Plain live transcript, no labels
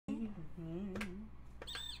Hey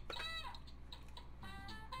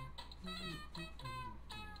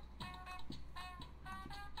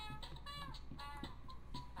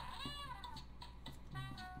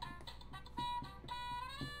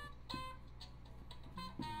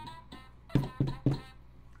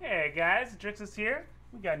guys, Drixus here.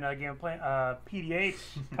 We got another game of playing PDH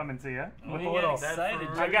coming to you. With a little excited.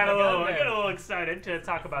 I got a little excited to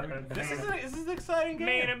talk about This is an exciting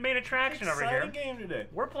game. Main attraction over here. Exciting game today.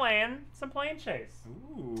 We're playing some Planechase.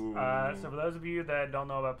 Ooh. So for those of you that don't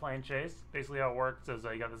know about Planechase, basically how it works is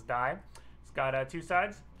you got this die. It's got two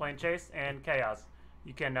sides, Planechase and Chaos.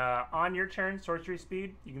 You can, on your turn, sorcery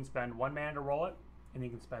speed, you can spend 1 mana to roll it, and you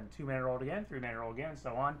can spend 2 mana to roll it again, 3 mana to roll again, and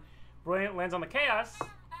so on. Brilliant lands on the Chaos.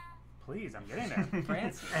 Please, I'm getting there.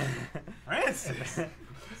 Francis. Francis.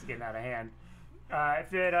 It's getting out of hand.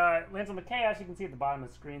 If it lands on the Chaos, you can see at the bottom of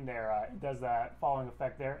the screen there, it does that following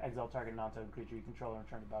effect there. Exile target non-token creature you control and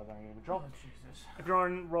return to battle under your control. Oh, Jesus. If you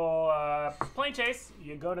want to roll Planechase,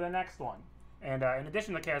 you go to the next one. And in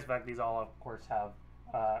addition to the Chaos effect, these all, of course, have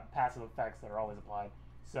passive effects that are always applied.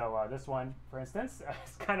 So this one, for instance,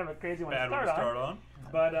 is kind of a crazy one to start on.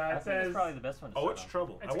 But it says it's probably the best one to start it's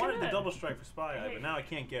trouble. I wanted the double strike for Spy Eye, but now I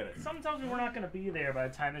can't get it. Sometimes we're not going to be there by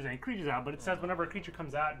the time there's any creatures out, but it says whenever a creature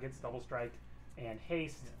comes out, it gets double strike and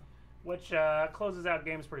haste, which closes out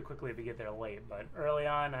games pretty quickly if you get there late. But early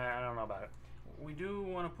on, I don't know about it. We do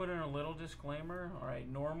want to put in a little disclaimer. All right,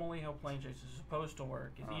 normally how Planechase is supposed to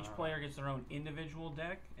work is each player gets their own individual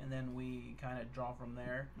deck, and then we kind of draw from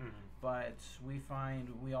there. But we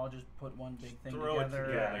find we all just put one big thing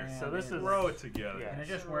together. So this is throw it together, and it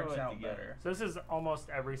just works out better. So this is almost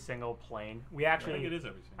every single plane. We actually, I think it is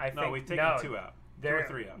every single. No, we've taken 2 out. 2 or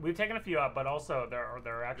 3 out. We've taken a few out, but also there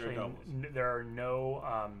are actually there are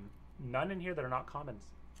none in here that are not commons.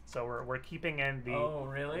 So we're keeping in the. Oh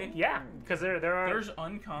really? Yeah, because there's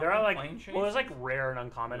uncommon. There are like Planechase? there's like rare and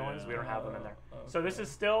uncommon ones. We don't have them in there. Okay. So this is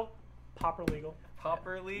still pauper legal.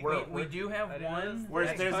 Pauper legal. We do have one.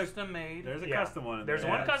 There's custom made. There's a custom one. There's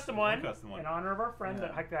one custom one in honor of our friend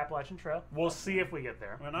that hiked the Appalachian Trail. We'll see if we get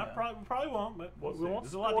there. We're not probably won't, but we won't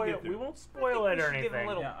spoil it. We won't spoil it or anything. Give a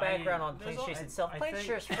little background on Planechase itself.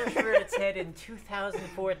 Planechase first reared its head in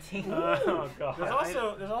 2014. Oh god.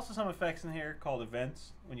 There's also some effects in here called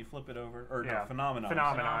events when you flip it over, or no,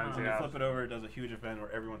 phenomenons. When you flip it over, it does a huge event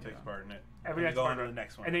where everyone takes part in it. Everyone go on to the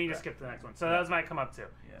next one, and then you just skip to the next one. So those might come up too.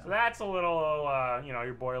 So that's a little,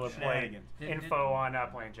 your boilerplate info on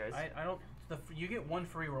Planechase. I don't. You get 1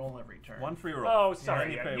 free roll every turn. 1 free roll. Oh,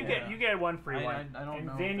 sorry. You get 1 free one. I don't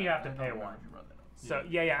know. And then you have to pay 1. So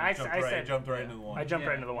I jumped right into the 1. I jumped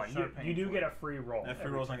right into the 1. You do get a free roll. That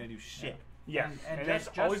free roll's not gonna do shit. Yeah, and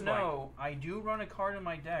just know, I do run a card in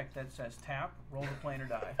my deck that says tap, roll the plane or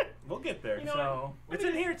die. We'll get there. So it's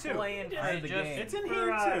in here too. It's in here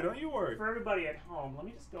too. Don't you worry. For everybody at home, let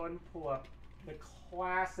me just go ahead and pull up the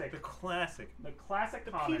classic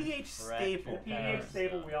common. PDH staple. The PDH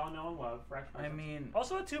staple we all know and love. I mean,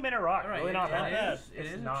 also a 2-mana rock. Right, really not bad. It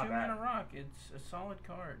is a 2-mana rock. It's a solid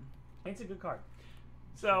card. It's a good card.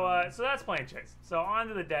 So so that's Planechase. So on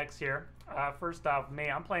to the decks here. First off,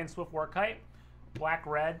 I'm playing Swift Warkite,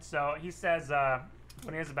 black-red. So he says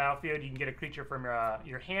when he has a battlefield, you can get a creature from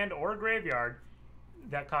your hand or graveyard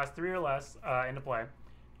that costs 3 or less into play,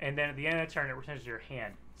 and then at the end of the turn, it returns to your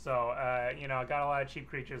hand. So I got a lot of cheap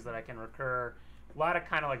creatures that I can recur. A lot of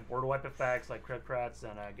kind of like board wipe effects, like crit crits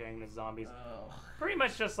and getting the zombies. Pretty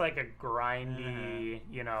much just like a grindy,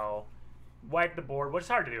 wipe the board, which is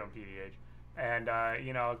hard to do in PDH. And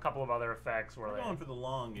a couple of other effects where we're going for the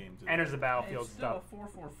long game today. Enters the battlefield stuff. It's still a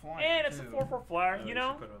 4/4 flyer. And it's a 4/4 flyer.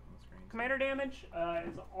 Commander damage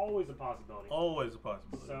is always a possibility. Always a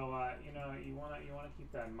possibility. So you want to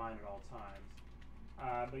keep that in mind at all times.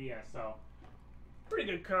 But yeah, so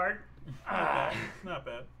pretty good card. Not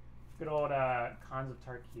bad. Good old Khans of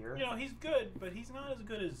Tarkir. He's good, but he's not as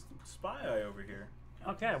good as Spy Eye over here.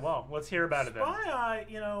 Okay, well, let's hear about it then. Spy Eye,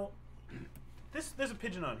 there's a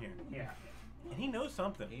pigeon on here. Yeah. And he knows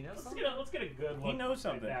something. Let's get a good look. He knows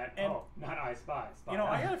something. At that. And not I Spy. I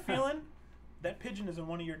got a feeling that pigeon is in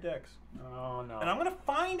one of your decks. Oh no. And I'm gonna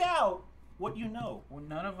find out what you know. Well,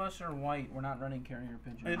 none of us are white. We're not running carrier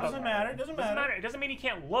pigeon. It doesn't matter. It doesn't matter. It doesn't mean you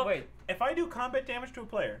can't look. Wait, if I do combat damage to a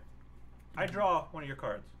player, I draw one of your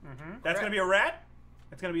cards. That's gonna be a rat.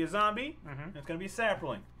 It's going to be a zombie, and it's going to be a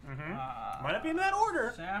sapling. Might not be in that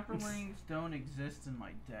order. Saplings don't exist in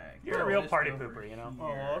my deck. You're a real party pooper, Oh,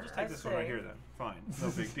 well, I'll just take this one right here then. Fine. It's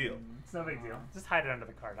no big deal. It's no big deal. Just hide it under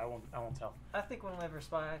the card. I won't tell. I think whenever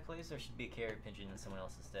Spy Eye plays, there should be a carrier pigeon in someone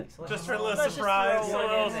else's deck. So just for a little surprise. A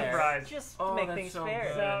little surprise. Just to make things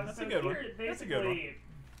fair. So that's a good one. That's a good one.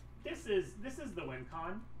 This is the win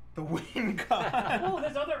con. The wind god. Oh,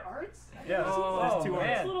 there's other arts? Yeah, there's two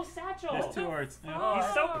This arts. little satchel. There's two arts. Oh,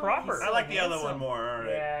 He's so proper. I like the other one more. All right.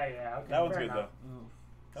 Yeah, okay. That one's fair good enough.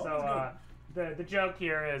 though. So the joke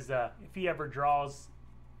here is if he ever draws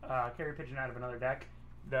Carry Pigeon out of another deck,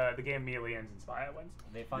 the game immediately ends and Spy wins.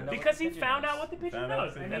 They find out Because what the he pigeon found knows. out what the pigeon Found out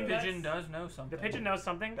knows. the And The he pigeon does- does know something. The pigeon knows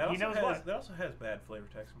something. That He knows also has, what. that also has bad flavor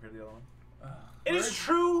text compared to the other one. It is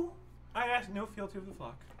true. I asked no fealty of the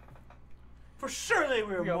flock. For sure they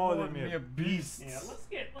were more than mere beasts. Yeah,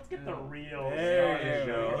 let's get the real. There story. you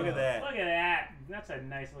go. Look at that. Look at that. That's a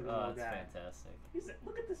nice looking Oh, little that's guy. fantastic.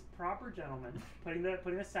 Look at this proper gentleman putting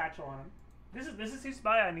the satchel on him. This is who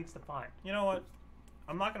Spy Eye needs to find. You know what?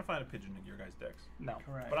 I'm not gonna find a pigeon in your guys' decks. No.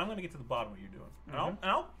 Correct. But I'm gonna get to the bottom of what you're doing.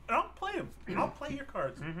 And I'll play them. I'll play your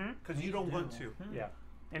cards. Because you don't want to. Yeah.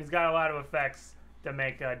 And he's got a lot of effects to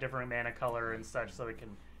make different mana color and such, so we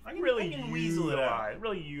can I can really weasel it out.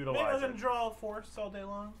 Really Maybe utilize I'm gonna it. draw forests all day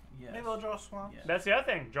long. Yes. Maybe I'll draw swamps. Yes. That's the other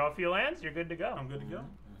thing. Draw a few lands, you're good to go. I'm good to go.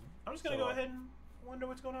 I'm just gonna So, go ahead and wonder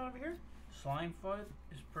what's going on over here. Slimefoot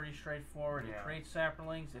is pretty straightforward. Yeah. It creates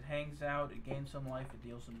saplings, it hangs out, it gains some life, it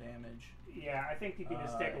deals some damage. Yeah, I think you can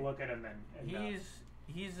just take a look at him and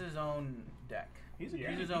He's his own deck. He's a He's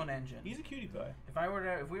cutie. his own engine. He's a cutie pie.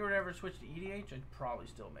 If we were to ever switch to EDH, I'd probably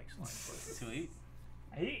still make Slimefoot. Sweet.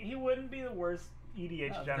 he wouldn't be the worst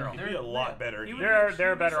EDH general. He'd be a lot better. he would There be- are he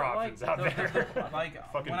would be better so, options like, out the- there.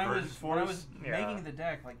 like Fucking when I Virgin was Force. Yeah. making the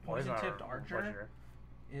deck, like Poison Tipped Archer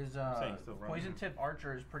is Saying still running. Poison Tipped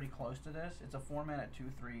Archer is pretty close to this. It's a 4-mana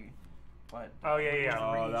 2/3, but Oh, yeah, yeah. with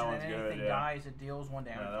Oh, reach, that and one's anything good, yeah. dies, it deals 1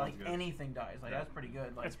 damage. that Like one's good. anything dies, like Yeah. that's pretty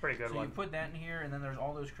good. Like That's pretty good So one. you put that in here, and then there's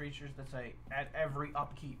all those creatures that say at every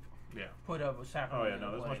upkeep, Yeah. put a sapling. Oh, yeah, into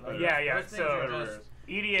no, that's play. much better. Yeah, yeah. Those things So are just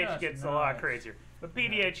EDH just gets a lot nice. crazier. But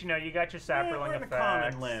PDH, you got your sapling We're in a effects.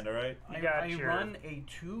 common land, all right? You got I your- run a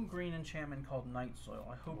 2 green enchantment called Night Soil.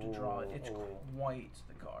 I hope to draw it. It's quite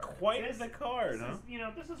the card. Quite This- the card, This huh?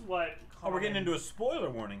 is, this is what. Oh, we're getting common- into a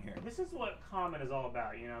spoiler warning here. This is what common is all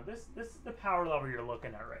about. This is the power level you're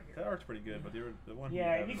looking at right That here. art's pretty good, but the one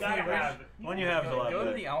Yeah, you you have gotta is have. one you have is a lot Go to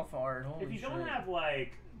better. the alpha art. Holy If you shit. don't have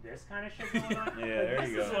like this kind of shit going on, Yeah, there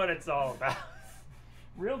this you is go. what it's all about.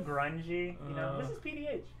 Real grungy. This is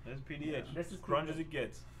PDH. This is PDH. This is grunge PDH. as it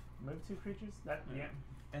gets. Move 2 creatures. That yeah.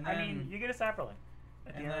 And I then, mean, you get a sapling.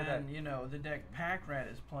 At the and end of the then day. the deck Pack Rat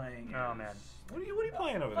is playing. Oh, is- man. What are you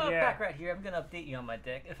playing over Oh, there? Yeah. back right here. I'm going to update you on my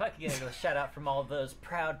deck. If I could get a shout out from all those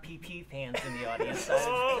proud PP fans in the audience,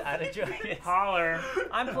 I'd enjoy it. Holler.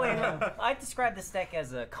 I'm playing. I describe this deck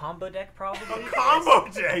as a combo deck, probably. Combo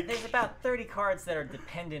deck! There's about 30 cards that are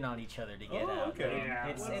dependent on each other to get Oh, out. okay. Yeah.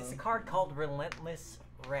 It's a card called Relentless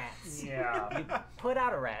Rats. Yeah. You put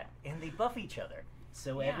out a rat, and they buff each other.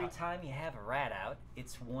 So every Yeah. time you have a rat out,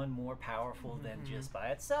 it's one more powerful than just by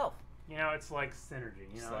itself. It's like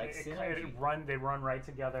synergy. It's like synergy. They run right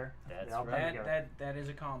together. That's They all come right. together. That is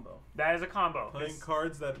a combo. That is a combo. Playing This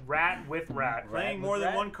cards that rat with rat. playing with more than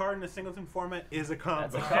rat? one card in a singleton format is a combo.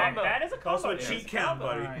 That's a That, combo. that is a combo. Also a It's cheat a count, combo.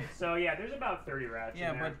 buddy. Right. So yeah, there's about 30 rats.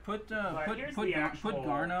 Yeah, in there. but here's put the actual-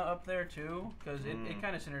 Garna up there too, because it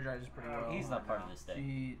kind of synergizes pretty well. He's not part of this deck.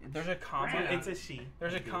 There's a comma. Yeah. It's a she.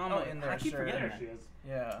 There's a comma Oh, in there. I keep sir. forgetting There she is.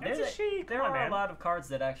 Yeah. It's a she. There Come on, are man. a lot of cards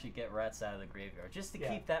that actually get rats out of the graveyard, just to Yeah.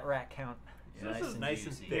 keep that rat count So this is nice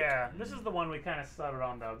and juicy. thick. Yeah, this is the one we kind of settled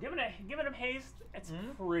on though. Giving him haste, it's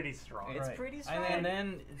pretty strong. It's Right. pretty strong. And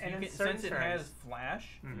then And in since certain it turns- has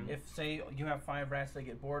flash, Mhm. if say you have 5 rats that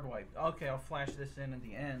get board wiped, okay, I'll flash this in at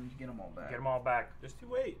the end, get them all back. Get them all back. Just you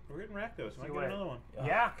wait. We're getting Rakdos. Might you get wait. another one. Oh,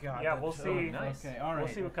 Yeah, God, yeah, that's we'll so see. nice. Okay, all right.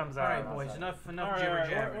 We'll see what comes All out. right, boys. Enough All right, jibber all right,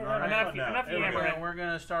 jabber. we're- All right. Enough Here we go. yammering. We're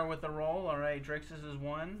gonna start with the roll. All right, Drix's is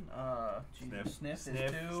 1. Jesus, Sniff. Sniff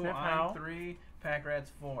Sniff. is 2. Sniff I'm how? 3. Pack Rat's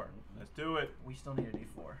 4. Let's do it. We still need a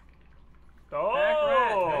D4. Oh,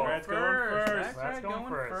 Pack Rat's going first. first. Pack Rat's Rat going going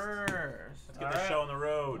first. Let's get the show on the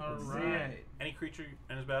road. All see. right. Any creature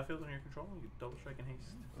in his battlefield under your control, you double strike and haste.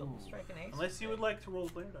 Double strike and haste. Unless you would like to roll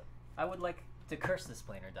the player die. I would like to curse this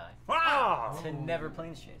planar die. Wow! To never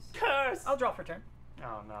Planechase. Curse! I'll draw for turn.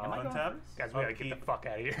 Oh no. Am I going Untap. first? Guys, we gotta get Upkeep. the fuck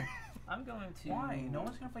out of here. I'm going to. Why? No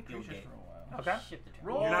one's gonna play creatures Gilgate. for a while. Okay. Shift the turn.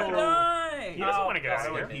 Roll You're not the gonna- die. He doesn't Oh, want to get that's out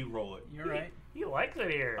I of would here. he roll it. You're right. He likes it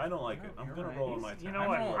here. I don't like it. I'm You're gonna right. roll on my You turn. know I'm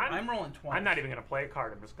what? rolling, I'm- I'm rolling twice. I'm not even gonna play a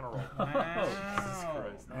card. I'm just gonna roll. Wow. Jesus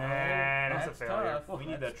Christ. No, Man, it's a that's failure. tough. We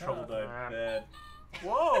need That's that trouble tough. die bad.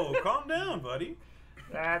 Whoa, calm down, buddy.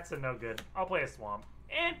 That's a no good. I'll play a swamp.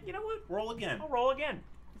 And you know what? Roll again. I'll roll again.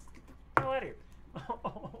 Let's get the hell out of here.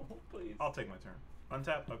 Oh, please. I'll take my turn.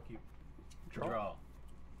 Untap, upkeep. Draw.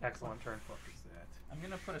 Excellent turn. What is that? I'm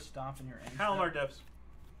gonna put a stop in your end. Halmar Depths.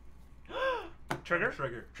 Trigger?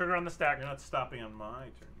 Trigger. Trigger on the stack. You're not stopping on my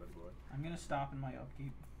turn, buddy boy. I'm gonna stop in my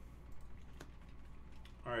upkeep.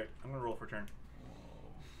 All right, I'm gonna roll for turn.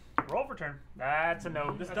 Roll for turn. That's a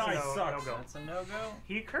no. This that's a die no, sucks. No-go. That's a no-go.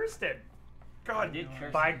 He cursed it. I God, did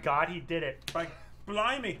curse By it. God, he did it. by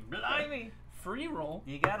blimey. Blimey. Free roll.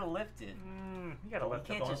 You gotta lift it. You gotta lift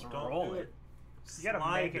You it. can't just Don't roll do it. You gotta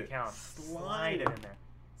Slide make it count. Slide it in there.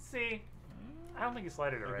 See, I don't think you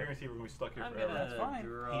slided it I right. guarantee we're gonna be stuck here I'm forever. gonna That's fine.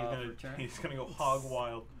 draw for turn. He's gonna go hog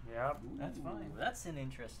wild. Yep. That's fine. Ooh, that's an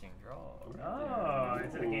interesting draw. Oh,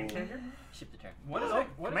 is it a game changer? Ship the turn. What is Oh, it?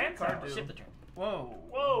 What command does that card tower. do? Ship the turn. Whoa.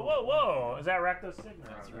 Whoa, whoa, whoa! Is that Rakdos Signet?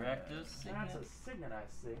 That's Rakdos Signet. That's a Signet, I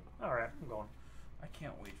see. All right, I'm going. I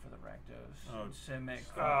can't wait for the Rakdos. Oh, Simic.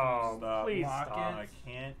 Oh, Stop. please Lock stop. I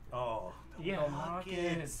can't. Oh. Yeah,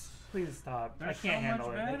 Rockets. please stop. They're I can't so handle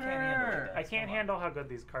much it. They can't handle it. I can't handle how good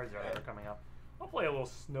these cards are that are coming up. I'll play a little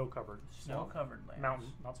snow-covered. Snow-covered lands. Mountain,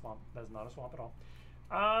 not swamp. That is not a swamp at all.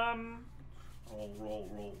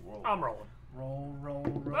 Roll. I'm rolling. Roll.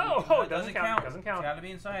 Oh, No, it doesn't count. Doesn't count. It's gotta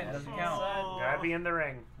be inside. It doesn't count. Oh. Gotta be in the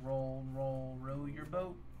ring. Roll your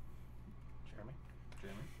boat. Jeremy.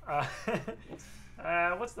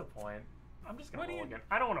 What's the point? I'm just gonna What do roll you- again.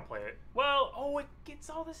 I don't want to play it. Well, oh, it gets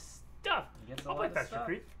all this stuff. It gets I'll all play this Fester stuff.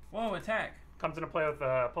 Creep. Whoa, attack. Comes into play with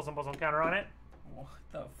a plus one counter on it. What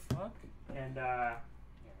the fuck? And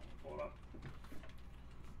pull it up.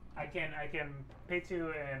 I can pay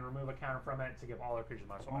 2 and remove a counter from it to give all our creatures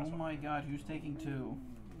minus one. Oh minus one. my god, who's taking 2?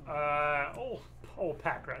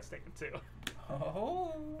 Pack Rat's taking 2.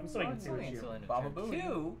 Oh. I'm swinging It's 2 only at you. until end of Baba turn. Booey.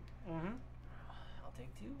 2? Mm-hmm. I'll take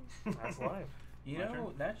 2. That's live. You My know,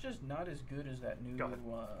 turn. that's just not as good as that new Go ahead.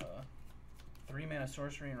 3-mana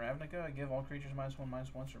sorcery in Ravnica. Give all creatures -1/-1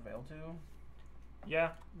 surveil to. Yeah,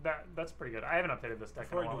 that's pretty good. I haven't updated this deck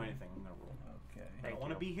Before in a I do while. anything, I'm gonna roll. Okay. I Thank don't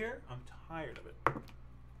want to you. be here. I'm tired of it.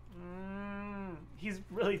 He's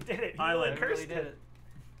really did it. He Island. really cursed really did it.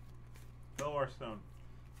 Belwar Stone.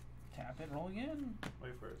 Tap it, roll again.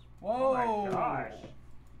 Wait for it. Oh Whoa. my gosh.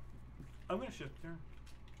 I'm gonna shift turn.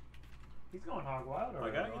 He's going hog wild. I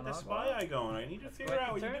Already. gotta get the spy eye going. I need to figure quick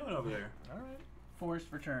out what you're turn. doing over there. All right. Force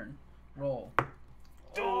for turn. Roll.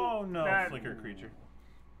 Oh no, that- flicker creature.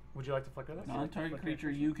 Would you like to flicker this? Non-target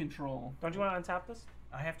creature you control. Don't you want to untap this?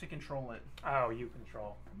 I have to control it. Oh, you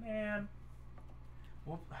control. Man.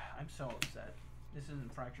 Well, I'm so upset. This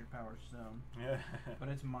isn't Fractured Power Stone, Yeah. but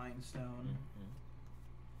it's Mind Stone.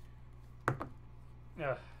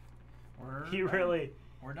 Ugh. We're He done. really,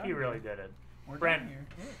 We're done he really here. did it. We're Brent. done here.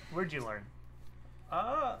 Where'd you learn?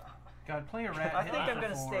 God, play a rat. I hit think me I'm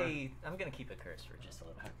gonna for 4. stay. I'm gonna keep a curse for just a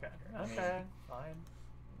little bit Okay. longer. I mean, Okay. Fine.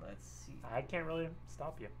 Let's see. I can't really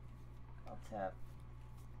stop you. I'll tap.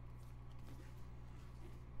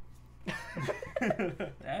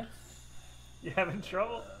 That's You having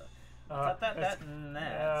trouble? That's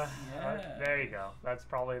yeah. There you go. That's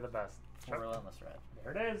probably the best. for Relentless Rat.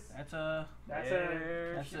 There it is. that's a That's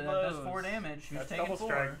There that's she a, that does blows. 4 damage. Who's That's taking double 4?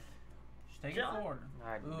 strike. She's taking John. 4.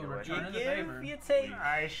 I Ooh, knew it. return of the You favor. give, you take.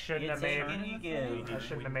 I shouldn't You have take made. and you give. I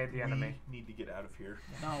shouldn't have made the enemy. We need to get out of here.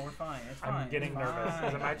 No, we're fine. It's fine. I'm getting It's nervous. fine.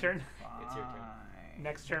 Is it my turn? It's your turn. Fine.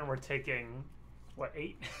 Next turn we're taking, what,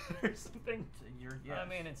 8 or something? Yes. I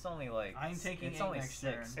mean, it's only like. I'm taking It's 8 only next 6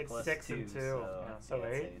 turn. It's plus 6 2, and 2. So, So yeah,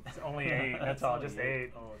 8. It's only 8. That's It's all. only Just 8.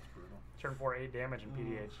 8. Oh, it's brutal. Turn 4, 8 damage in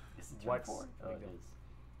PDH. Is it turn What's 4? Oh, big it deal? is.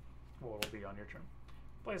 Well, it'll be on your turn.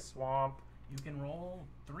 Play Swamp. You can roll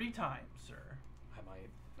 3 times, sir. I might.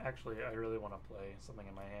 Actually, I really want to play something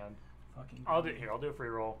in my hand. Fucking. I'll do a free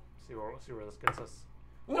roll. See where this gets us.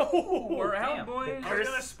 Whoa, we're out, damn. boys. I was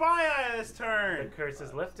gonna spy eye this The turn. curse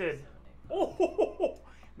is lifted. 7, 8. Oh,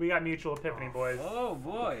 we got mutual epiphany, boys. Oh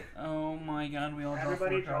boy. Oh my god, we all draw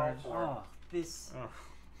Everybody 4 draw cards. 4. Oh, this Oh.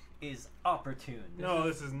 is opportune. No,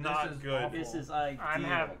 this is not is good. awful. This is ideal. I'm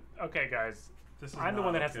having. Okay, guys. This is I'm the not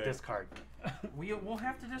one that has okay. to discard. We'll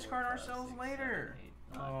have to discard ourselves later.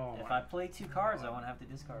 Oh If my- I play 2 cards, I won't have to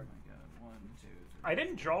discard. Oh my god. 1, 2, 3. I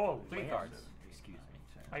didn't draw a 3 land. cards. Excuse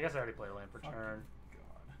me. I guess I already played a land per Fucking turn.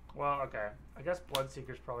 God. Well, okay. I guess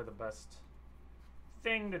Bloodseeker's probably the best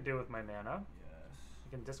thing to do with my mana. Yes.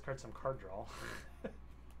 You can discard some card draw.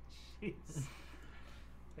 Jeez.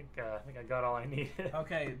 I think I got all I needed.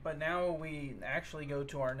 Okay, but now we actually go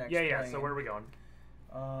to our next. Yeah. plane. So where are we going?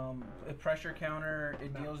 A pressure counter.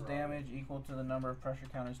 It deals damage equal to the number of pressure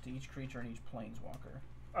counters to each creature and each planeswalker.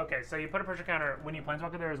 Okay, so you put a pressure counter when you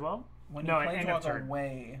planeswalker there as well. When No, you at end of planeswalk turn.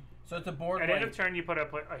 away, so it's a board At weight. end of turn, you put a.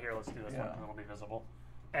 Oh, here, let's do this one Yeah. because it'll be visible.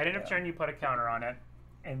 At end of Yeah. turn, you put a counter on it,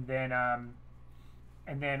 and then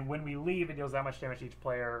when we leave, it deals that much damage to each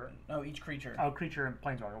player. No, each creature. Oh, creature and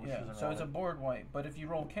planeswalker. Which Yeah, isn't so it's a relevant. board wipe. But if you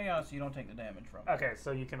roll chaos, you don't take the damage from it. Okay,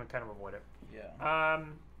 so you can kind of avoid it. Yeah.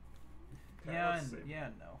 Okay, Yeah let's and see. yeah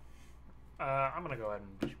and no. I'm gonna go ahead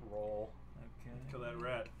and just roll. Okay. Kill that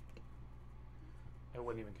rat. It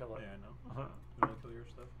wouldn't even kill it. Yeah, I know. Uh-huh. You want to kill your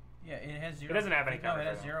stuff? Yeah, it has 0. It doesn't have any No, counters it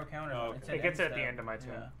has right 0 counters. Oh, on okay. It said It gets it at the step. end of my turn.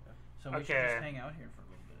 Yeah. So we should Okay. just hang out here for a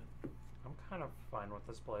little bit. I'm kind of fine with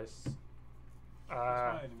this place. It's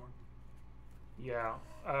not anymore. Yeah.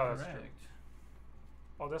 Oh, that's true. Correct.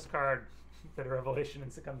 I'll discard Bitter Revelation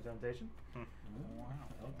and Succumb to Temptation. Wow.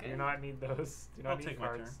 Do you not need those? Do you not I'll need take my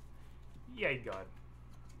cards? turn. Yeah, you got it.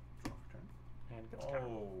 Draw for turn. And gets countered.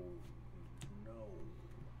 Oh, no.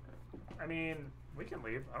 I mean, we can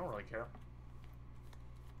leave. I don't really care.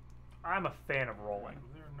 I'm a fan of rolling.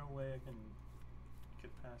 Is there no way I can get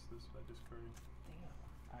past this by discarding?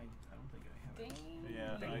 I don't think I have it.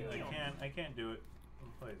 Yeah, I can't do it. I'll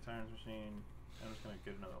play the Tyrant's Machine. I'm just gonna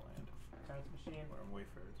get another land. Tyrant's Machine. Or I'm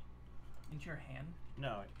Wayfarers. Into your hand?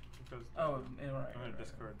 No, it goes. Oh, right. I'm gonna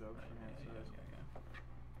discard those. Right, for hand yeah. size. Yeah,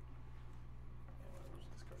 whatever, just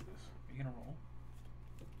discard this. Are you gonna roll?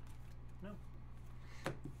 No.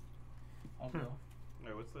 I'll go.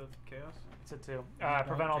 Wait, what's the chaos? It's a 2. Don't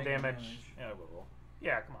Prevent all take any damage. Yeah, I will roll.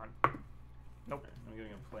 Yeah, come on. Nope. Okay, I'm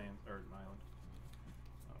getting a plane or an island.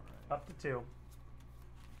 Alright. Up to 2.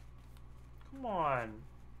 Come on.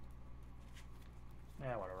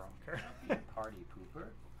 Yeah, whatever. I don't care. Party pooper.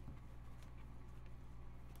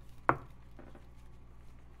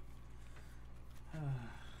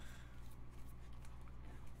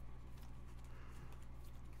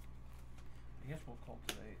 I guess we'll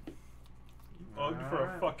cultivate. Oh, for a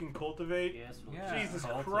Alright. fucking cultivate? Yes, we'll Yeah. just Jesus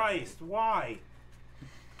cultivate. Christ, why?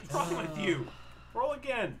 What's wrong with you? Roll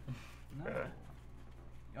again. No. Yeah.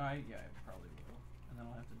 Yeah, I probably will. And then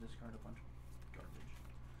I'll have to discard a bunch of garbage.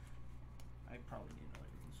 I probably need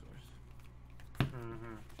another green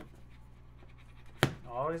source.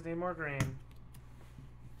 Always need more green.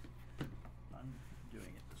 I'm doing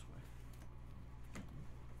it this way.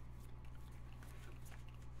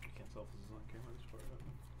 I can't tell if this is on camera this far.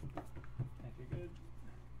 Thank you, good.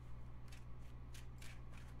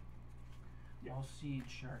 All seed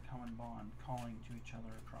share a common bond, calling to each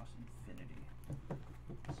other across infinity.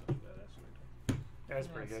 Such a badass sword. That's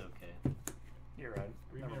pretty good. Okay. You're right.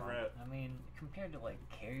 Read Never me a mind. rat. I mean, compared to like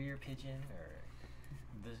Carrier Pigeon or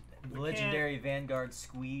the We legendary Vanguard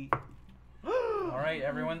Squee. Alright,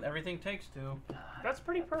 everyone, everything takes 2. That's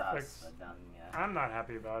pretty perfect. I'm not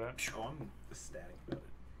happy about it. Oh, I'm ecstatic about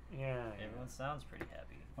it. Yeah. Everyone sounds pretty happy.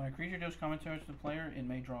 When a creature deals commentary to the player, it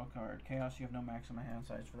may draw a card. Chaos, you have no maximum hand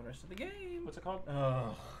size for the rest of the game. What's it called?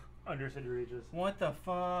 Ugh. Undercity Regis. What the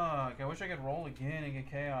fuck? I wish I could roll again and get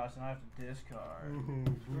chaos and I have to discard.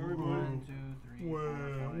 1, 2, 3, 4,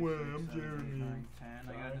 5, 6, 7, 8, 9, 10.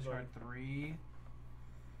 I gotta discard 3.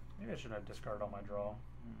 Maybe I should have discarded all my draw.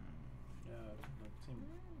 Yeah, it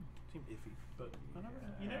seemed iffy, but whatever.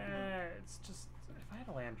 You never know. It's just if I had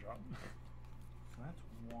a land drop. So that's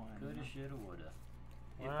 1. Coulda, shoulda, woulda.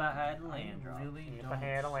 If Well, I had a I land drop. really If I don't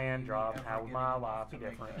had a land see drop, ever how would getting my enough life to be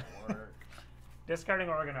make different? that work. Discarding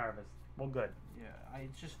Oregon Harvest. Well, good. Yeah,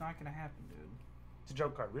 it's just not gonna happen, dude. It's a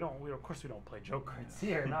joke card. We of course we don't play joke cards Yeah.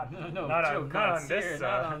 here. Not No, not joke on cards this here,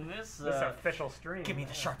 not on this. this official stream. Give me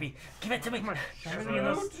the Sharpie. Give it to me. Come on, Sharpie Sharpie in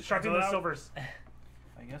those, out. Sharpie in those silvers.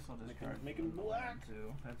 I guess I'll discard make 'em black.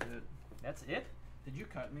 2. That's it. That's it. Did you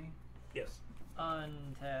cut me? Yes.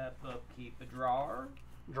 Untap, upkeep, a drawer.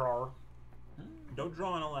 Drawer. Don't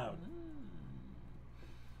draw on aloud.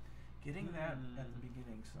 Getting that at the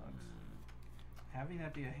beginning sucks. Having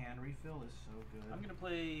that be a hand refill is so good. I'm gonna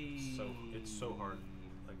play. It's so hard.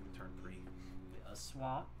 Like turn 3. A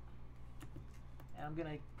swamp. And I'm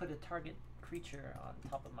gonna put a target creature on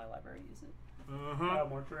top of my library. Is it?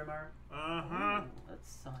 Mortuary Mire. Uh-huh.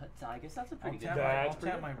 That's. I guess that's a I'll pretty good. tap, That's I'll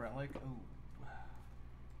pretty tap good. my relic. Ooh.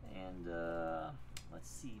 And let's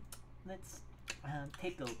see. Let's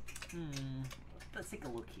take a. Let's take a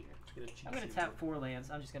look here. I'm gonna tap 4 lands.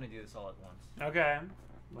 I'm just gonna do this all at once. Okay.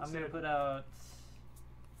 I'm gonna put out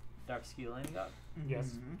Dark Skill God,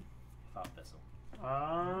 Yes. Mhm. Fop Vessel.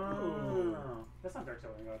 Oh. That's not Dark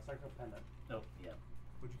Silver. It's Dark Silver Pendant. Oh yeah,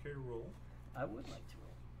 Would you care to roll? I would like to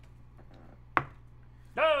roll.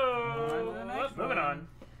 No. On to the next Moving one. on.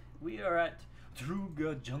 We are at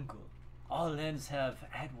Druga Jungle. All lands have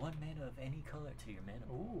add 1 mana of any color to your mana.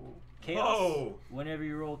 Ooh. Chaos. Whoa. Whenever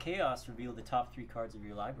you roll Chaos, reveal the top 3 cards of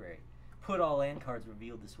your library. Put all land cards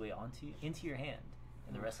revealed this way into your hand,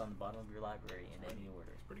 and the rest on the bottom of your library in any order.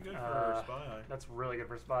 Pretty good for Spy. That's really good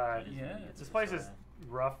for Spy. It is Yeah. really good This for place is Spy.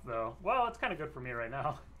 rough though. Well, it's kind of good for me right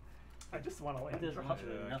now. I just want to land. It doesn't drop. have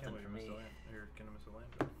to- I nothing can't wait for to miss me. a land. You're gonna miss a land.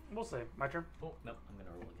 We'll see. My turn. Oh nope, I'm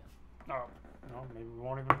gonna roll again. Oh, no, maybe we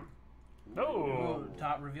won't even. No.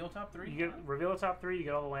 Ooh, reveal top 3. You get reveal the top 3. You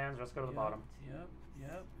get all the lands. Just go to the bottom.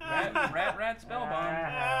 Yep. Rat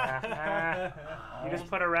spellbomb. just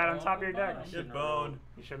put a rat on top of your deck. Get boned.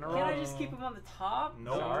 You shouldn't have Can't rolled. I just keep him on the top?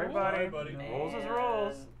 No. Sorry, buddy. Rolls is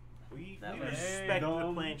rolls. We That was respect the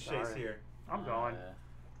dumb. Planechase Sorry. here. I'm going.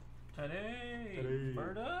 Today.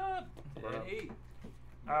 Bird up. Today.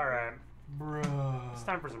 All right. Bruh. It's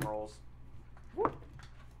time for some rolls. Whoop.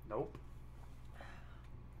 Nope.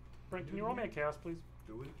 Brent, can you roll me a chaos, please?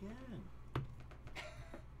 Do it again.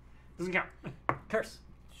 Doesn't count. Curse.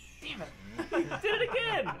 Damn it. Did it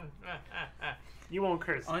again. You won't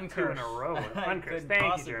curse 2 in a Uncurse. row. I Uncurse. couldn't Thank you,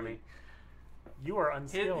 possibly. Jeremy. You are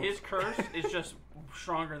unskilled. His curse is just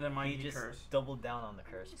stronger than my He just curse. doubled down on the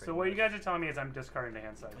curse. So what you guys are telling me is I'm discarding the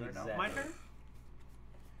hand size right now. Exactly. My turn?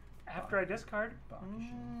 After I discard?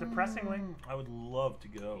 Depressingly. I would love to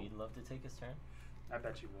go. He'd love to take his turn. I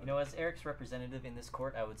bet you would. You know, as Eric's representative in this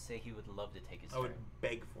court, I would say he would love to take his I turn. would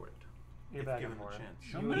beg for it. You're if begging given for the it.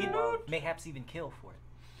 chance. You would He'd love- mayhaps even kill for it.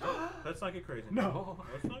 Let's not get crazy. No.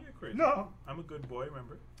 Let's not get crazy. No. I'm a good boy,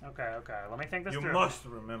 remember? Okay, okay. Let me think this You through. must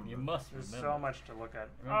remember. You must There's remember. so much to look at.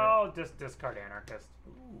 Remember. Oh, just discard anarchist.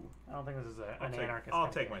 Ooh. I don't think this is an I'll take- anarchist. I'll kind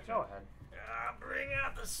of take game. my Go turn. ahead. Bring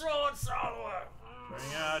out the sword, Solomon.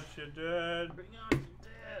 Bring out your dead. Bring out your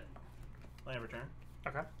dead. Land return.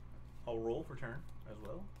 Okay. I'll roll for turn as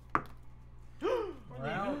well. We're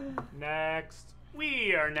out. Next,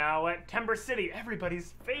 we are now at Timber City,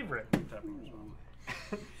 everybody's favorite. Tapping as well.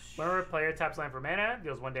 Whenever a player taps land for mana,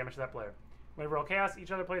 deals 1 damage to that player. When we roll chaos,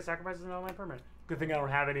 each other player sacrifices another land permanent. Good thing I don't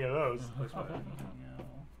have any of those. Place my hand. No.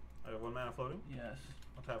 I have 1 mana floating. Yes.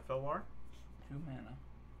 I'll tap Felwar. 2 mana.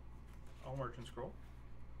 I'll Merchant Scroll.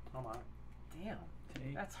 Oh my. Damn,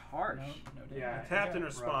 Take. that's harsh. No, no Yeah. I tapped in Yeah.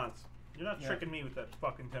 response. You're not Yeah. tricking me with that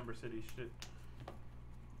fucking Timber City shit.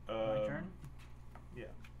 My turn? Yeah.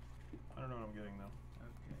 I don't know what I'm getting though.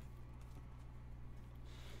 Okay.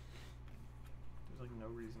 There's like no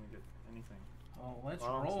reason to get anything. Oh, let's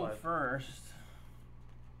Long roll slide. first.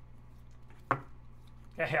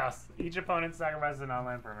 Chaos. Each opponent sacrifices a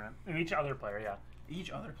non-land permanent. And each other player, yeah.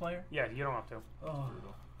 Each other player? Yeah, you don't have to. Oh.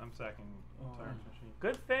 Brutal. I'm sacking Oh. Tyrant's Machine.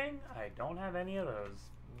 Good thing I don't have any of those.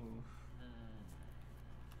 Oof.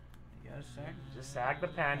 You gotta sack. Just sag the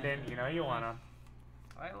pendant. You know you wanna.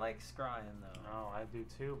 I like scrying though. Oh, I do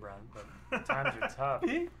too, Brent. But times are tough.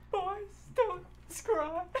 Big boys don't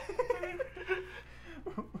scry.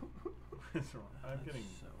 What's wrong? I'm getting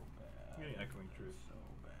So bad. I'm getting Echoing Truth. So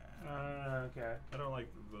bad. Okay. I don't like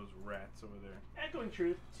those rats over there. Echoing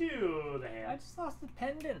truth to the I hand. just lost the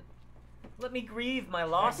pendant. Let me grieve my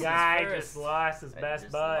losses Guy first. just lost his I best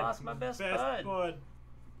just bud. lost my best Best bud. bud.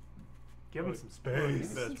 Give him Bud. some Bud.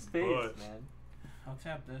 space. Best Some space, bud. man. I'll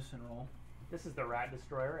tap this and roll. This is the rat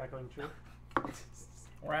destroyer, echoing truth.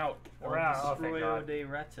 We're out. We're out. Oh, thank Destroyo God. de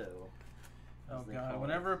Reto. Oh as they god. call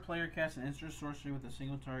Whenever it. a player casts an instant sorcery with a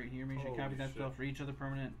single target, he or she Holy copy that shit. spell for each other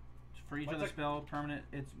permanent. For each What's other that? spell permanent,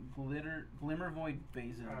 it's Glimmer Void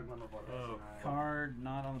Basin. Oh. Card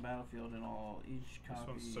not on the battlefield and all. Each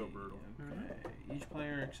copy. one's so brutal. Okay. Each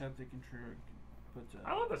player except the controller puts a.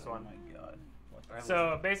 I love this one. Oh my god. I So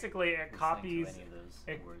wasn't basically, it listening to copies. any of those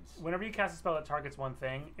It, words. whenever you cast a spell that targets one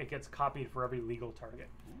thing, it gets copied for every legal target.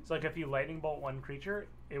 So, like, if you lightning bolt one creature,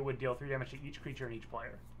 it would deal 3 damage to each creature and each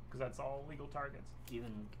player, because that's all legal targets.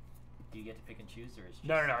 Even do you get to pick and choose, or is it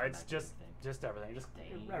No, just no, automatic it's just everything? everything. Just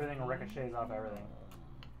Dang. everything ricochets off everything.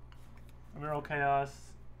 When we roll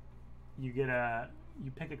chaos, you get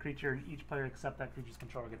you pick a creature, and each player except that creature's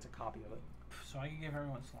controller gets a copy of it. So I can give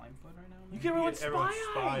everyone Slimefoot right now? You maybe? give everyone Everyone's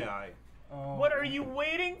Spy Spy Eye. Eye. Oh. What are you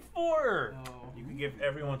waiting for? Oh. You can give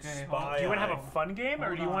everyone Okay, Spy hold Eye. Do you want to have a fun game, or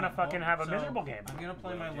Hold do you want to on, fucking have a so miserable game? I'm gonna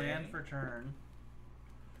play my Okay. land for turn,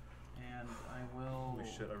 and I will. Holy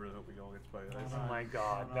shit, I really hope we all get Spy Eyes. Oh my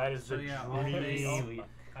god, Hold that on. is So the yeah, I'll dream. make-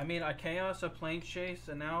 I mean, a chaos, a Planechase,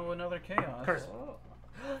 and now another chaos. Curse. Oh.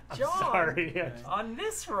 I'm John, sorry. Okay. on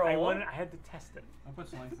this I roll, had to test it. I'll put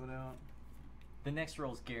Slimefoot out. the next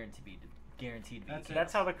roll is guaranteed to be. That's a it.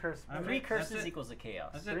 That's how the curse. I'm Three That's curses it. equals a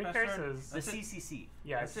chaos. That's it. 3 best turn. curses. The That's it. CCC.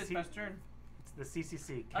 Yeah, That's it. Best turn. It's the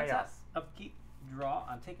CCC Untap, chaos. upkeep, draw.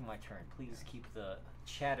 I'm taking my turn. Please keep the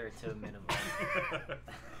chatter to a minimum.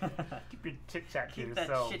 Keep your chit chat to Keep that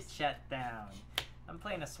yourself. shit chat down. I'm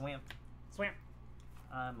playing a swamp. Swamp.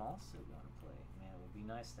 I'm also going to play. Man, it would be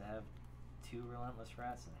nice to have 2 relentless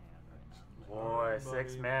rats in hand right now. Boy, Buddy.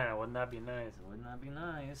 6 mana. Wouldn't that be nice? Wouldn't that be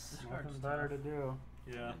nice? Nothing better to do.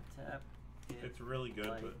 Yeah, Tap. it's really good,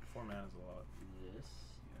 like but 4 mana is a lot. This.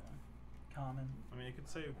 Common. I mean, it could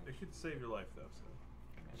save your life though. So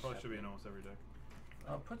it probably should be in almost every deck.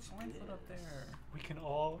 Put Slimefoot up there. We can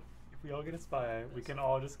all, if we all get a spy, we can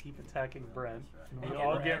all just keep attacking Brent. And And we get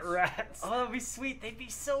all get rats. rats. Oh, that'd be sweet. They'd be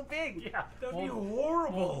so big. Yeah. That'd Well- be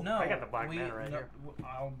horrible. Well, no, I got the black mana right here.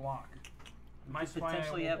 I'll block. My could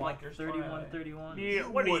potentially have like 31, 31. Yeah,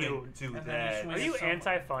 what are you? Do And then that. you Are you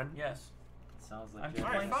anti-fun? Yes. Sounds like I'm you're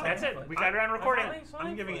playing fine. That's it. Slimefoot. We got it on recording.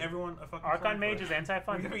 I'm giving everyone a fucking Archon Slimefoot. Mage is I'm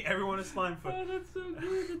anti-fun. giving everyone a Slimefoot. Oh, that's so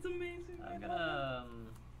good. That's amazing. I'm gonna.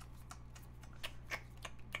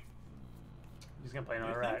 He's gonna play You're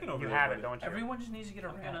another rat. thinking over You there, have it, buddy. don't you? Everyone just needs to get a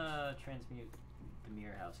I'm rat. gonna transmute the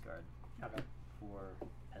Mirror House Guard Okay. for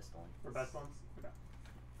Pestilence. For best ones? Okay.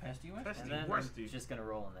 Past you, Past And then Worsty. I'm just gonna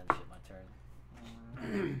roll and then shit my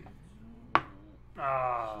turn.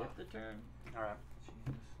 Ah. Shit the turn. Alright.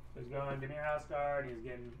 He's going Demir House Guard. He's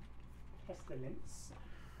getting Pestilence.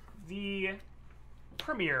 The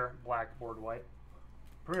premier black board wipe.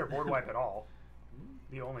 Premier board wipe at all.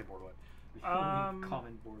 The only board wipe.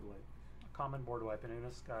 Common board wipe. Common board wipe in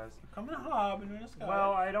Unis, guys. Come in a hob and in a sky.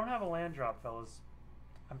 Well, I don't have a land drop, fellas.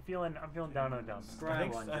 I'm feeling down in the dumps.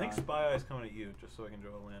 I think Spy Eye's coming at you just so I can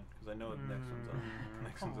draw a land because I know the next one's a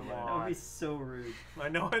next one's a come land. That would be so rude. I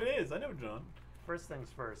know it is. I know, John. First things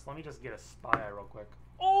first. Let me just get a spy eye real quick.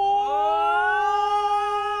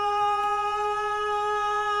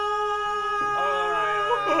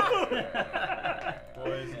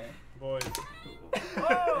 Boys.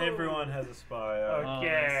 Everyone has a spy eye.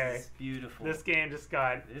 Okay. Oh, this is beautiful. This game just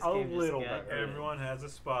got This a game just little got better. Everyone has a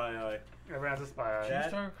spy eye. Everyone has a spy eye. That-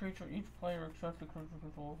 Choose target creature. Each player except the creature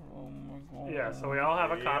control. Oh my god. Yeah, so we all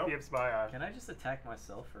have a copy Yep. of spy eye. Can I just attack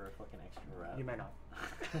myself for a fucking extra round? You may not.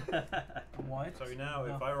 What? So now,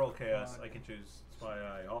 if I roll chaos, I can choose spy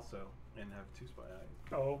eye also and have 2 spy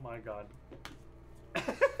eyes. Oh my god.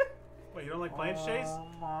 Wait, you don't like Planechase? Oh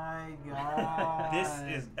my god.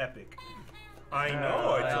 This is epic. I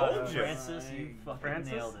know. I told you. Francis, you fucking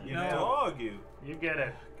Francis? nailed it. You No. dog, you. You get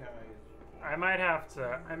it. I might have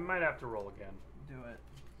to roll again. Do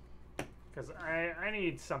it. Because I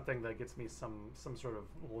need something that gets me some sort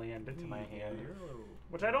of land into my hand. You're a little,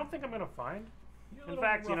 Which I don't think I'm gonna find. you're a In little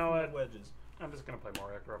fact, you rough know on what? the wedges. I'm just gonna play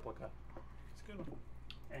Morak Replica. It's a good one.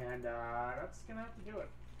 And that's gonna have to do it.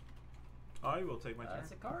 I will take my turn.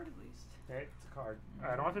 That's a card at least. Okay, it's a card.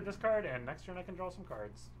 I don't have to discard, and next turn I can draw some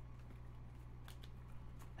cards.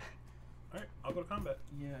 Alright, I'll go to combat.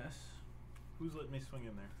 Yes. Who's letting me swing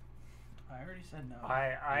in there? I already said no.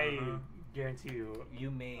 I Uh-huh. guarantee you, You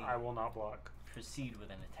may I will not block. proceed with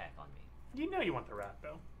an attack on me. You know you want the rat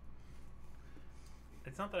though.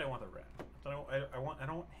 It's not that I want the rat. I don't want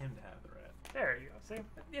him to have the rat. There you go. See,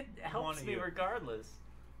 It One helps of me you. regardless.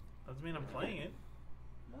 Doesn't mean I'm playing it.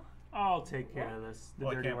 I'll take care of this. The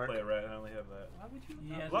Well, I dirty can't work. play a rat. I only have that. Why would you?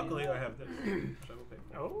 Yes. Luckily, I have this, which I will pay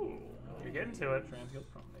for. Oh, you're getting to it. Transguild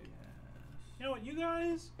Promenade. You know what, you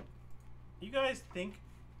guys think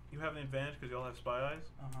you have an advantage because you all have spy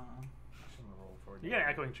eyes? Uh-huh. I'm gonna roll for it. You got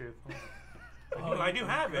echoing truth. I do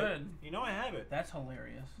have good. it. You know I have it. That's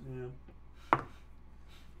hilarious. Yeah.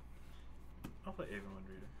 I'll play Ava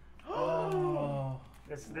Mondrita. Oh.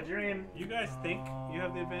 This is the dream. You guys think you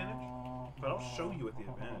have the advantage? But I'll show you what the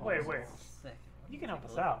advantage is. Wait. Second. You can help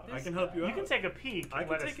us out. I can help you out. You can take a peek. I and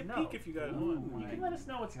can let take us a know. peek if you guys want. You can let us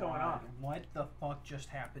know what's going on. What the fuck just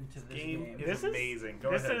happened to this Game game? is This amazing.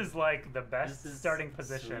 Go This ahead. is like the best This is starting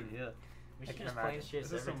position. sweet, yeah. We should can just imagine. play chase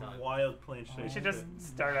This is every some time. wild Planechase. We should just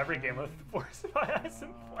start every game with 4 spy eyes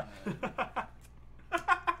in play.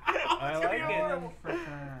 I It's gonna like be it. horrible.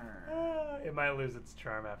 It might lose its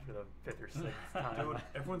charm after the 5th or 6th time. Dude,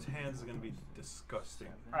 everyone's hands are gonna be disgusting.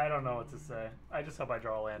 I don't know what to say. I just hope I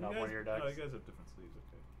draw a land off one of your decks. No, you guys have different sleeves,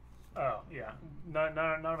 okay. Oh, yeah. None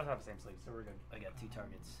of us have the same sleeves, so we're good. I got 2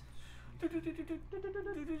 targets.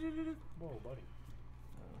 Whoa, buddy.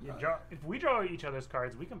 If we draw each other's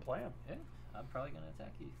cards, we can play them. Yeah, I'm probably gonna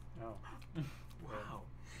attack you. Oh. Wow.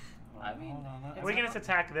 I mean, Hold on, it's We can a- just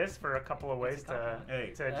attack this for a couple of ways It's a compliment.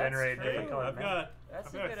 Hey. to That's generate fair. different colored I've mana. got. That's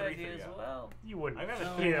I've a got good 3 idea for as you. well. You wouldn't I got a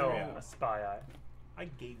No. kill three. a spy eye. I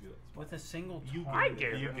gave you that. With a single You target. I gave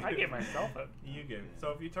gave You it. gave I it. gave myself it. You gave it.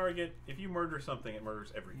 So if you murder something, it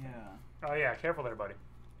murders everything. Yeah. Oh yeah, careful there, buddy.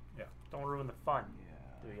 Yeah. Don't ruin the fun,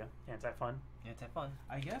 Yeah. do ya? Anti-fun. Anti-fun.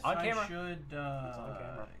 I guess On I camera. should on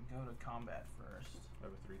camera. go to combat first. I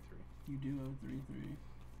have a 3/3. You do have 3/3.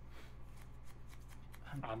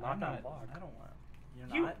 I'm not gonna block. I don't want. You're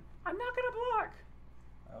You- not. I'm not gonna block.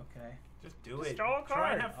 Okay. Just do Just it. draw a Try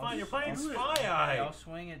card. and have fun. You're playing I'll do it. Spy Okay, Eye. I'll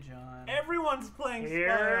swing it, John. Everyone's playing Here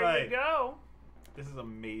Spy Eye. you go. This is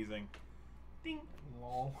amazing. Ding.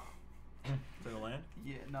 Lol. Is that a land?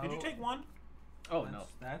 Yeah. No. Did you take one? Oh no.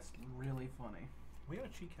 That's really funny. We got a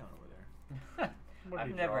cheat count over there. What do I've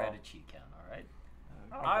you never draw? had a cheat count. All right.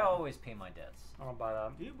 Oh, I okay. always pay my debts. I don't buy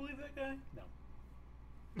that. Do you believe that guy?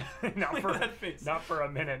 not Look for at that face. not for a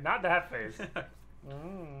minute. Not that face. Okay.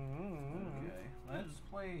 Let's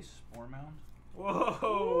play Spore Mound.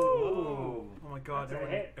 Whoa. god, That's a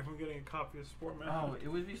hit. everyone getting a copy of Sport Man. Oh, it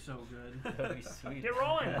would be so good. That would be sweet. Get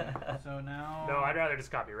rolling. So now. No, I'd rather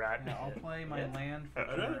just copy rat. Yeah, I'll play my Yeah. land for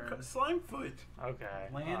I'd rather turn. Slimefoot. Okay.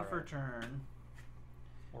 Land all for right. turn.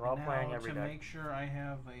 We're all Now, playing every to deck. make sure I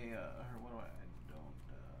have a. Or what do I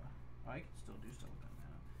don't. I can still do stuff with that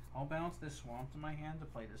now. I'll bounce this swamp to my hand to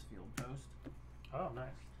play this field post. Oh, nice.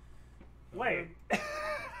 Wait.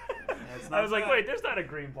 It's I not was like, bad. wait, there's not a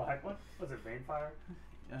green black. What was it? Veinfire?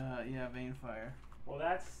 Yeah, Veinfire. Well,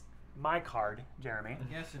 that's my card, Jeremy.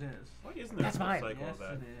 Yes, it is. Why isn't there That's a full mine. cycle Yes, of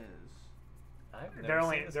that? it is. I've never They're seen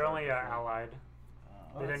only this they're card only before. allied.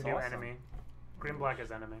 Oh, They that's didn't do awesome. enemy. Green black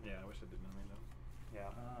is enemy. Yeah, I wish I did enemy though.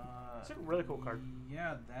 Yeah. It's a really cool card.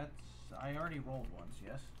 Yeah, that's. I already rolled once.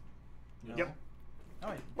 Yes. No? Yep. Oh,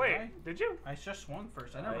 wait. Wait, did you? I just swung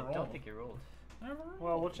first. I I never rolled. don't think you rolled. Never rolled.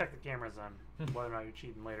 Well, we'll check the cameras on whether or not you're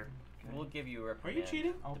cheating later. Okay. We'll give you a Are reprimand. you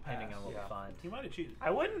cheating? I'll Depending pass. on what Yeah. we find. You might have cheated. I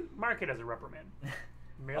wouldn't mark it as a reprimand.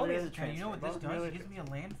 Only as a as transfer. And you know what this Both does? merely It gives me a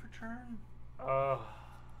land for turn.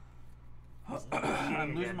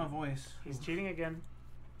 I'm losing my voice. He's cheating again.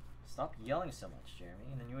 Stop yelling so much, Jeremy,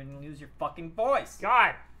 and then you wouldn't lose your fucking voice.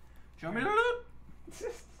 God. Do you want me to loot?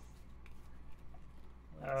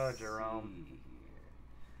 Oh, Let's Jerome. see here.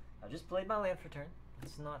 I just played my land for turn.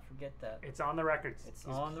 Let's not forget that. It's on the records. It's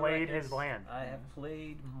He's on the played records. his land. I have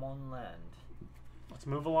played mon land. Let's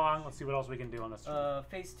move along. Let's see what else we can do on this.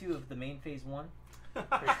 Phase 2 of the main phase 1.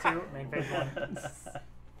 Phase 2, main phase 1.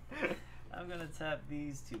 I'm gonna tap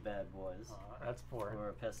these two bad boys That's poor. for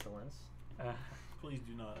a pestilence. Please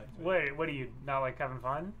do not activate. Wait, what are you not like having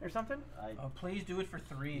fun or something? I Oh, please do it for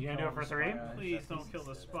 3. You gonna do kill it for the 3? spy eyes. Please That's don't kill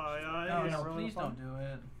the easy, spy No, eyes. no, ruin please the fun? don't do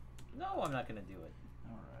it. no, I'm not gonna do it.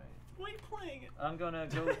 Alright. Why are you playing it? I'm gonna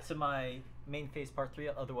go to my main phase part 3,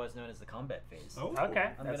 otherwise known as the combat phase. Oh.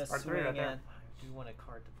 Okay, I'm that's gonna part swing 3 right at. there. I do want a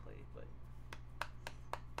card to play, but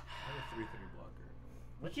I have a 3/3 blocker.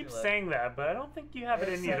 You what's keep your left? saying that, but I don't think you have it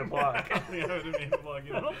in you to It's- block. Yeah, I didn't mean to block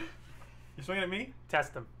you. You're swinging at me?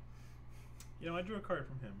 Test him. You know, I drew a card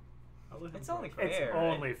from him. I'll let him It's draw only a card. It's fair. right?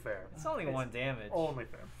 only fair. It's only 1 damage. Only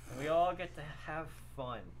fair. We all get to have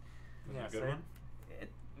fun. Is Yeah, it a good same. one? It,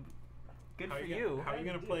 good How for you you. gonna- How are you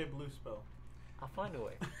going to play a blue spell? I'll find a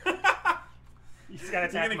way. You just gotta You're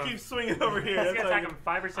attack going to him. keep swinging over here. You That's gotta how attack you- him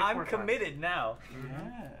 5 or 6 I'm more times. committed now. Yes.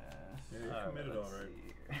 Yeah, you're Alright, committed let's alright. see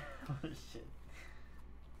here. Oh shit.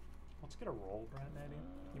 Let's get a roll, Brad, maybe.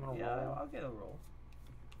 You wanna Yeah, roll? I'll get a roll.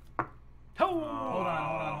 Oh! Hold Hold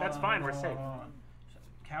on. That's hold fine, on, we're hold safe. on. So,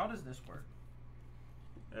 how does this work?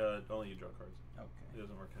 Only you draw cards. It Okay.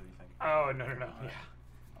 doesn't work how you think. Oh, no, no, no. Yeah.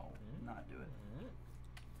 I'll not do it.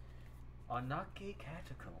 Anake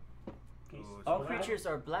Catacomb. Can you Oh, it's All black. creatures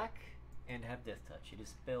are black and have death touch. It is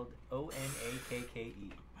spelled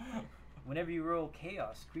O-N-A-K-K-E. Whenever you roll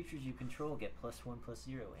chaos, creatures you control get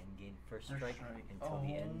 +1/+0 and gain first First strike strike. until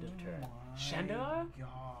the end of turn. my Shanda?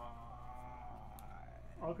 God.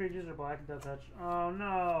 All creatures are black and death touch. Oh,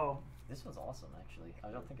 no. This one's awesome, actually.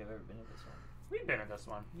 I don't think I've ever been to this one. We've been at this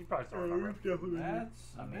one. You probably still remember.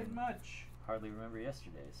 That's a I bit mean- much. Hardly remember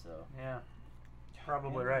yesterday, so. Yeah.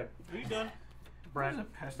 Probably right. Are you done? Brent, There's a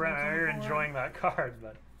pestilence Brent, I know on the you're board. enjoying that card,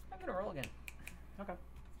 but I'm gonna roll again. okay.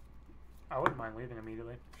 I wouldn't mind leaving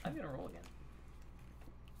immediately. I'm gonna roll again.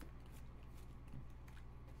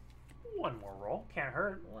 One more roll. Can't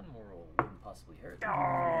hurt. One more roll wouldn't possibly hurt.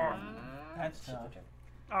 Oh. That's Shit, tough. okay.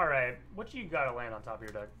 All right. What you got to land on top of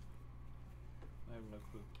your deck? I have no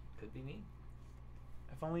clue. Could be me.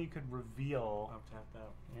 If only you could reveal. I'm tapped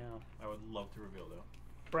out. Yeah. I would love to reveal though.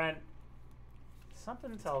 Brent,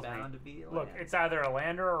 something tells Bound me. to be a Look, land. it's either a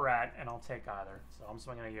land or a rat, and I'll take either. So I'm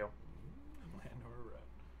swinging at you. Land or a rat?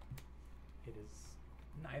 It is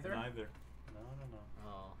Neither? Neither. no.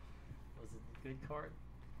 Oh, was it a good card?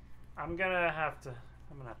 I'm gonna have to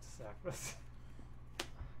sack this.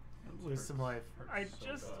 Lose Hurts- some life. hurts I so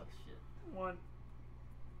just bad. Shit. want.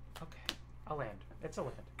 Okay, a land. It's a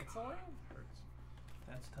land. It's a land. Hurts.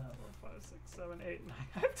 That's tough. 4, 5, 6, 7, 8, 9.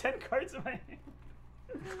 I have 10 cards in my hand.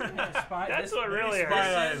 Yeah, spy- That's this- what really maybe spy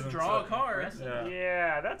hurts. eyes Says and draw a stuff. card. Yes. Yeah.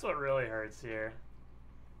 Yeah, that's what really hurts here.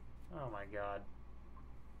 Oh my god.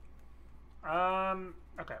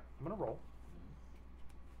 Okay, I'm gonna roll.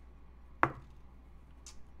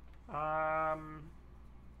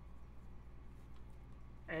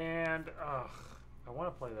 And I want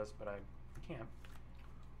to play this, but I can't.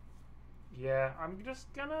 Yeah, I'm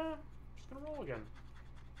just gonna roll again.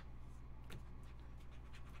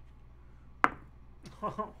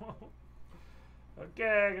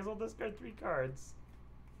 Okay, I guess I'll discard 3 cards.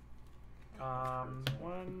 1,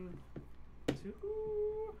 2,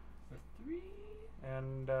 For 3.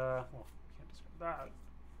 and well, can't discard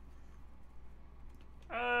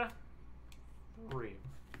that.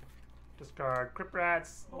 discard Crypt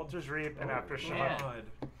Rats, Alter's Reap, and Aftershock. yeah. God.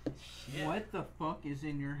 Shit. What the fuck is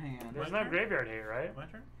in your hand? There's My no turn? graveyard here, right? My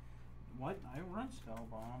turn? What? I run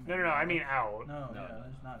Spellbomb. No, I mean out. No, No, yeah, no.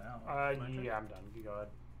 it's not out. My turn? Yeah, I'm done. You go ahead.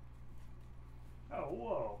 Oh,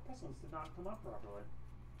 whoa. Pestilence did not come up properly.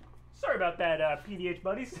 Sorry about that, PDH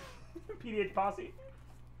buddies. PDH posse.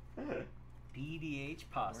 BDH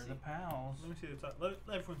posse. We're the pals. Let me see the top. Let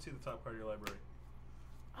everyone see the top card of your library.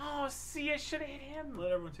 Oh, see, I should have hit him.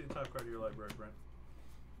 Let everyone see the top card of your library, Brent.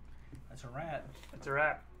 That's a rat. It's a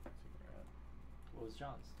wrap. What was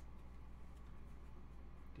John's?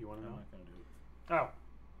 Do you want I'm to know? not gonna do it.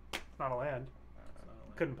 Oh. It's not a land. It's not a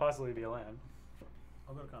land. Couldn't possibly be a land.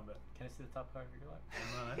 I'll go to combat. Can I see the top card of your life?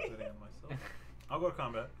 I'm not activating it myself. I'll go to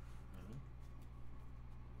combat.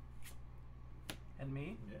 And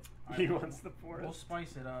me? Yeah. He Alright, wants the We'll forest.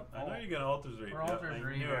 spice it up. I know you're gonna Alter's Reap. We're Alter's I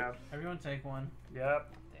Reap. knew it. Everyone take one.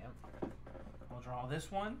 Yep. Damn. We'll draw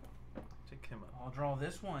this one. Take him out. I'll draw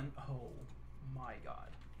this one. Oh my god.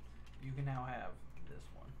 You can now have this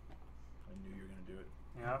one. I knew you were gonna do it.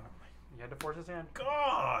 Yep. You had to force his hand.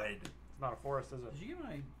 God! It's not a forest, is it? Did you get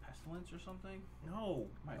my pestilence or something? No.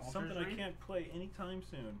 My It's Alter's something I Reap? can't play anytime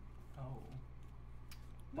soon. Oh.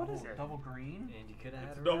 What double, is it? Double green? And you could have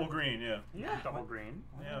had It's a double rat. green, yeah. Yeah. Double What? green.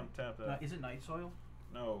 Yeah, I'm tapped out. Is it night soil?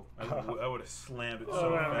 No, I would have slammed it Oh,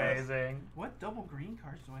 so fast. amazing. What double green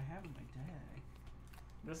cards do I have in my deck?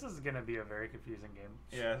 This is going to be a very confusing game.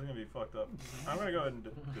 Yeah, it's gonna be fucked up. I'm gonna go ahead and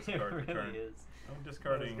discard It the turn. really is. I'm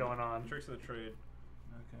discarding What is going on? Tricks of the Trade.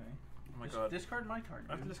 Okay. Oh my god. Discard my card.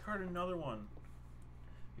 I have to Dude. discard another one.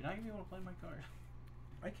 You're not gonna be able to play my card.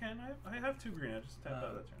 I can. I have 2 green. I just tapped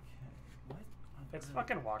out that turn. What? It's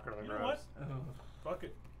fucking Walker to the You know Groves. what? Ugh. Fuck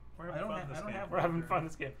it. We're I having don't fun ha- this I don't game. have We're having Walker. fun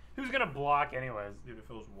this game. Who's going to block anyways? Dude, if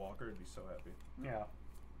it was Walker, I'd be so happy. Yeah.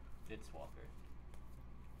 It's Walker.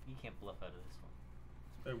 You can't bluff out of this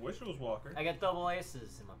one. I wish it was Walker. I got double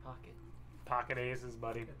aces in my pocket. Pocket aces,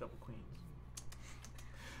 buddy. I got double queens.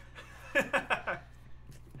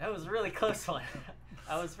 That was a really close one.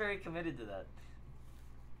 I was very committed to that.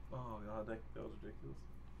 Oh god, that was ridiculous.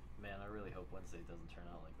 Man, I really hope Wednesday doesn't turn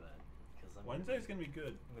out like that. Because Wednesday's gonna be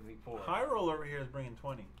good. I'm gonna be poor. High roll over here is bringing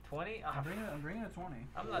 20. 20? I'm bringing a 20.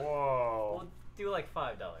 I'm not. Whoa. We'll do like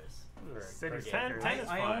 $5. City's game. 10 10 is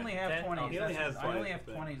I fine. only have 10? 20s. He only has I only 20s, have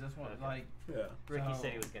but- 20s. That's what Okay. like Yeah. Ricky So-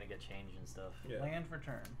 said he was gonna get change and stuff. Yeah. land for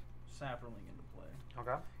turn. Sapperling into play.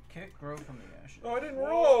 Okay. Kick, grow from the ashes. Oh, I didn't Whoa.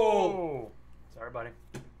 roll! Sorry, buddy.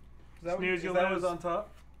 Snooze, you that lose. was on top?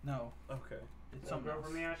 No, Okay. it's Some something grow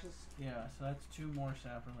from the else. ashes? Yeah, so that's 2 more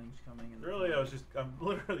sapperlings coming in. Really, I'm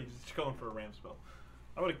literally just going for a ram spell.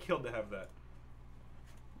 I would have killed to have that.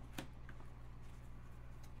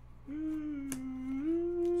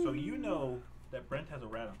 So you know that Brent has a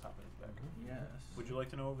rat on top of his back. Yes. Would you like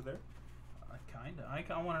to know over there? Kinda.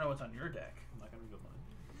 I want to know what's on your deck. I'm not gonna reveal mine.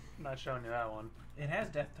 I'm not showing you that one. It has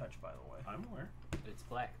Death Touch, by the way. I'm aware. It's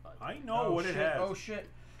black, bud. I know oh, what shit. it has. Oh shit,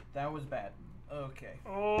 that was bad. Okay.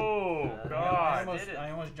 Oh, I I God. almost, did it.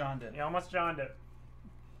 I almost Johned it. You almost johned it.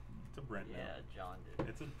 It's a Brent Yeah, now. John did.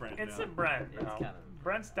 It's a Brent It's now. a Brent It's now. kind of-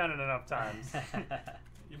 Brent's done it enough times.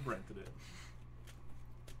 You Brented it.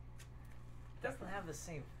 Doesn't have the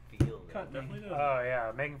same feel. Though. Cut me. Definitely does. Oh,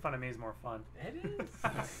 yeah. Making fun of me is more fun. It is.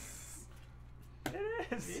 It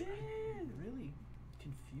is. It is. Really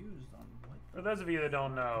confused on what. For those of you that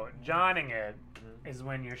don't know, Johning it Mhm. is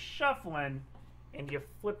when you're shuffling and you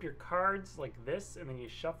flip your cards like this, and then you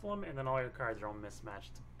shuffle them, and then all your cards are all mismatched.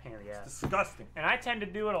 It's a pain in the It's ass. disgusting. And I tend to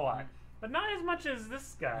do it a lot, but not as much as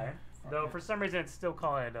this guy. Though Okay. for some reason it's still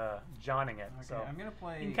calling it Johning it. Okay, So I'm gonna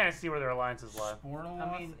play. you can kind of see where their alliances lie. Sportaloth,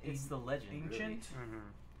 I mean, it's the legend. Ancient.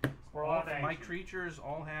 Mm-hmm. All, my creatures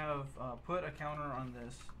all have put a counter on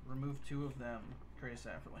this. Remove 2 of them. Create a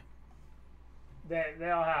sapperling. They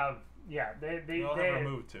all have they They all have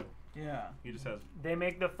removed too. Yeah. He just has. they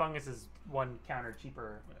make the funguses 1 counter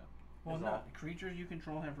cheaper. Well, Is no. all. Creatures you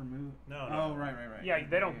control have removed. No, Oh, no. right. Yeah,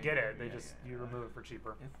 they don't get it. They yeah, just yeah, you yeah. remove it for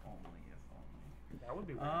cheaper. If only. That would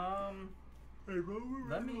be weird.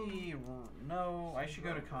 Let me. No, I should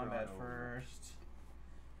go to combat first.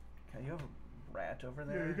 Okay, you have a rat over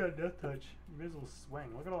there. Yeah, you got death touch. You may as well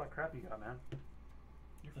swing. Look at all that crap you got, man.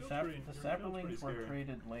 The sapperlings were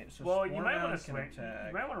created late. So Well, you might Sporebound want to can swing. attack.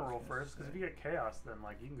 You might want to roll first because if you get chaos, then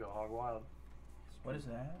like you can go hog wild. What is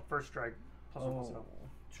that? First strike. Plus one, plus Oh, one.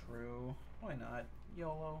 true. Why not?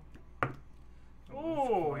 YOLO.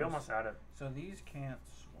 Ooh, you almost had it. So these can't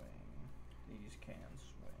swing. These can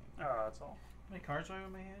swing. Oh, that's all. How many cards do I have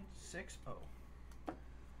in my hand? 6? Oh.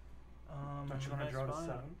 Don't you want to that's draw to fine.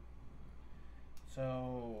 7?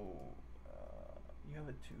 So, you have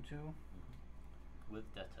a 2/2.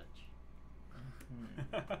 With Death Touch.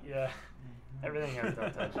 Yeah. Everything has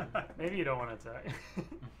that touch. Maybe you don't want to attack.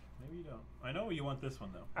 Maybe you don't. I know you want this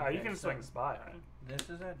one though. Oh, you Okay, can so- swing spy. This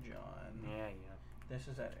is at John. Yeah. This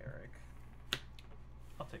is at Eric.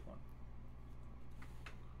 I'll take one.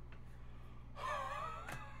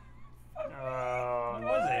 Oh. What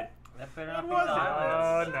was it? That better not be was it?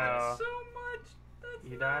 violence. Oh, no. So much. That's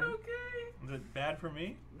You not done? okay. Is it bad for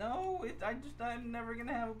me? No, I'm never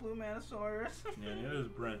gonna have a blue Manosaurus. Yeah, neither is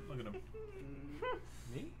Brent. Look at him.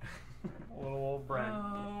 Me? Little old Brent.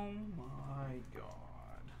 Oh my god.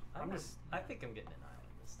 I think I'm getting an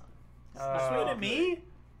island this time. You're swinging at me?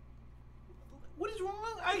 What is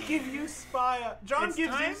wrong? I give you spy. John It's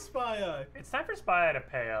gives time- you spy. It's time for Spy to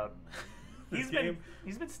pay up. This He's game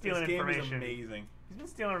been stealing This game is information. amazing. He's been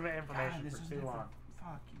stealing information God, this for is too never- long.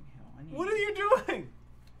 Fucking hell. I need What are you doing?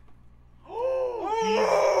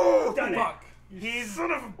 Oh! Done it. Fuck. He's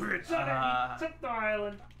Son of a bitch. he took the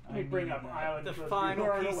island. Let me bring up island. The so final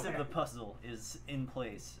we piece away. of the puzzle is in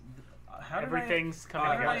place. How did Everything's I, coming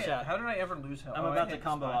how did I- together. How did I ever lose health? I'm Oh, I about to hit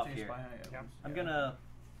combo spy off two, here. spy high Yep. I'm gonna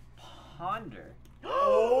ponder.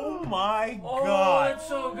 Oh my Oh, god. it's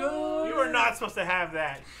so good. You are not supposed to have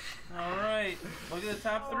that. All right. Look at the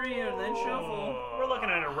top three and then shuffle. We're looking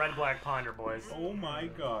at a red-black ponder, boys. Oh my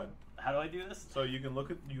god. How do I do this? So you can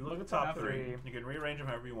look at the top top three. three. You can rearrange them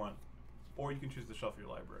however you want, or you can choose to shuffle your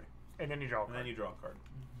library, And then you draw a and card. then you draw a card.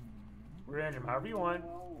 Rearrange them however you want.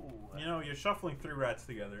 You know, you're shuffling 3 rats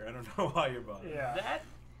together. I don't know why you're bothered. Yeah. That.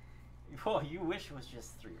 Well, you wish it was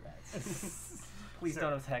just 3 rats. Please So-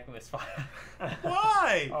 don't attack me with fire.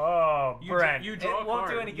 Why? Oh, You Brent. You It draw a won't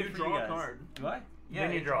card. do any good you for draw you a guys. card. Do I? Yeah,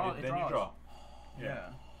 Then you it draw. it Then you draws. draw. Yeah.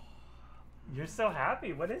 You're so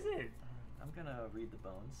happy. What is it? I'm gonna read the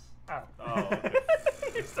bones. Oh. Oh, okay.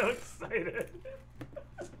 You're so excited.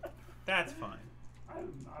 That's fine.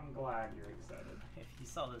 I'm glad you're excited. If you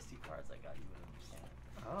saw those 2 cards I got, you would understand.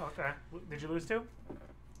 Oh, okay. Did you lose 2?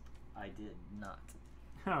 I did not.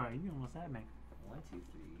 Oh, you almost had me. 1, 2,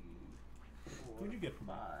 3, 4. What'd you get from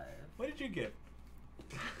 5. What did you get?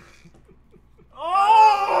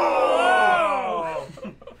 Oh!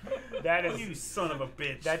 That is. You son of a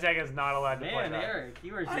bitch. That deck is not allowed to play Man, that. Eric,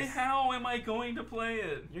 you were just. How am I going to play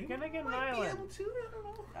it? You're gonna get an might be island. able to, I don't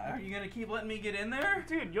know. Are you gonna keep letting me get in there?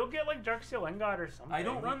 Dude, you'll get like Darksteel Engard or something. I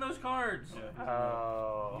don't run those cards. Yeah.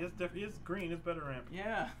 Oh. He is green. It's better ramp.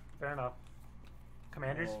 Yeah. Fair enough.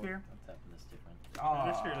 Commander Oh. Sphere? I'm tapping this different.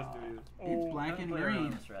 This here doesn't do it. Oh. It's black and Player on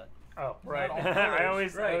green. this rat. Oh, right. Not all I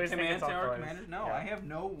colors. always think Command it's all tower colors. commanders. No, Yeah. I have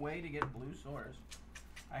no way to get blue swords.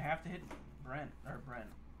 I have to hit Brent.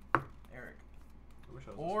 Eric. I wish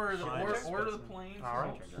I was Or the fine or the specimen. plains All right.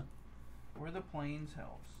 helps. Or the plains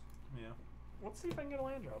helps. Yeah. Let's see if I can get a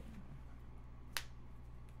land drop.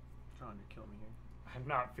 John, you're killing me here. I'm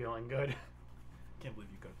not feeling good. Can't believe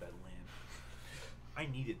you got that land. I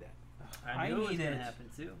needed that. I I knew it was need gonna it. happen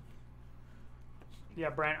too. Yeah,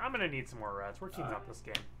 Brent, I'm gonna need some more rats. We're teaming up this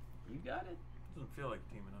game. You got it. Doesn't feel like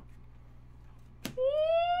teaming up.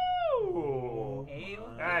 Ooh. A-okay.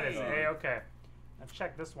 That is A-okay. Now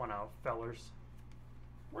check this one out, fellers.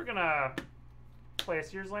 We're gonna play a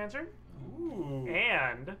Sears Lantern Ooh.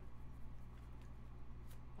 and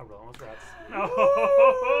a Relentless Rats.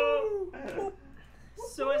 No.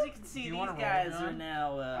 So as you can see, Do you these wanna roll, guys John? are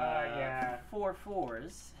now yeah. 4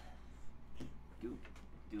 4s. Doop,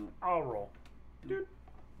 doop. I'll roll. Dude.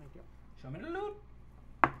 Thank you. Show me the loot.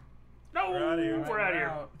 No, We're outta here. We're out of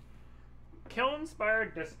here.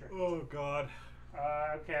 Kiln-inspired district. Oh God.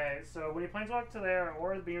 Okay, so when you planeswalk to there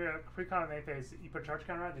or the pre-con May phase, you put charge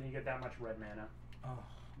counter on, then you get that much red mana. Oh.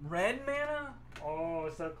 Red mana? Oh,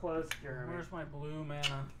 so close, Jeremy. Where's my blue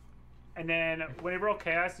mana? And then when you roll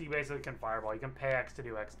chaos, you basically can fireball. You can pay X to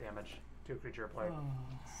do X damage to a creature play.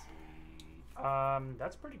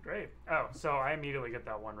 That's pretty great. Oh, so I immediately get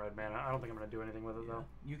that 1 red mana. I don't think I'm gonna do anything with it though.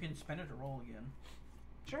 You can spend it to roll again.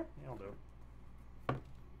 Sure, yeah, I'll do it.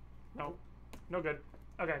 No, no good.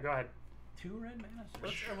 Okay, go ahead. 2 red mana. sir.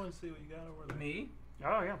 Let's everyone see what you got over there. Me?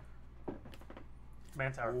 Oh yeah.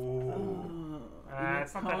 Command tower. Ooh.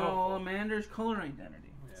 It's not that helpful. Commander's color identity.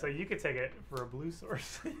 So you could take it for a blue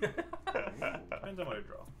source. Depends on what I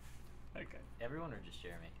draw. Okay. Everyone or just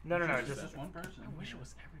Jeremy? No, Just just one person. I wish it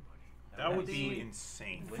was everybody. That would That'd be be-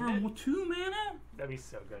 insane. Wouldn't For 2 mana? That'd be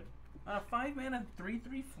so good. On a 5 mana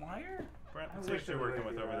 3/3 flyer? Brent, I let's see wish what you're it would working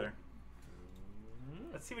with do over that. there.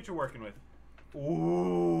 Mm-hmm. Let's see what you're working with.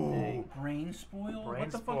 Ooh. Brain spoil? Brain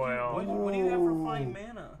what the spoil. fuck? What do you have for 5 Ooh.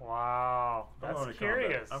 mana? Wow, I'm going that's to combat.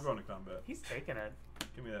 curious. I'm going to combat. He's taking it.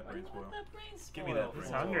 Give me that brain spoil. That brain Give me that spoil. brain He's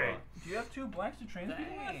spoil. hungry. Do you have 2 blacks to transmute with?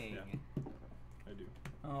 Dang. Yeah. I do.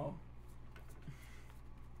 Oh.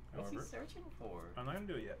 What's he However, searching for? I'm not going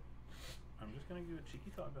to do it yet. I'm just gonna give a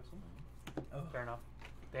cheeky thought vessel. Oh, fair enough.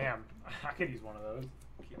 Damn, I could use one of those.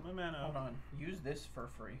 Keep my mana Hold up. on. Use this for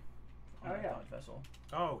free. Oh, On the yeah. Thought vessel.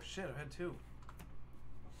 Oh shit, I've had 2.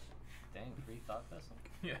 Dang, free thought vessel.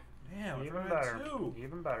 Yeah. Damn, Even I've better. had 2.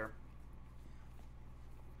 Even better.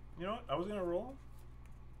 You know what? I was gonna roll,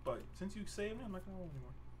 but since you saved me, I'm not gonna roll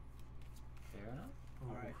anymore. Fair enough. Ooh,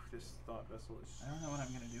 Alright. This thought vessel is I don't know what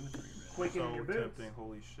I'm gonna do with 3 red. Quick in so your boots. tempting.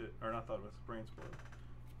 Holy shit! Or not thought vessel, brain spoiler.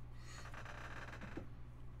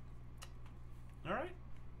 All right,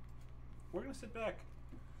 we're gonna sit back.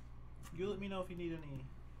 You let me know if you need any.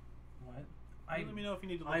 What? You let me know if you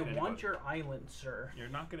need to look I at want anybody. your island, sir. You're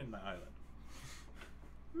not getting the island.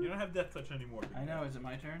 You don't have death touch anymore. big I know. guy. Is it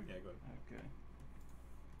my turn? Yeah, go ahead. Okay.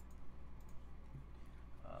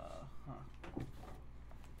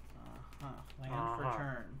 Land for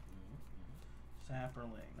turn.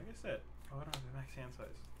 Sapperling. Like I said, I don't have the max hand size.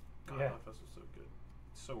 God, Yeah. thought vessel's so good.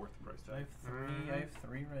 It's so worth the price So I tag. have 3. I have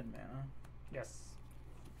 3 red mana. Yes.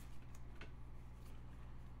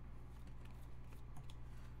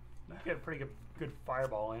 You get a pretty good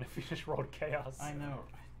fireball in if you just rolled chaos. I know.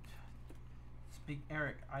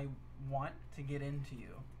 Eric, I want to get into you,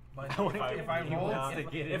 but I wanna if get I into you. roll, Wants to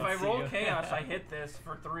get if I into roll you. chaos, I hit this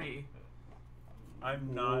for 3.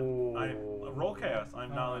 I'm not. I roll chaos. I'm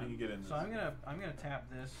not Hold letting on. you get in this. So I'm gonna tap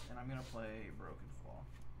this, and I'm gonna play Broken Fall.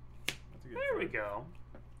 That's a good There we card. go.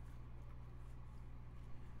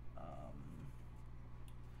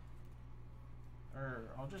 Or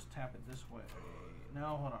I'll just tap it this way. No,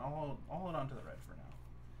 hold on. I'll hold on to the red for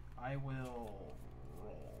now. I will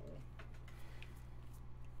roll.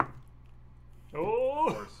 Oh!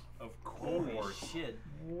 Of course. Of course. Holy shit.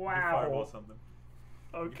 You can fireball Wow. something.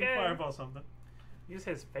 You Okay. can fireball something. Use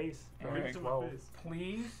his face. for Or Eric, use it in my 12. face.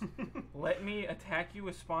 Please let me attack you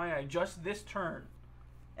with Spy Eye just this turn,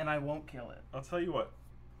 and I won't kill it. I'll tell you what.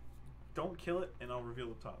 Don't kill it, and I'll reveal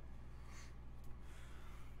the top.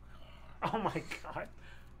 Oh my god.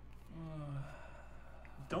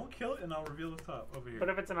 Don't kill it, and I'll reveal the top over here. But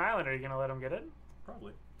if it's an island, are you going to let him get it?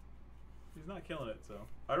 Probably. He's not killing it, so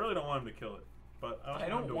I really don't want him to kill it. But I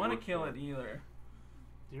don't want to kill it either. either.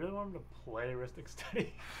 Do you really want him to play Ristic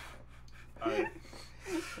Study?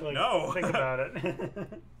 Like, No. Think about it.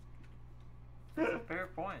 That's a fair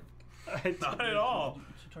point. Not at all.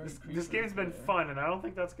 This game's been fun, and I don't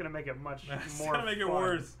think that's going to make it much That's more gonna make it fun.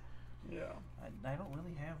 worse. Yeah. I don't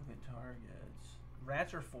really have good targets.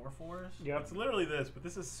 Rats are 4/4s. Yep. It's literally this, but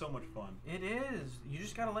this is so much fun. It is. You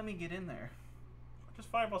just gotta let me get in there. Just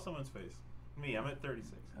fireball someone's face. Me, I'm at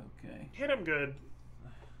 36. Okay. Hit him good.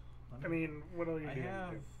 Let I mean, what are you I doing?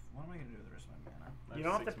 have. What am I gonna do with the rest of my mana? I You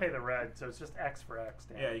don't have to 6 pay the mana. red, so it's just X for X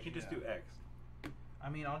damage. Yeah, you can just Yeah. do X. I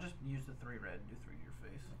mean, I'll just use the 3 red and do 3 to your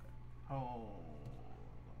face. Hold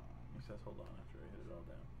He says hold on after I hit it all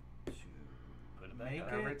down. on. Put it To back make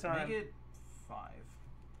up. Every it, time. make it 5.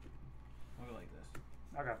 We'll go like this.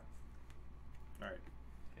 Okay. Alright.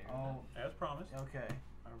 Fair Oh, enough. As promised, okay.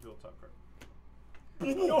 I reveal the top card.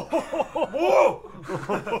 Whoa!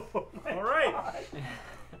 Alright! I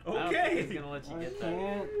don't Okay. think he's gonna let you get that.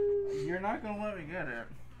 Can't. You're not gonna let me get it.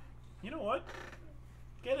 You know what?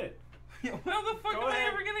 Get it. How the fuck Go am I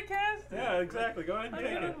ahead. ever gonna cast it? Yeah, exactly. Go ahead and I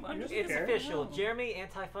take mean, it. I'm just It's scared. official. No. Jeremy,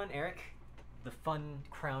 anti-fun Eric, the fun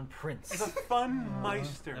crown prince. The Fun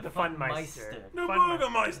Meister. The Fun Meister. The Fun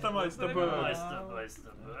Boogermeister, Meister Meister, Booger. Meister,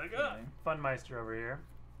 Okay. Fun Meister over here.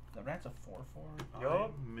 The rat's a 4/4.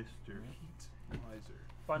 Yup. I'm Mr. Heat Miser.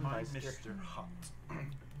 Fun My Meister. Mr. Hot.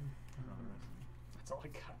 That's all I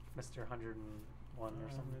got. Mr. 101 or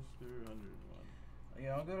something. Mr. 101.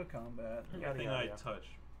 Yeah, I'll go to combat. Yada, Everything yada, I yada. touch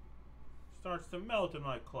starts to melt in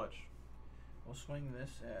my clutch. We'll swing this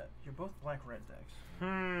at. You're both black-red decks. You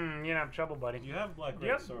don't have trouble, buddy. You have black You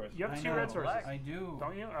red have, source. you have I 2 know, red sources. I do.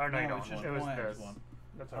 Don't you? Or no, you No, don't. it's just It was one. this. One.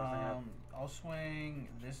 That's what I was thinking. I'll swing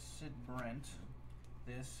this at Brent,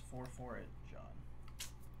 this 4/4 at John.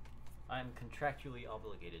 I'm contractually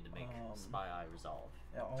obligated to make Spy Eye resolve.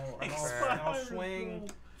 Yeah, Fair. I'll swing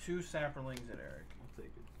 2 sapperlings at Eric. I'll take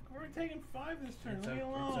it. We're already taking 5 this turn. It's, Leave me it's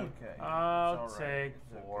alone. okay. I'll It's all right. take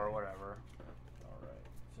It's 4, okay. whatever. Alright,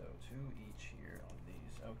 so 2 each here on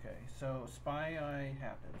these. Okay, so Spy Eye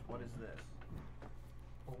happens. What is this?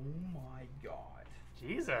 Oh my god.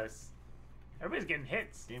 Jesus. Everybody's getting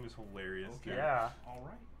hits. This game is hilarious. Okay. Yeah.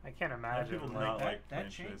 Alright. I can't imagine. people Like, not That, like that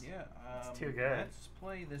Planechase. changed, yeah. It's too good. Let's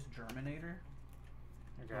play this Germinator.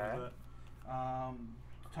 okay.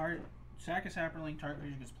 Sack a sapperling, target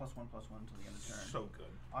creature gets +1/+1 until the end of turn. So good.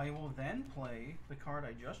 I will then play the card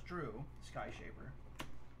I just drew, Sky Shaper.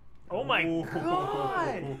 Oh my Ooh.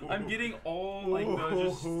 god! I'm getting all like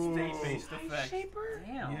those just state-based effects.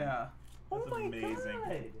 Damn. Yeah. Oh That's my amazing.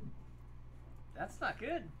 god! That's not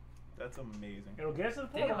good. That's amazing. It'll get us to the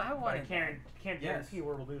Damn, portal, I but I wanted can't Yes. guarantee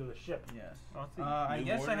where we'll do to the ship. Yes. Oh, see, I new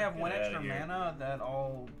guess I order? have one Get extra outta here. mana that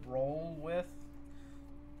I'll roll with.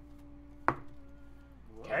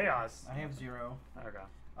 Chaos. I have 0. Okay.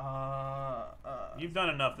 You've done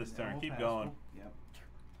enough this turn. We'll Keep pass. going. Yep.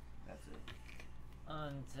 That's it.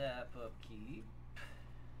 Untap, upkeep.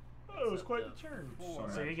 Oh, it was Up quite to the turn. four.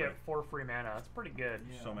 So you get 4 free mana. That's pretty good.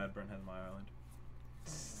 Yeah. So mad Brent has my island.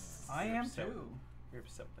 I You're am upset too. with- You're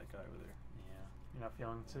upset with that guy over there. Yeah. You're not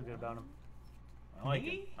feeling too good about him. I like him.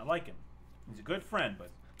 Me? I like him. He's a good friend, but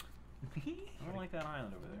I don't like that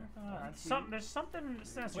island over there. There's something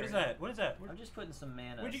sinister. What is that? What is that? I'm just putting some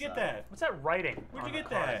mana. Where'd you get aside. that? What's that writing? Where'd you on get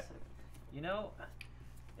the card? that? You know,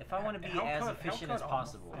 if I want to be How as cut- efficient how as cut off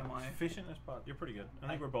possible, am I? Efficient as possible. You're pretty good. I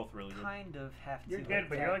think we're both really good. kind of have to. You're good,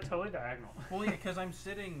 but you're like totally diagonal. Well, yeah, because I'm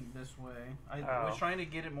sitting this way. I Oh. was trying to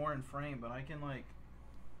get it more in frame, but I can like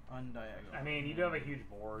undiagonal. I mean, you do have a huge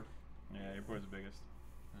board. Yeah, your board's the biggest.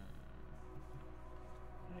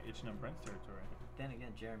 Itching on Brent's territory. Then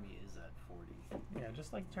again, Jeremy is at 40. Yeah,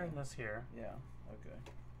 just like turn this here. Yeah. Okay.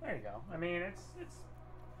 There you go. I mean, it's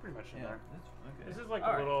pretty much in Yeah. there. That's okay. This is like All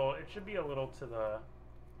a right. little. It should be a little to the.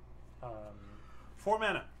 4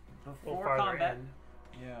 mana. little Before farther combat, in.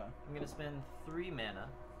 Yeah. I'm gonna spend 3 mana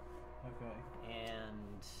Okay.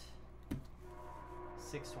 and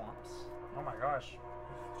 6 swamps Oh my gosh.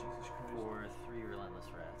 Jesus Christ. for 3 relentless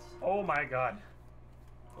rats. Oh my god.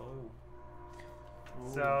 Oh.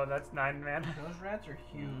 So that's 9 mana. Those rats are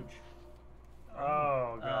huge.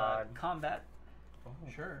 Oh god. Combat.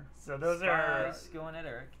 Sure. So those are. Spies going at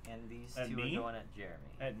Eric, and these At 2 me? are going at Jeremy.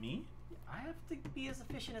 At me? I have to be as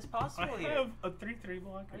efficient as I possible here. have a 3/3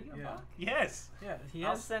 blocker. Are you gonna Yeah. block? Yes. Yeah. He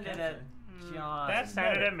I'll has send it cancer. at John. That's Send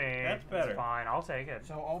it better. at me. That's better. It's fine. I'll take it.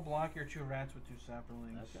 So I'll block your 2 rats with 2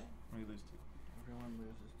 saplings. Okay. We lose 2. Everyone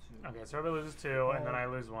loses 2. Okay, so everybody loses 2, and then I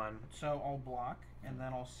lose 1. So I'll block, and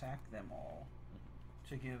then I'll sack them all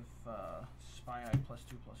to give Spy Eye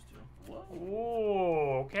 +2/+2. Whoa.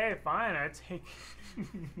 Ooh, okay, fine. I take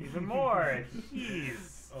even more.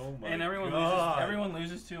 Jeez. Oh my And everyone god. loses. Everyone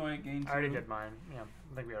loses 2. I gain 2. I already did mine. Yeah,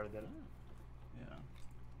 I think we already did it. Yeah.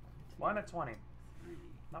 1 at 20. 3,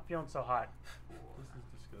 Not feeling so hot. 4. This is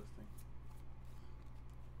disgusting.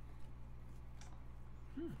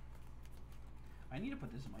 I need to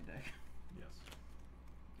put this in my deck. Yes.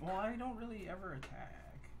 Well, I don't really ever attack.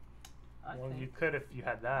 I Well, think you could if you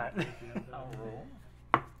had that. I'll roll.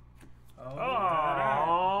 Oh,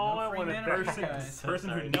 no I free wanted mana that. for you guys. Person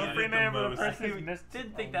who Sorry. needed No free it mana the for the most. person who missed.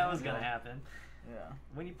 Didn't think that was gonna happen. Yeah.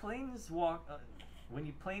 When you planeswalk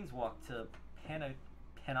to Panopticon,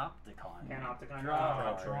 Panopticon.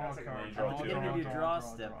 Draw. Draw That's a a card. good Draw one. two. Get into your Draw, draw draw,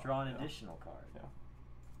 step, draw. draw an Yeah. additional card.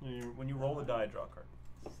 Yeah. When you roll the die, draw a card.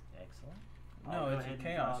 Excellent. No, I'll go it's ahead and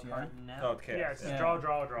chaos, draw a yeah. card now. Oh, okay. Yeah, it's just Yeah. draw. That's a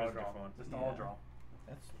good one. Just Yeah. all draw.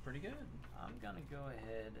 That's pretty good. I'm gonna go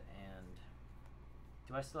ahead and.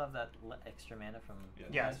 Do I still have that extra mana from Yes.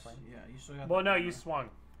 Yes. last plane? Yeah, you still got. Well, that no, mana. you swung.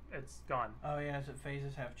 It's gone. Oh yeah, so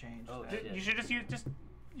phases have changed. Oh, That- shit. You should just use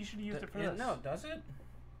You should have used it for this. No, does it?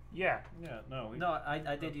 Yeah. Yeah, no. We, No,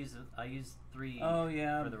 I did use it. I used 3. Oh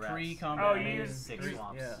yeah, For the rats. pre-combat. Oh, you and used 6 three-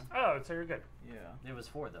 swamps. Yeah, Oh, so you're good. yeah. It was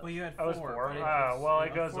 4 though. Well, you had Oh, 4. it's 4? but Oh, well,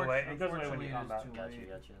 it goes away. It goes away when unfortunately, you it is combat. too Gotcha, late.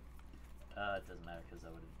 gotcha. It doesn't matter because I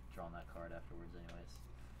would have drawn that card afterwards anyways.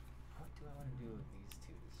 What do I want to do with these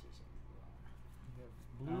 2 decisions?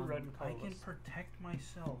 Blue, red, and I can colorless. protect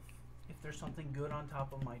myself if there's something good on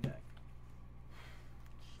top of my deck.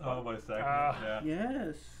 Oh, by second. Yeah.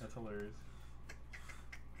 Yes. That's hilarious.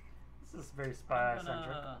 This is very spy I'm centric.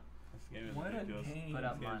 gonna This game is What a ridiculous. game. put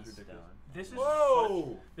up This game's Mindstone. ridiculous. This is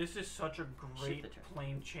Whoa! This is such a great the turn.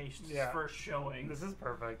 Planechase Yeah. first showing. This is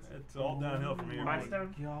perfect. It's all downhill from here. Mine's buddy.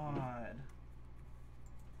 down. God.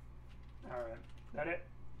 All right. That it?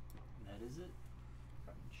 That is it.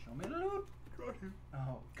 Show me the loot.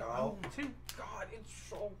 Oh God. God, it's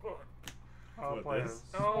so good. I'll What, play this?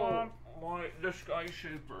 this. Oh my, the Sky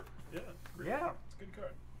Shaper. Yeah. great. Yeah. It's a good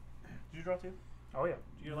card. Did you draw 2? Oh yeah.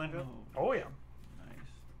 Did you get a land drop? Oh yeah. Nice.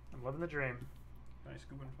 I'm living the dream. Nice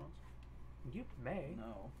scoop in response. You may.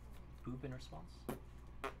 No. Poop in response.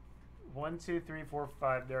 1, 2, 3, 4,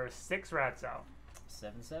 5. There are 6 rats out.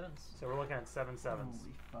 7 sevens. So we're looking at 7 sevens.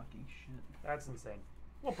 Holy fucking shit. That's insane.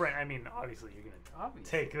 Well, Brent, I mean, obviously you're gonna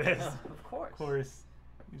Obviously. take this. Of course. Of course.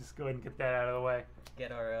 You just go ahead and get that out of the way.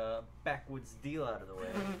 Get our backwoods deal out of the way.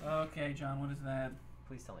 Okay, John, what is that?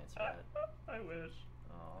 Please tell me it's red. I wish.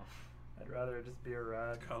 Oh. I'd rather it just be a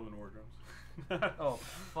rat. Common wardrobes. Oh,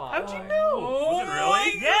 fuck. How'd you know? Was it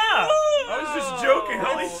really? Yeah. I was just joking.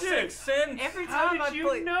 Holy That's shit. 6 cents. Every How time I did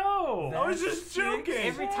play, you know? I was just joking.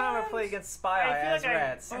 every time I play against Spy Eye as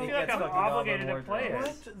rats, I it feel like gets I'm fucking obligated to Goblin play it.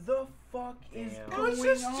 Wardrobes. What the fuck is Damn. I going was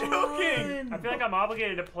just on? joking. I feel like I'm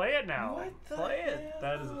obligated to play it now. What the Play it. hell?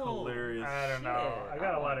 That is hilarious. I don't know. Shit, I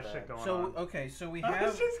got I a lot want of shit that. going So on. okay, so we I was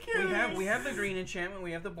have just kidding. we have the green enchantment,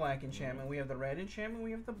 we have the black enchantment, we have the red enchantment,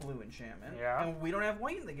 we have the blue enchantment. Yeah. And we don't have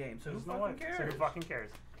white in the game, so There's who no fucking one. cares? So who fucking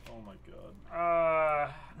cares? Oh my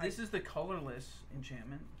god. This is the colorless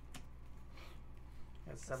enchantment.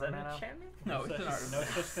 It's Is that 7 an mana. enchantment? No, it's an No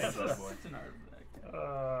artifact. such thing, It's boy. an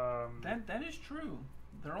artifact. That is true.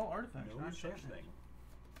 They're all artifacts, No not such enchantments.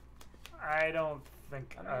 thing. I don't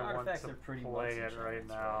think I mean, I want artifacts to are pretty play much it right enchantments,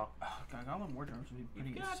 now. Oh, God, Goblin Wardrobes would be pretty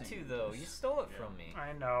You got insane. to, though. You stole it from me.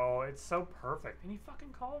 I know it's so perfect, and you fucking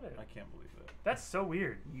called it. I can't believe that. That's so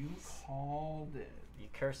weird. You called it. You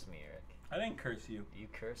cursed me, Eric. I didn't curse you. You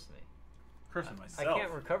cursed me. Cursing I myself.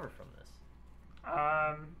 can't recover from this.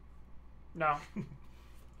 No,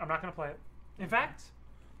 I'm not gonna play it. In fact,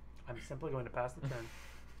 I'm simply going to pass the turn.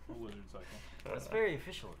 A wizard cycle. That's very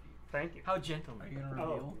official of you. Thank you. How gentleman. Are you gonna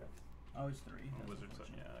reveal? Oh, it's 3. A That's wizard cycle.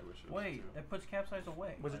 unfortunate. Yeah, I wish it was Wait, two. that puts capsize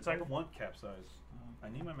away. Wizard I cycle. don't want capsize. Oh, I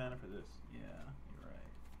need my mana for this. yeah, you're right.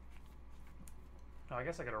 Oh, I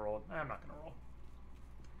guess I gotta roll. I'm not gonna roll.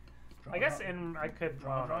 Draw, I guess draw, I could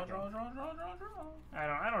draw, well, draw, no, draw, draw, draw, draw, draw.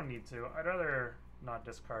 I don't need to. I'd rather not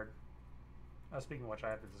discard. Speaking of which, I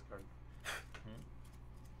have to discard.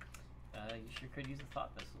 You sure could use a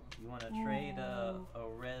thought vessel. You want to trade a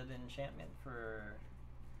red enchantment for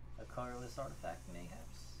a colorless artifact,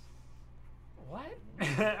 mayhaps? What?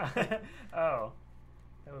 Oh,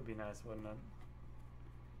 that would be nice, wouldn't it?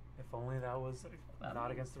 If only that was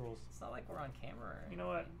not against the rules. It's not like we're on camera. Or You know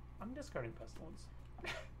what? I'm discarding pestilence.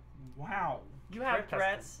 Wow. You have Crypt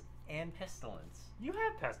pestilence. rats and pestilence. You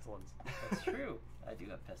have pestilence. That's true. I do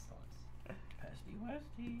have pestilence. Pesty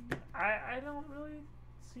Westy. I don't really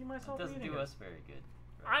see It myself doesn't needing do it. us very good.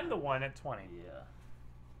 I'm the one at 20 Yeah.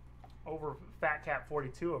 over Fat Cat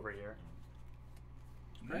 42 over here.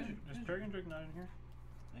 Is Dragon Drake not in here?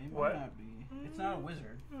 It What? might not be. It's not a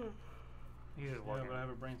wizard. He's just Yeah, working. but I have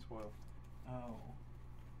a brain spoil. Oh.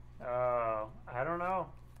 I don't know.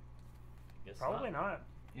 Guess Probably not.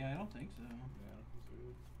 Yeah, I don't think so. Yeah,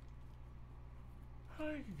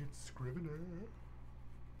 I can get Scrivener.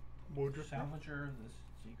 Salvager of the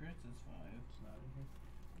Secrets is 5. it's not in here.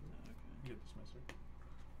 No, okay. You get dismisser.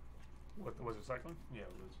 What was it cycling? Yeah,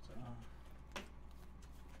 wizard cycle.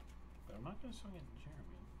 But I'm not gonna swing at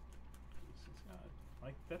Jeremy. He's got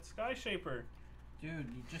like that Sky Shaper. Dude,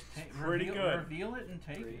 you just take Pretty reveal, good. reveal it and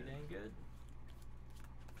take Pretty it. dang good.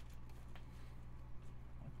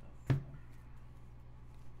 What the fuck?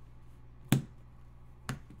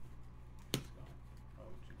 Let's go.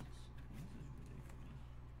 Oh Jesus. This is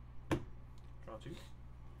ridiculous. Draw 2.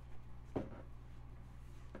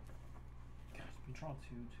 Gosh, we draw 2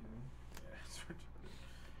 too. Yeah, it's retarded.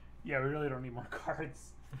 Yeah, we really don't need more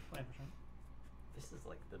cards. This is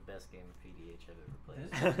like the best game of PDH I've ever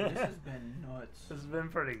played. This has been nuts. This has been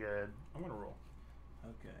pretty good. I'm gonna roll.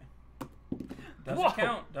 Okay. Doesn't Whoa!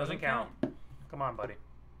 count. Doesn't count. Come on, buddy.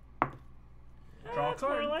 Draw a That's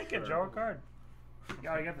more card. like it. Draw a card.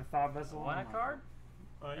 Yeah, you got the Thought Vessel. Want a card?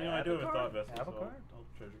 You know, I Have do a have a card. thought vessel. Have a so card. I'll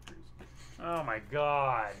treasure cruise. Oh my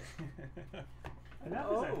god. Enough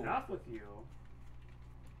Oh. is enough with you.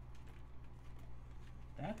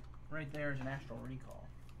 That right there is an astral recall.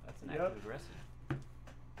 That's an Yep. active aggressive.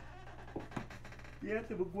 The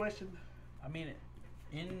active aggression. I mean,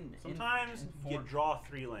 in Sometimes in you four, draw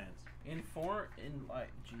 3 lands. in like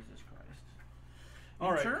Jesus Christ. In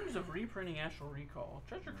All right. terms of reprinting Astral Recall,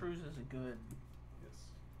 Treasure Cruise is a good. Yes.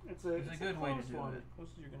 It's It's a good way to close do one. it.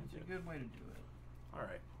 Closest you're gonna It's a get. good way to do it. All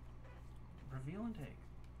right. Reveal and take.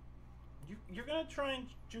 You're gonna try and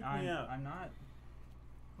juke me out. I'm not.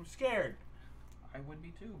 I'm scared. I would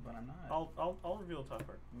be too, but I'm not. I'll reveal a top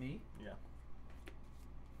card. Me? Yeah.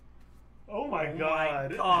 Oh my Oh my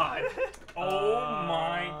god. God. Oh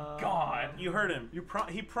my God. You heard him.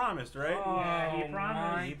 He promised, right? Yeah, he Oh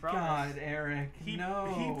promised. my He promised. God, Eric. He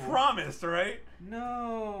no. promised, right?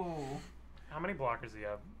 No. How many blockers do you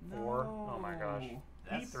have? 4? Oh my gosh. No.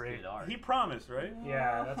 That's three. good art. He promised, right?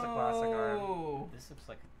 Yeah, that's a classic art. No. This looks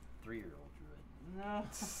like a 3-year-old druid.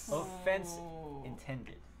 No. Offense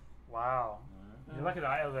intended. Wow. You're lucky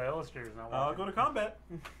the illustrator's not I'll working. go to combat.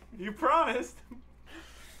 You promised.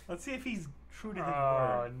 Let's see if he's true to his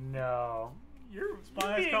Oh word. no. You're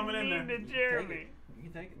Spy's being coming in mean there. to Take Jeremy. it. You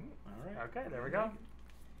can take it. All right. Okay, there we go.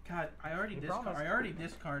 God, I already You discarded. promised. I already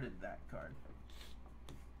discarded that card.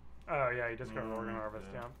 Oh yeah, you discarded Organ Harvest,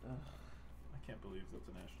 yeah. yeah. Ugh. can't believe that's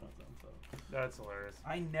an astronaut zone. So That's hilarious.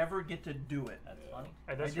 I never get to do it. That's funny.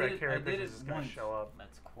 At this I rate, did Carrie it Bridges is going to once. show up.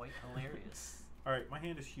 That's quite hilarious. all right, my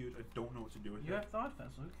hand is huge. I don't know what to do with You it. have thought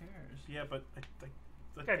vessel. Who cares? Yeah, but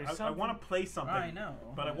Okay, do I something. want to play something. I know.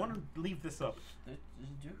 But I want to leave this up. Who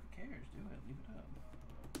cares? Do it. Leave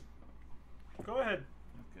it up. Go ahead.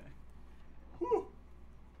 Okay. Whew.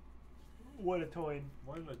 What a toy.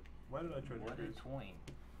 Why did I try to What do a this? twain.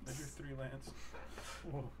 I drew 3 lands.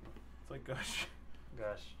 It's like gosh.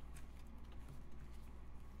 Gosh.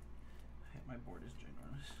 My board is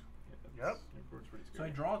ginormous. Yeah, Yep. Your board's pretty So I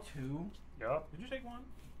scary. draw 2. Yup. Did you take 1?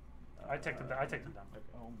 I take them. I take them down. Okay.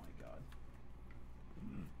 Oh my god.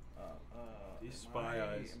 These am spy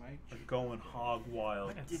I- eyes am I are going hog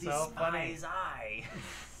wild. It's Did so he funny. spy his eye?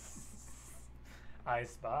 I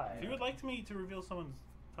spy. If you would like me to reveal someone's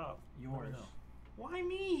top, let me Yours. know. Why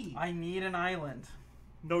me? I need an island.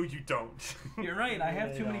 No, you don't. You're right. I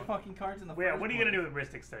have Yeah, too many don't. fucking cards in the. Yeah, first what are you gonna place. do with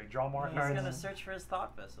Mystics today? Draw more He's cards? gonna search for his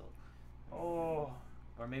thought vessel, Oh.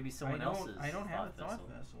 or maybe I someone don't. else's. I don't have a thought thought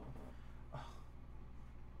vessel. Ugh.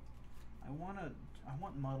 I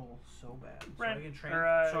want muddle so bad. Brent,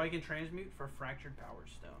 So I can transmute for fractured power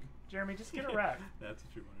stone. Jeremy, just get a rat. That's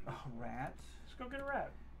what you want to do. Oh, rat? Just go get a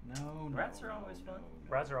rat. No, no. Rats are no, always no, fun. no,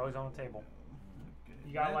 Rats are always on the table. no. Okay.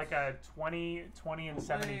 You got Let's- like a 20 and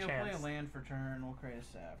 70 We'll chance. play a land for turn. We'll create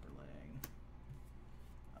a sapperling.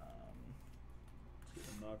 It's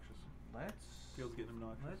getting obnoxious. Let's. Feels getting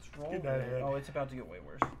obnoxious. Let's roll. Get that it. head. Oh, it's about to get way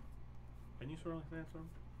worse. Can you swirling sandstorm?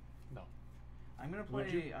 No. I'm gonna Would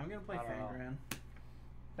play. you? I'm gonna play I don't know. Fangran.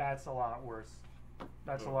 That's a lot worse.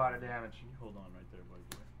 That's a Oh. lot of damage. You hold on right there, boy.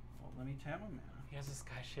 Well, let me tap a mana. He has a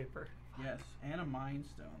Sky Shaper. Yes, and a Mind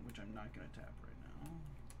Stone, which I'm not gonna tap right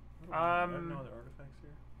now. I have no other artifacts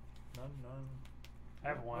here. None. I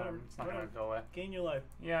have one. Whatever, It's not gonna whatever. go away. Gain your life.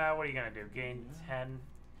 Yeah, what are you gonna do? Gain Yeah. 10?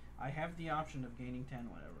 I have the option of gaining 10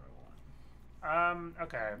 whenever I want.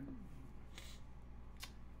 Okay.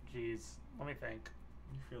 Jeez. Let me think.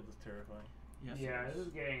 You feel this terrifying. Yes. Yeah, it this is.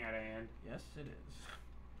 is getting out of hand. Yes, it is.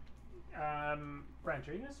 Brent,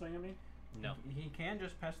 are you gonna swing at me? No. He can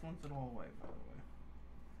just pestilence it all away, by the way.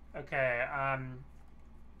 Okay,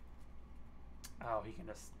 oh, he can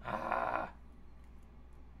just, let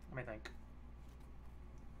me think.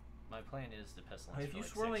 My plan is to pestilence. If for you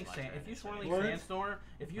like swirling 6 sand, turn if you and swirling What? sandstorm,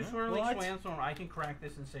 if you Huh? swirling What? sandstorm, I can crack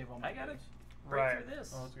this and save all my I got it. guys. break Right. through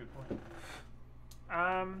this. Oh, that's a good point.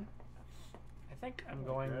 I think I'm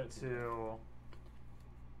going good. to,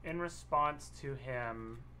 in response to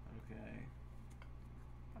him, Okay.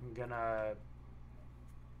 I'm gonna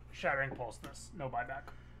Shattering Pulse this. No buyback.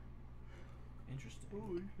 Interesting.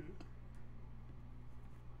 Holy shit.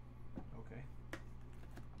 Okay.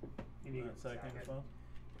 You need to Second sack as it. well?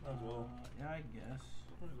 Might as well. Yeah, I guess.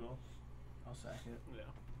 Might as well. I'll sack it. Yeah.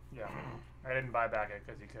 Yeah. I didn't buy back it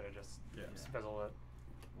because you could have just Yeah. spizzled it.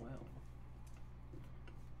 Well.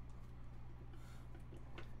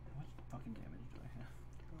 How much fucking damage do I have?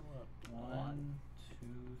 Oh, lot. 1, 2,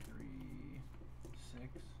 3,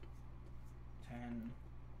 6, 10,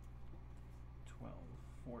 12,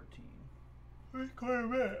 14. That's quite a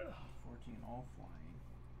bit. 14 all flying.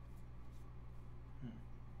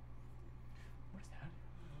 What is that?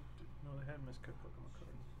 No, they had miscut Pokemon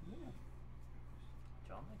cards.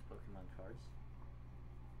 John likes Pokemon cards.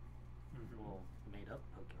 Well, made up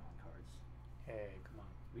Pokemon cards. Hey, come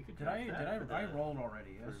on. We could. Did draft I? that Did for I the- rolled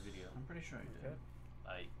already? for Yes. the video. I'm pretty sure I did. Okay.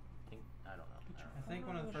 I think I don't know. I think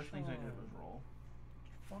one of the first things I did was roll.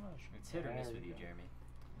 It's hit or miss There with we you, go. Jeremy.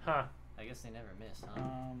 Huh. I guess they never miss, huh?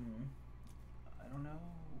 I don't know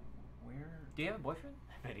where. Do you have a boyfriend?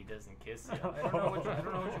 I bet he doesn't kiss you. I don't know what you, I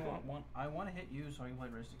don't know what you want. I want to hit you so I can play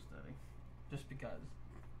Ristic Study, just because.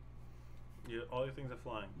 Yeah, all your things are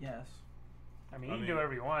flying. Yes. I mean, I you can mean, do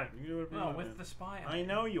whatever you want. You can do whatever you No, want, with man. the spy. I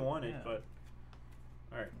know you want it, Yeah. but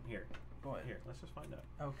all right, here, Go ahead. here. Let's just find out.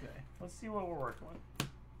 Okay. Let's see what we're working with.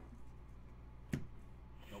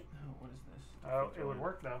 Nope. Oh, what is this? Oh, it would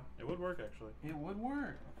work though. It would work actually. It would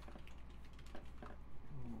work.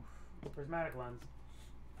 Oof. Prismatic Lens.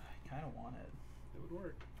 I kind of want it. It would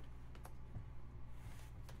work.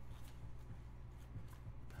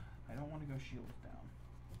 I don't want to go shields down.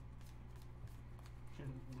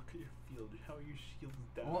 Look at your field. How are you shields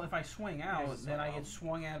down? Well, if I swing out, Yes, then I get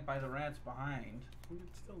swung at by the rats behind. We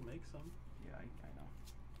could still make some. Yeah, I know.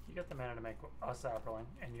 You got the mana to make a sapling,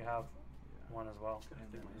 and you have Yeah. one as well.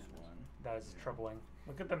 And then this one. That is Yeah. troubling.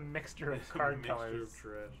 Look at the mixture of It's a card mixture colors. of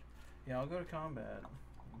trash. Yeah, I'll go to combat.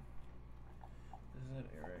 This is at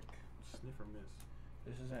Eric. Sniff or miss.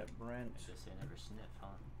 This is at Brent. I just say never sniff, huh?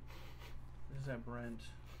 This is at Brent.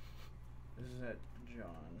 This is at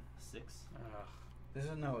John. 6. Ugh. This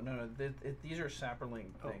is no. These are sapperling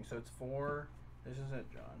things. So it's 4. This is at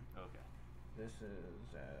John. Okay. This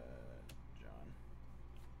is at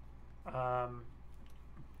John.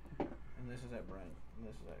 And this is at Brent. And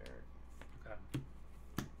this is at Eric.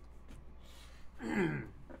 Okay.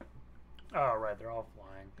 Oh, right. They're all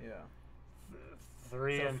flying. Yeah.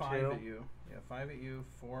 3 so and 5 2. at you. Yeah, 5 at you,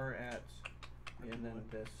 4 at, and then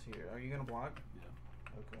this here. Are you gonna block?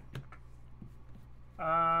 Yeah. Okay.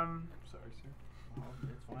 Sorry, sir. Well,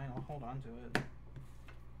 it's fine. I'll hold on to it.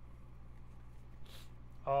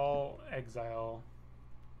 I'll exile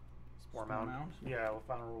Spore Spore Mound. Mound? Yeah, we'll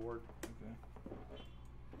find a reward. Okay.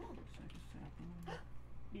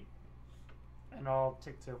 And I'll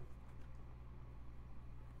take 2. Alright.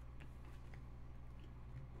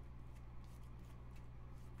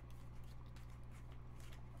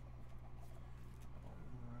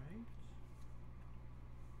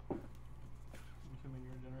 I'm assuming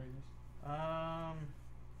you're generating this?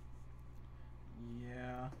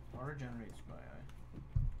 Yeah. Auto generates by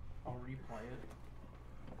I'll replay it.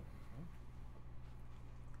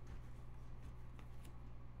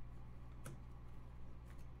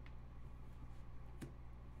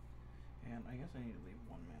 And I guess I need to leave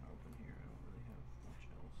 1 mana open here. I don't really have much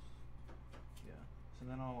else. Yeah. So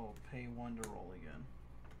then I'll pay 1 to roll again.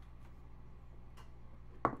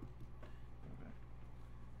 Okay.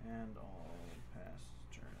 And I'll pass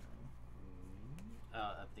turn.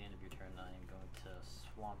 At the end of your turn, I am going to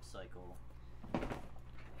Swamp Cycle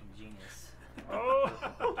Ingenious. Oh!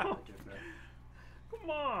 Come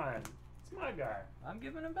on! It's my guy. I'm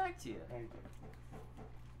giving him back to you. Thank you.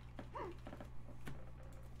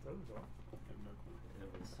 Those are. It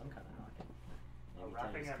was some kind of knocking. Maybe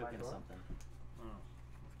rapping Teddy's at my cooking door? something. Oh.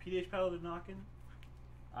 PDH Paladin knocking?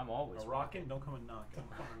 I'm always A rockin'? Don't come and knockin'.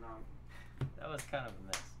 That was kind of a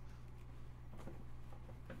miss.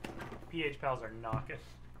 PH pals are knocking.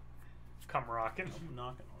 Come rocking. I'm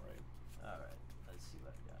knocking, alright. Alright, let's see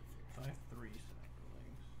what I got here. So I have 3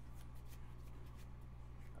 sapperlings.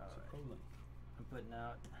 Alright. I'm putting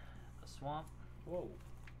out a swamp. Whoa.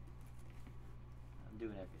 I'm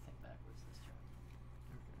doing everything backwards this turn.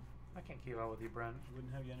 Okay. I can't keep up with you, Brent. I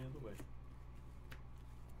wouldn't have you any other way.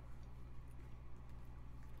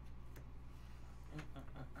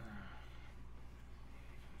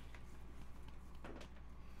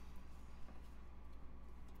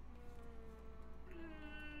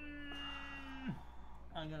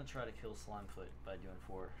 I'm gonna try to kill Slimefoot by doing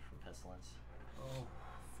 4 from Pestilence. Oh,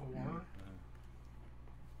 4?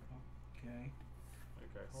 Okay.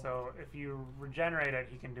 Okay. So if you regenerate it,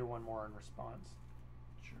 he can do 1 more in response.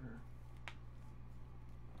 Sure.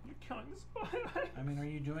 You're killing the spy. I mean, are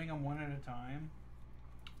you doing them 1 at a time?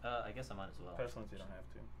 I guess I might as well. Pestilence, you don't have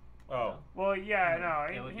to. Oh. Well, yeah,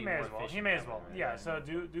 It no, would he be may more as well. He efficient may as that well. way, right? Yeah, so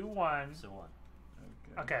do 1. So 1.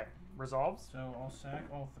 Okay. Okay, resolves? So I'll sack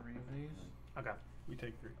all 3 of these, Okay. We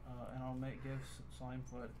take 3. and I'll give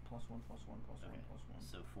Slimefoot +1/+1/+1/+1.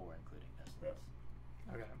 So 4 including Pestilence.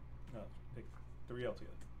 Okay. No, take 3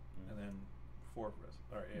 altogether. And then 4 for us.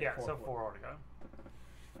 Alright, Yeah, so 4 altogether.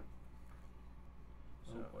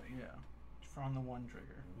 So, Oh, boy. yeah. From the 1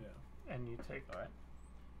 trigger. Yeah. And you take. Alright.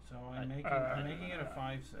 So I'm making it a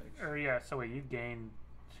 5/6. Or yeah, so wait, you gain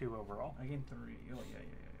 2 overall. I gain 3. Oh, yeah.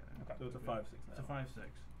 Okay. So it's a Okay. 5/6 now. It's a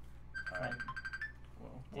 5/6. Alright.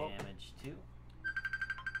 Well, Damage 2. okay.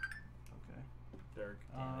 Derek.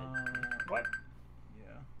 What?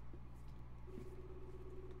 Yeah.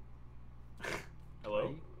 Hello?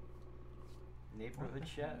 Right? Neighborhood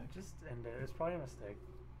chat. Just end it. It's probably a mistake.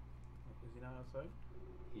 Is he not outside?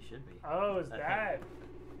 He should be. Oh, is I that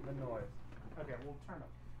the noise? Okay, we'll turn up.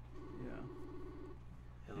 Yeah.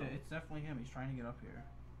 Hello. Yeah, it's definitely him. He's trying to get up here.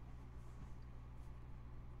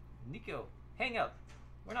 Nico, hang up.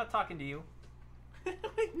 We're not talking to you.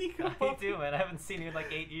 Nico, How you doing? I haven't seen you in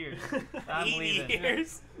like 8 years. I'm 8 leaving.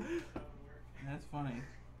 years? That's funny.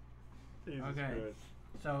 Jesus Okay. Christ.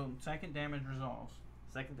 So, second damage resolves.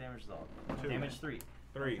 Second damage is all. 2. Damage 3.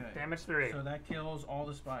 3. Okay. Damage 3. So that kills all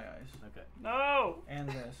the spy eyes. Okay. No! And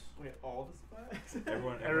this. Wait, all the spies?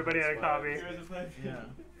 Everybody had a copy. There was a spy. Yeah.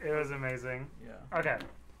 It was amazing. Yeah. Okay.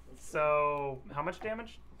 So, how much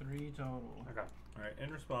damage? 3 total. Okay. Alright,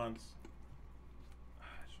 in response.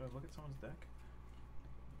 Should I look at someone's deck?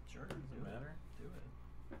 Sure. Does Do it matter? Do it.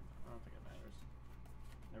 I don't think it matters.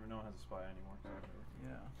 Never know has a spy anymore. So whatever.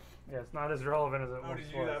 Yeah. Yeah, it's not as relevant as it Oh, once did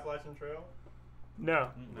you do was. that Appalachian Trail?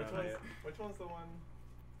 No. No, Which not yet. one's the one?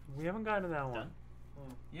 We haven't gotten to that one. Done.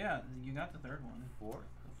 Yeah, you got the 3rd one. 4.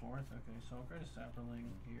 The 4th, okay. So I'll create a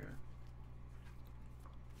sapperling here.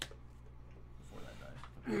 Before that dies.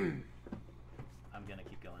 I'm gonna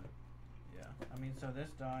keep going. Yeah. I mean, so this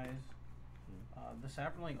dies. The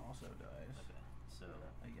sapling also dies. Okay. So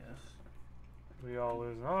I guess. We all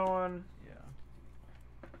lose another one. Yeah.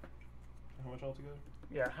 How much altogether?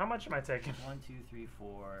 Yeah, how much am I taking? 1, 2, 3,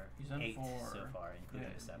 4, He's done 8 4. so far, including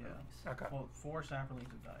Yeah, the saplings. Okay. Well, 4 saplings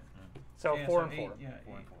have died. So yeah, 4 and 8, 4. Yeah,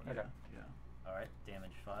 4 and 8. 4. Okay. Yeah. All right,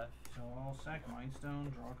 damage 5. So I'll sack Mind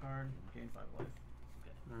Stone, draw a card, gain 5 life.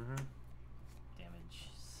 Okay. Mm-hmm. Damage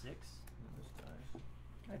 6. And this dies.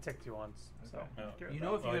 I take 2 once. So Okay. You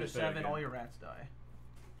know, if you Oh, go to just say it 7, again. all your rats die.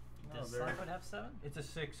 Does there- Slimefoot have 7? It's a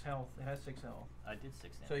 6 health. It has 6 health. I did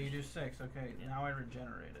 6 damage. So you do 6. Okay. Yeah. Now I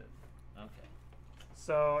regenerate it. Okay.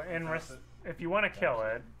 So in if you want to kill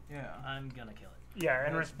it, Yeah. I'm gonna kill it. yeah,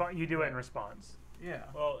 in Well, response you do it in response. Yeah.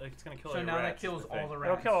 Well, it's gonna kill So your now that rats, is kills the all thing. the It'll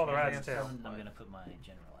rats. kill all the Yeah, they rats, have too. 7 I'm life. gonna put my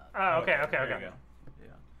general out. Oh, okay, there you okay. go. Yeah.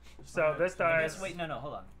 So this I dies. guess, wait, no,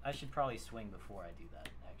 hold on. I should probably swing before I do that,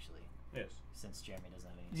 actually, Yes. since Jeremy doesn't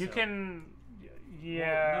have any. You so can,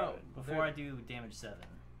 yeah. Well, no. Before I do damage 7.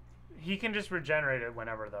 He can just regenerate it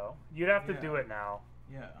whenever though. You'd have to Yeah. do it now,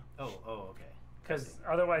 Yeah. Oh, okay. because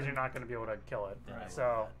otherwise you're not going to be able to kill it. Then I will do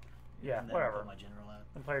So, that. yeah, And then whatever. I'll put my general out.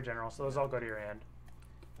 And player general. So those all go to your hand,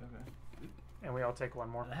 Okay. and we all take 1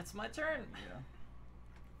 more. That's my turn. Yeah.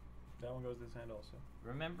 That one goes to his hand also.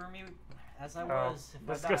 Remember me as I Oh, was. If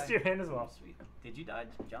this I goes die. to your hand as well. Sweet. Did you die,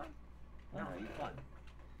 John? No. No, you fine.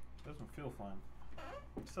 Doesn't feel fine.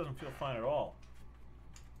 This doesn't feel fine at all.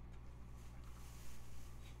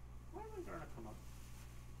 Why did Garna come up?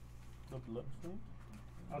 The Bloodflame?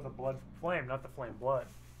 Oh, the blood flame, not the flame blood.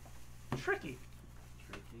 Tricky.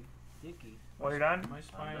 Tricky. Dicky. Well, you're done. My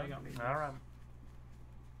spine done. got me. All right.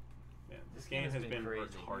 Yeah, This this game game has has been been crazy.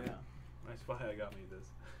 retarded. Yeah. My spy got me this.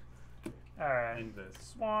 All right. And this. Are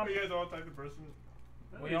Swamp. you guys all type of person?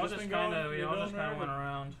 We all just kind of went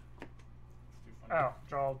around. It's too funny. Oh,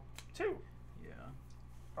 draw 2. Yeah.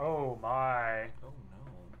 Oh my. Oh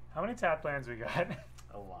no. How many tap lands we got?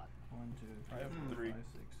 A lot. 1, 2, 3, I have 4, 3. 5,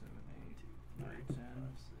 6, 7, 8, 9, 10. 5,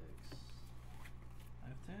 6, I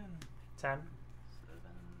have 10. 10. 7,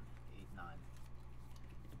 8, 9.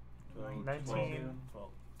 So 19. 12.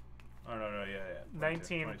 Oh no, yeah.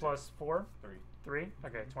 19 22. plus 4. 3. 3.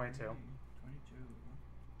 Okay, 22. 22.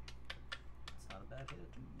 It's not a bad hit.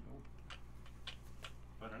 Nope.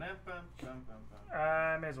 Ba-da-dam-bam-bam-bam-bam.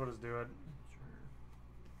 I may as well just do it. Sure.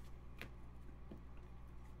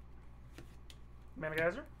 Mana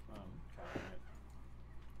Geyser? Covering it.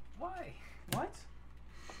 Why? What?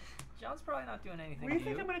 John's probably not doing anything What do you to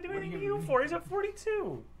think you. I'm going to do What do anything to you you mean? for? He's at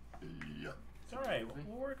 42. It's alright.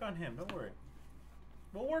 We'll work on him. Don't worry.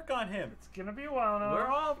 We'll work on him. It's going to be a while now. We're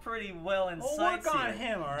all pretty well in We'll sights work on here.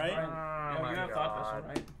 him, alright? Oh Yeah, my you have thought God. vessel,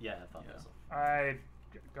 right? Yeah, I thought Yeah. so.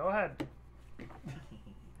 Go ahead.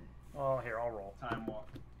 Well, here, I'll roll. Time walk.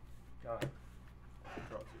 Go ahead.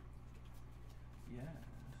 Draw 2. Yes.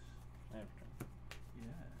 Hand turn.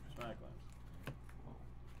 Yes. Smack lands. Whoa.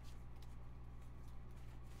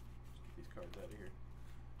 Get these cards out of here.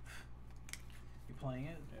 You playing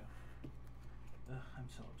it? Yeah. Ugh, I'm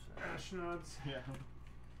so upset. Ashnods. Yeah.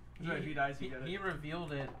 So if he dies, you get He it.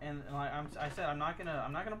 revealed it, and I said I'm not gonna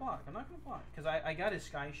block. I'm not gonna block because I got his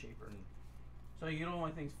Sky Shaper, so you don't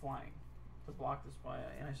want things flying to block the spy.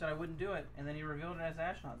 And I said I wouldn't do it, and then he revealed it as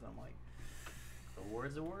Ashnods. I'm like, A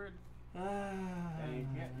word's a word. Yeah, you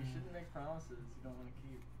shouldn't make promises you don't want to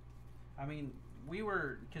keep. I mean,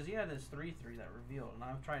 because he had this 3/3 that revealed, and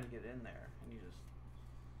I'm trying to get in there, and he just.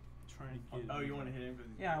 Trying to get. Oh, you want to hit him?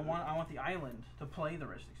 Yeah, I want the island to play the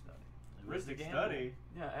Ristic Study. Where's the Ristic gamble? Study?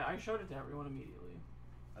 Yeah, I showed it to everyone immediately.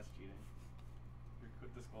 That's cheating. You're Play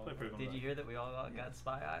disqualified. pretty Did you hear that we all got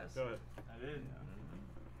spy eyes? Go ahead. I did.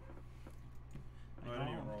 No, I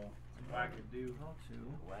didn't even roll. Wackadoo. Draw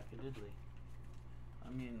 2. Whack-a-diddly. I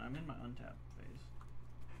mean, I'm in my untapped phase.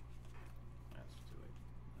 That's too late.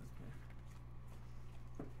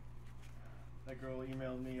 Okay. That girl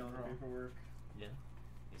emailed me on the Girl. paperwork. Yeah.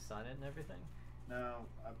 You sign it and everything? No,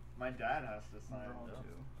 my dad has to sign Draw it.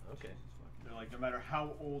 2. Okay. They're like, no matter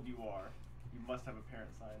how old you are, you must have a parent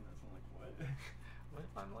sign this. I'm like, what? What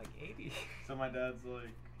if I'm like 80? So my dad's like,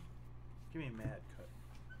 Give me a mad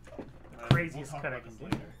cut. Craziest we'll talk cut I about can this do.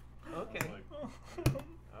 later. Okay. I was like,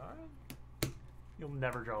 Alright. You'll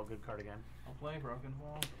never draw a good card again. I'll play Broken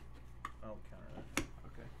Fall. I'll counter that.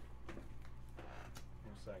 Okay.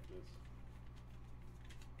 We'll sack this.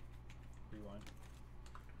 Rewind.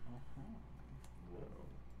 Uh-huh. Whoa.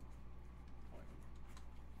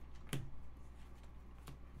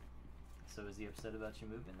 So is he upset about you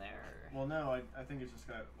moving there? Or? well, no, I think it's just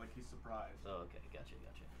got, like, he's surprised. Oh, okay. Gotcha.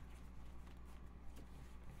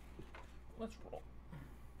 Let's roll.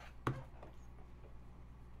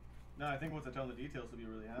 No, I think once I tell him the details, he'll be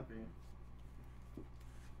really happy.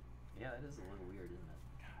 Yeah, that is a little weird, isn't it?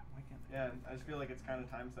 God, why can't they? Yeah, I just feel like it's kind of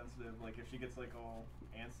time sensitive. Like if she gets like all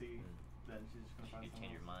antsy, then she's just gonna She find could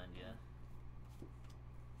change her someone else. mind, yeah.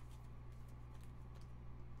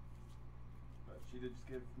 But she did just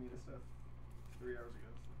give me the stuff 3 hours ago.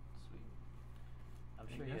 So. Sweet. I'm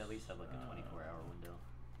I sure you at guess, least have like a 24-hour window.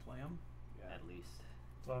 Play them. Yeah. At least.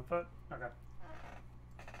 Slimefoot? Okay.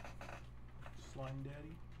 Slime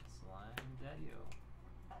Daddy. Slime Daddy-o.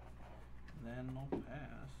 Then I'll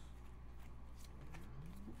pass.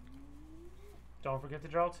 Don't forget to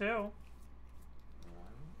draw 2. 1,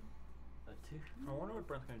 a 2. I wonder what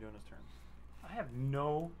Brent's gonna do on his turn. I have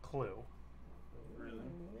no clue. Really?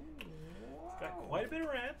 He's got quite a bit of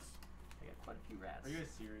rats, I got quite a few rats. Are you guys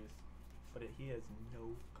serious? but he has no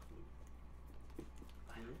clue.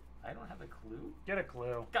 I don't have a clue. Get a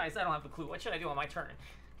clue. Guys, I don't have a clue. What should I do on my turn?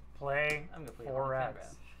 Play I'm gonna play 4 Haunted rats.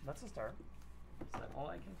 Paragraph. That's a start. Is that all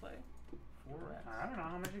I can play? 4 rats. I don't know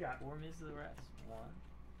how much you got. 4 Miz of the Rats. 1,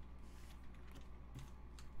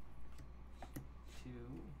 2.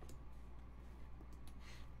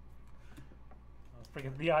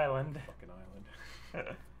 Forget the island. Fucking island.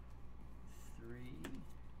 3,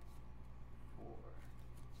 4.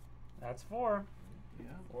 That's 4. Yeah.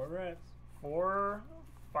 4 rats. 4,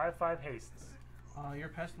 5, 5 hastes. Your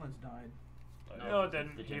pestilence died. No, it the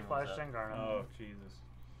didn't. He general's flashed up. in Garna. Oh, Jesus.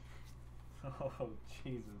 Oh,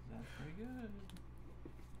 Jesus. That's pretty good.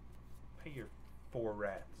 Pay your 4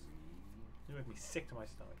 rats. You make me sick to my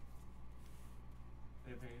stomach.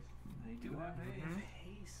 They have haste. They do have haste.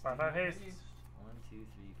 Haste. 5, 5 hastes. 1, 2, 3,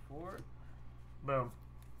 4. Boom.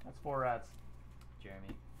 That's 4 rats.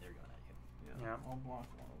 Jeremy, they're going at you. Yeah. I'll block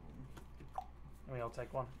one of them. And we all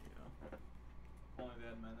take 1. Yeah. Only they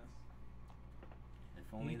had menace.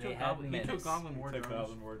 If only He they took had Goblin, he menace. took Goblin Took Wardrobes.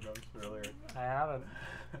 Goblin War Drums earlier. I haven't.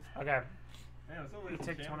 Okay. Man, it's only You some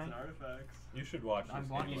take enchantments 20? and artifacts. You should watch I'm this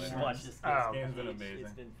blocking game. You should Games. watch this Oh. game. This game's been It's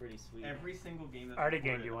amazing. been pretty sweet. Every single game that's I already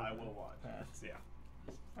recorded, gained you one. I will watch. Pass. Yeah.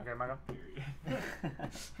 Okay, Michael. Period.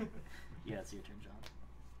 Yeah, it's your turn, John.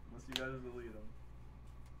 Unless you guys delete them.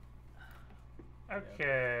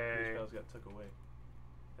 Okay. Spells got took away.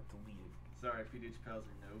 Got deleted. Sorry, PDH pals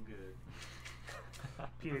are no good.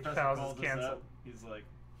 PH Professor Pals called is us canceled. up. He's like,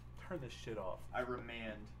 Turn this shit off. I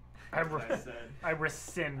remand. I, what I said. I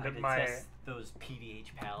rescind I my. detest those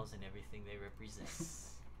PDH pals and everything they represent.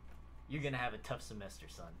 You're gonna have a tough semester,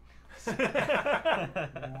 son.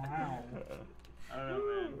 Wow. I don't know,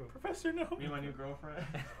 man. Professor, no. Me and my new girlfriend.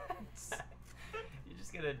 You're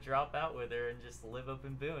just gonna drop out with her and just live up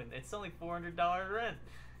in Boone. It's only $400 rent.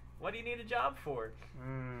 What do you need a job for?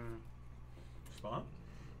 Spawn?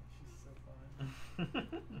 She's so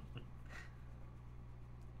fun.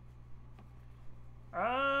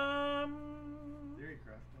 Theory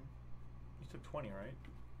crafting. You took 20, right?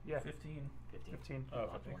 Yeah. 15. 15. Oh,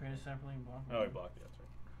 Block 15. one. Create a sampling and block. Oh, he blocked it. That's right.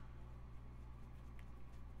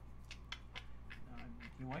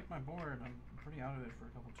 You wipe my board. I'm pretty out of it for a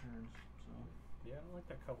couple turns. So. Yeah, I don't like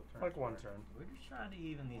that couple turns. Like 1 part. turn. We're just trying to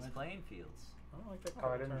even these What? playing fields. I don't like that Oh,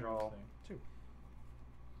 couple I didn't turns draw thing. 2.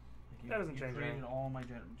 Like That doesn't you change created anything. all my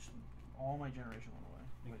generation went away.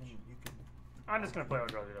 You Which can. I'm just gonna play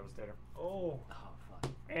with Draw the Devastator. Oh. Oh, fuck.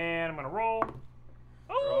 And I'm gonna roll.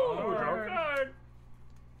 Oh, Draw a draw a card. card.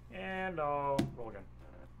 And I'll roll again.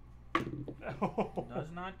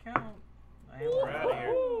 does not count. I am We're outta here.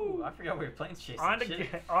 Ooh, I forgot we were playing Chase. On to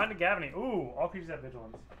Shit. on to Gavany. Ooh, all creatures have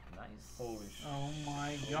vigilance. Nice. Holy shit. Oh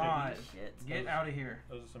my Holy god. shit. Get out of here.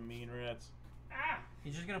 Those are some mean rats. Ah!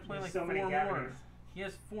 He's just gonna play There's like so many 4 more. Gavanys. He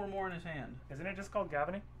has 4 more in his hand. Isn't it just called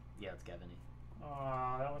Gavany? Yeah, it's Gavany.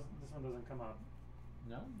 This one doesn't come up.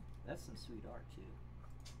 No, that's some sweet art too.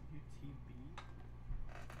 UTB.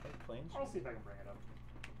 Planes? I'll see if I can bring it up.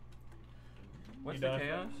 What's You the done?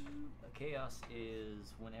 chaos? Chaos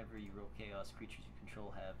is whenever you roll chaos, creatures you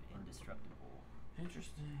control have indestructible.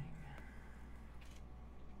 Interesting.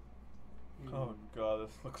 Oh god,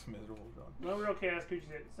 this looks miserable, John. When we roll chaos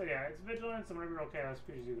creatures, so yeah, it's vigilance, and whenever we roll chaos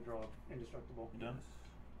creatures, you control indestructible. You done?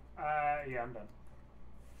 Yeah, I'm done.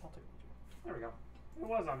 I'll take it. There we go. It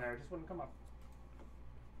was on there, it just wouldn't come up.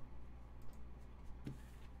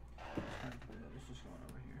 It's just going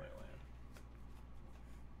over here. Wait, land.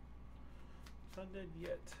 It's not dead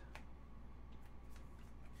yet.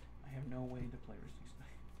 I have no way to play Ristic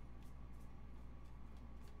Snake.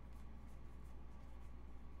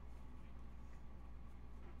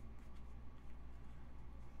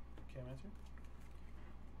 Okay, answer?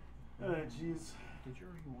 Jeez. Did you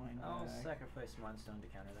rewind I'll back? sacrifice Mindstone to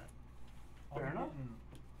counter that. Fair enough.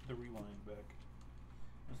 The rewind back.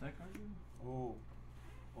 What's that card do? Oh.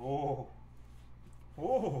 Oh.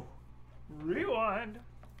 Oh. Rewind.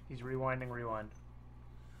 He's rewinding, rewind.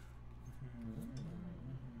 It's in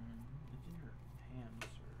your hands, sir.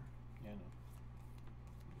 Yeah, I know. I'm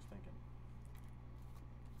just thinking.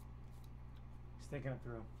 He's thinking it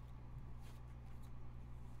through.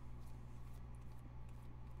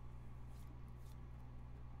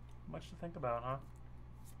 Much to think about, huh?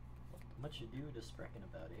 Much ado to sprechen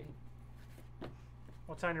about, eh?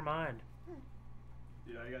 What's on your mind?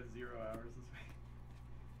 Dude, I got 0 hours this week.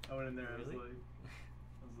 I went in there. Really?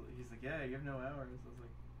 He's like, yeah, you have no hours. I was like,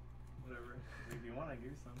 whatever. He's like, if you want, I give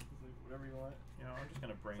you some. He's like, whatever you want. You know, I'm just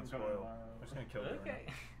gonna brain Some kind of spoil. tomorrow. I'm just gonna kill Garna. Okay.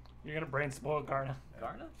 You're gonna brain spoil Garna.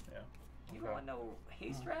 Garna? Yeah. You Okay. don't want no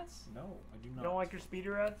haste rats? No, I do You not. don't like your speedy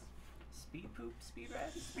rats? Speed poop? Speed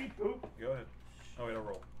rats? Speed poop. Go ahead. Oh wait, I'll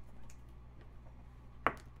roll.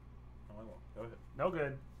 No, I won't. Go ahead. No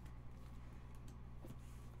good.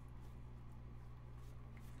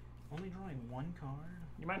 Only drawing one card?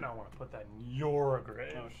 You might not want to put that in your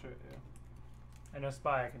grave. Oh shit, yeah. I know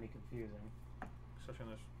spy can be confusing. Especially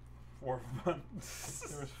when there's 4 of them.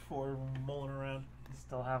 There was 4 of them mulling around. I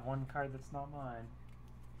still have one card that's not mine.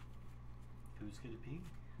 Who's could it be?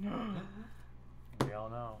 We all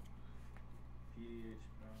know. PDH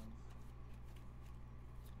Browns.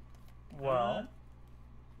 Well,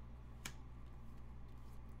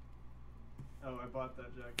 Oh, I bought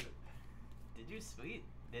that jacket. Did you? Sweet.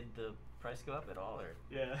 Did the price go up at all, or?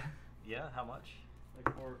 Yeah. Yeah, how much?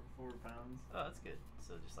 Like four pounds. Oh, that's good.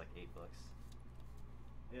 So just like $8.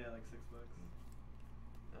 Yeah, like $6.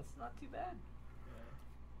 That's not too bad.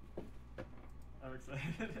 Yeah. I'm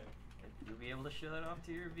excited. You'll be able to show that off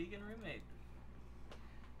to your vegan roommate.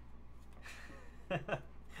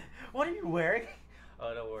 What are you wearing?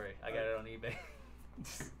 Oh, don't worry. I got it on eBay.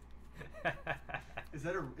 Is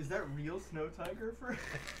that real snow tiger for?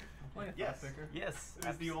 Yes. Yes. It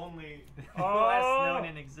was the only. The last known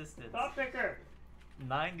in existence. top picker.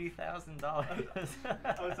 $90,000.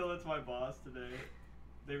 I was telling it to my boss today.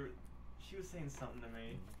 She was saying something to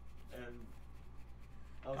me, and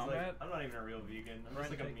I was Combat? like, I'm not even a real vegan. I'm just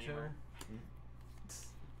like a Take two. memer. It's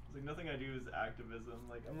like nothing I do is activism.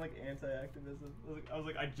 Like I'm like anti-activism. I was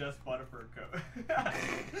like I just bought a fur coat.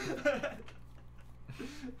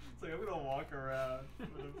 It's like I'm gonna walk around with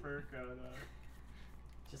a fur coat on.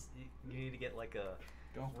 Just you need to get like a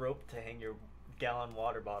Go. rope to hang your gallon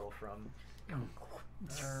water bottle from. No,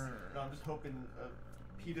 I'm just hoping a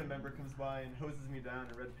PETA member comes by and hoses me down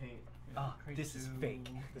in red paint. Oh, this is fake.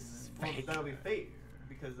 This is Well, fake. that'll be fake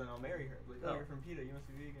because then I'll marry her. Like, oh, Oh. you're from PETA. You must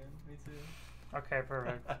be vegan. Me too. Okay,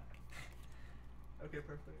 perfect. Okay,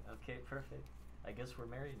 perfect. Okay, perfect. I guess we're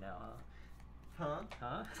married now, huh? Huh?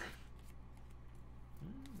 Huh?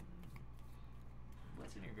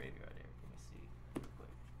 What's in your graveyard, Eric? Let me see real quick.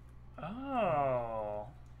 Oh.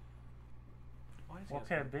 Why is he What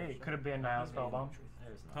asking could it that be? question? Could it be a Nile Spellbomb?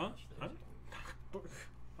 There's not Huh? much. Huh?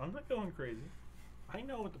 I'm not going crazy. I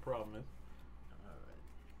know what the problem is. Alright.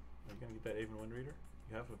 Are you gonna get that Aven Wind Reader?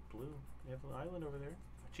 You have a blue. You have an island over there. A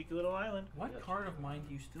cheeky little island. What Yeah, card sure. of mine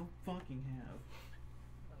do you still fucking have?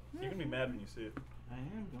 You're gonna be mad when you see it. I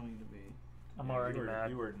am going to be. I'm Yeah, already you were, mad.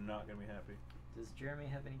 You were not gonna be happy. Does Jeremy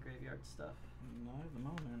have any graveyard stuff Not at the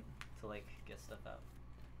moment. to like get stuff out?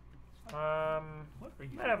 What are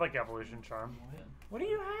you Might have like Evolution Charm. What? What do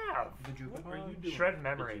you have? The What are you doing? Shred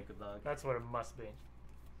Memory. Bajuka Bug. That's what it must be.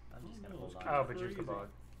 I'm just gonna Oh, hold those on. Oh, That's Bajuka crazy. Bug.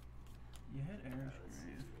 You hit Eric's Let's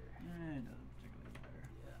see grave. here. It doesn't particularly matter.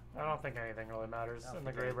 Yeah. I don't think anything really matters I don't in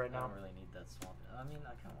the think grave right I now. don't really need that swamp. I mean,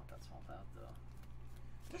 I kind of want that swamp out though.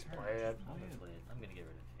 Just play it. I'm gonna play it. I'm gonna get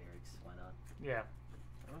rid of Eric's. Why not? Yeah.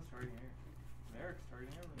 I was starting here. Eric's starting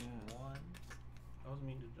here. Yeah. One, I was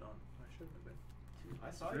mean to John. I shouldn't have been. two.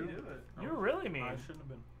 I saw True. you do it. You were really mean. I shouldn't have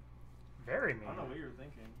been. Very I mean. don't know what you were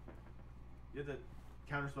thinking. You had the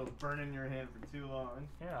counterspell burn in your hand for too long.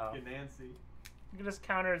 Yeah. Get Nancy. You can just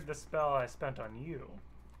counter the spell I spent on you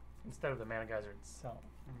instead of the Mana Geyser itself.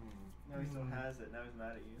 Now he still has it. Now he's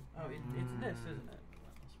mad at you. Oh, it's this, isn't it?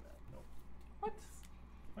 Relentless Rat. What?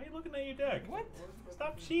 Why are you looking at your deck? What?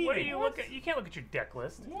 Stop cheating. What do you look at? You can't look at your deck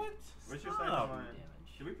list. What? What's your Stop. second line?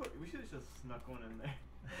 Damage. We should have just snuck one in there.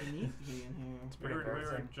 It needs to be in here. We Pretty were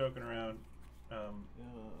embarrassing. joking around.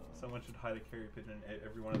 Someone should hide a carry pigeon in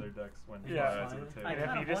every one of their decks when Yeah. to the table. I And if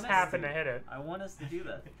kinda you just want us happen to- to hit it, I want us to do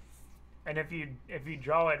that. and if you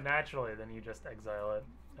draw it naturally, then you just exile it,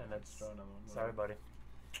 and it's Throw another one, sorry, whatever. buddy.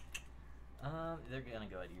 They're gonna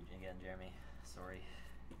go at you again, Jeremy. Sorry.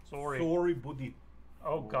 Sorry. Sorry, buddy.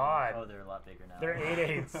 Oh God. Oh, they're a lot bigger now. They're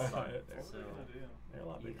 8/8s. What So are they gonna do? They're a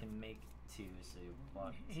lot you bigger. can make two, so you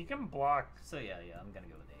block. He can block So yeah, I'm gonna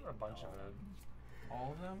go with 8. a bunch of all it.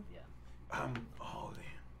 All of them? Yeah. Oh,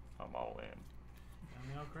 I'm all in. I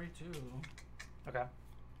mean, I'll create 2. Okay.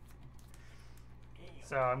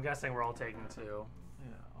 So I'm guessing we're all taking 2.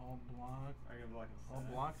 Yeah, I'll block. Are you gonna block and I'll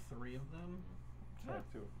sack? block 3 of them, Sack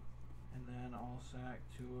 2. and then I'll sack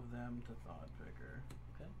 2 of them to Thought Picker.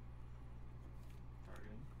 Okay.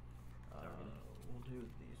 Targeting. We'll do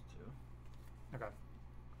these 2. Okay.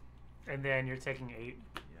 And then you're taking 8.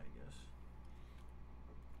 Yeah, I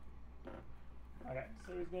guess. Okay,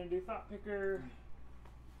 so he's gonna do Thought Picker.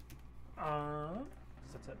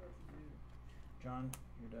 That's it. John,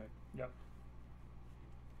 your deck. Yep.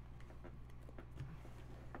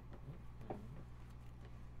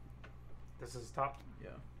 This is top. Yeah.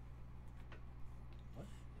 What?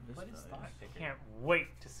 This What is dice. Thought Picker? Can't wait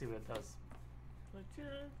to see what it does. But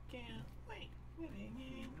just can't wait.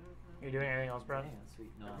 Are you doing anything else, Brad? Yeah,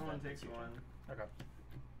 sweet. No, Everyone that- takes that's your 1. turn. Okay.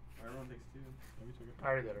 Or everyone takes 2. We took it. I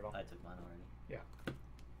already did it all. I took mine already. Yeah.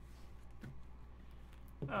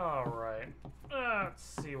 All right. Let's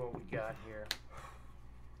see what we got here.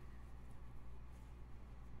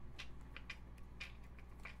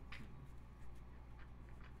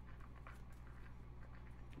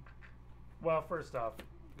 Well, first off, I'm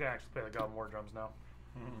gonna actually play the Goblin War Drums now.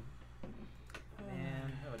 Man,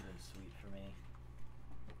 that would have been sweet for me.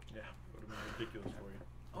 Yeah, would have been ridiculous for you.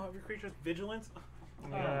 Oh, every creature's vigilance?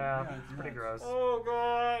 Yeah, yeah, it's it's pretty nuts. gross. Oh,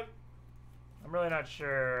 God! I'm really not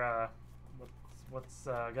sure what's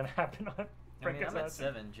gonna happen on I mean, Franken's I'm at House.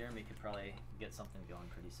 7. Jeremy could probably get something going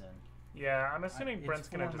pretty soon. Yeah, I'm assuming It's Brent's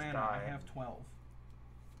gonna 4 just mana. die. I have 12.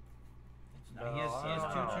 It's No, he has I don't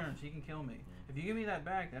 2 know. turns. He can kill me. If you give me that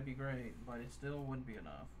back, that'd be great, but it still wouldn't be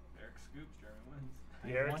enough. Eric scoops, Jeremy wins.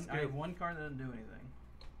 Yeah, I have 1 card that doesn't do anything.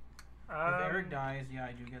 If Eric dies, yeah,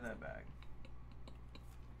 I do get that back.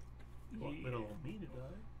 Well, little me to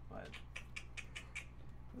die. But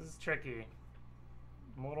This is tricky.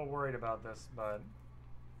 I'm a little worried about this, but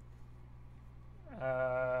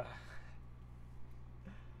yeah,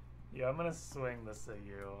 I'm gonna swing this at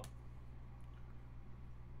you.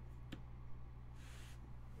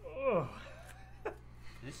 Oh,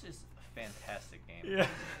 This is a fantastic game. yeah.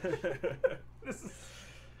 this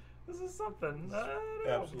is something. I don't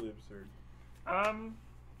know. Absolutely absurd.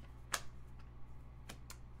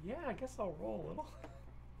 Yeah, I guess I'll roll a little.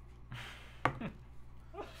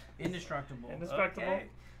 indestructible. Indestructible. Okay.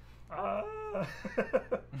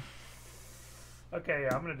 Okay,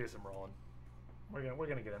 yeah, I'm gonna do some rolling. We're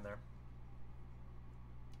gonna get in there.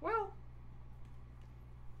 Well,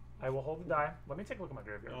 I will hold the die. Let me take a look at my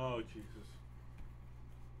graveyard. Oh, Jesus.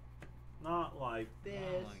 Not like this.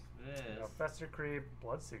 Not like this. You know, Fester Creep,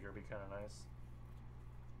 Bloodseeker would be kind of nice.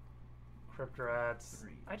 Crypt Rats.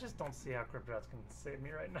 3. I just don't see how Crypt Rats can save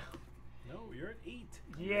me right now. No, you're at 8.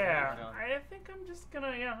 Yeah, Yeah. I think I'm just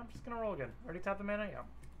gonna roll again. Already tapped the mana, yeah.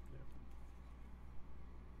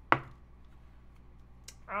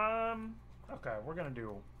 Okay, we're gonna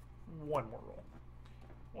do one more roll.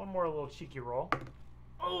 One more little cheeky roll.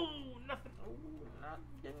 Oh, nothing.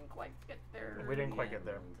 Didn't quite get there. We didn't in quite the get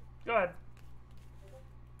there. end. Go ahead.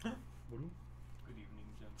 Good evening,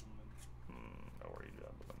 gentlemen. How are you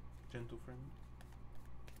doing? Gentle friend.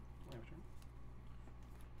 My turn.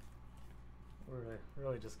 We're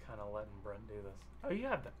really just kind of letting Brent do this. Oh, you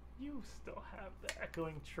have that. You still have the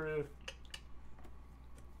Echoing Truth.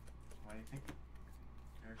 Why do you think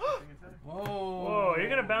Eric's getting attack? Whoa! Whoa, you're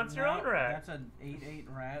gonna bounce your own rat. That's an 8/8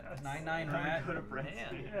 rat, That's 9/9 I'm rat, gonna go to Brent's Man.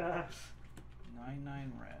 team. Yeah.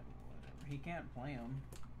 9/9 rat. Whatever. He can't play him,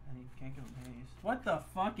 and he can't give him haste. What the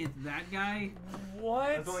fuck is that guy? What?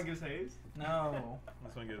 That's the one that gives haze? No.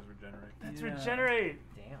 This one gives regenerate. That's Yeah.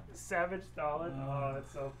 Regenerate. Damn. Savage Solid. Oh, Oh,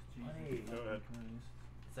 that's so Jesus funny. Go ahead. Christ.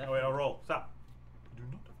 Is that Oh, wait, I'll roll. Stop. Do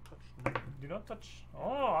not touch. Do not touch. Oh,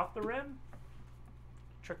 off the rim.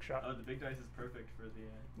 Trick shot. Oh, the big dice is perfect for the.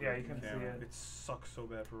 Yeah, you can see Camera. it. It sucks so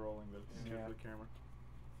bad for rolling, but it's good Yeah. for the camera.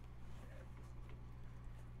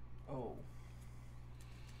 Oh.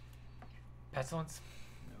 Pestilence.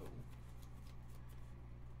 No.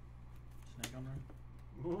 Snake on run?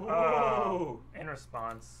 Whoa! In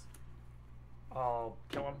response, I'll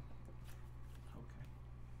kill him. Okay.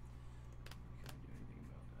 Can't do anything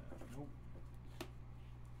about that. Nope.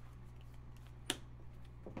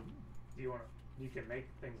 Do you want to? You can make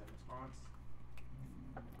things in response.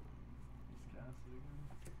 He's cast it again.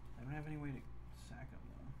 I don't have any way to sack him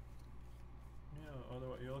though. Yeah,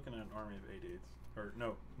 otherwise you're looking at an army of 8/8s. Or,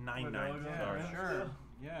 no, 9/9s. no, Yeah, Sorry. sure.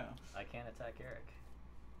 Yeah. I can't attack Eric.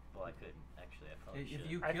 Well, I could. Actually, I probably should. If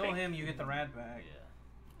you I kill think- him, you get the rat back. Yeah.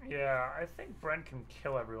 Yeah, I think Brent can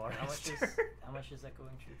kill everyone. How much next is turn. how much does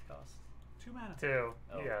Echoing Truth cost? 2 mana. 2.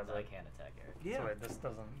 Oh, Yeah, so I can't attack Eric. Yeah. So wait, this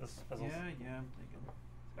doesn't. This fizzles. Yeah, I'm thinking.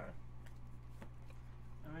 Sorry.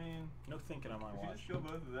 I mean, No thinking on my if you watch. just kill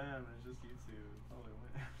both of them, it's just you two. Probably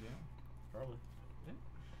win. Yeah, probably. Yeah.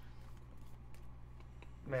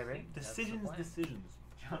 Maybe. That's the Decisions, plan. decisions.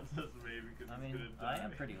 John says maybe because I he's mean, gonna I die.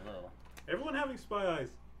 am pretty low. Everyone having spy eyes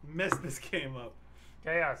messed this game up.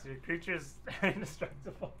 Chaos. Your creature's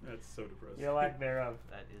indestructible. That's so depressing. Your lack thereof.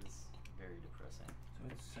 That is very depressing. So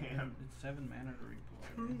it's Damn. seven mana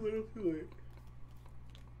to Too redeploy. little, too late.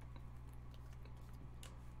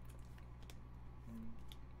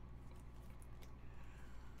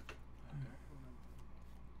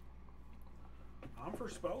 I'm for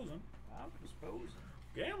sposing. I'm disposing.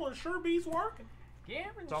 Gambling sure beats working.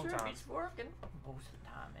 Gambling Sometimes. sure is working. Most of the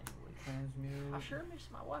time, anyway. Transmute. I sure miss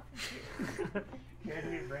my wife and kids.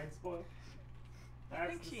 Can't be brain spoiled. I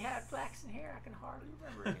think she had flaxen hair. I can hardly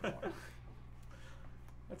remember anymore.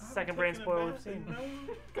 That's the I'm second brain taking a spoil we've bath seen. and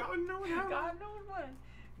God knows how. God knows when.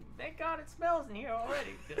 Thank God it smells in here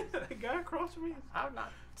already. 'Cause The guy across from me. I've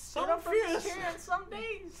not So stood up from this fierce. chair in some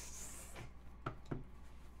days.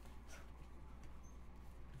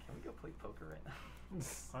 Can we go play poker right now?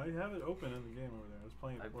 I have it open in the game over there. I was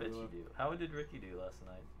playing it I before bet you you left. do. How did Ricky do last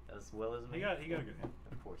night? As well as me? He got a good hand.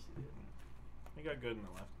 Of course he did. He got good in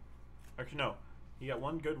the left. Actually, no. He got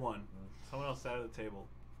one good one. Someone else sat at the table,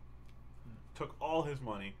 took all his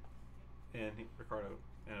money, and Ricardo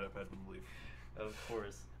ended up having to leave. Of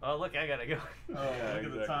course. Oh, look, I gotta go. Oh, Yeah, look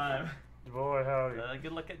at the exactly. time. Boy, howdy.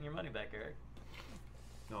 Good luck getting your money back, Eric.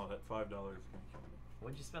 No, that $5 is gonna kill me.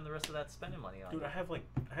 What'd you spend the rest of that spending money on? Dude, I have like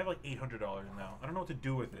 $800 now. I don't know what to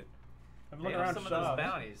do with it. I've been Pay looking off around some of those shops.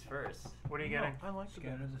 bounties first. What are you No, getting? I like the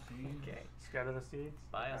Scatter bounties. the seeds. Okay. Scatter the seeds?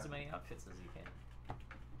 Buy Okay. as many outfits as you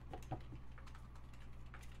can.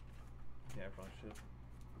 Yeah, I probably should.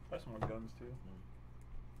 Buy some more guns too.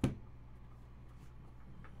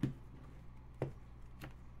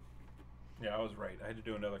 Yeah, I was right. I had to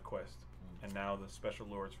do another quest, and now the special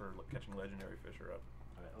lures for catching legendary fish are up.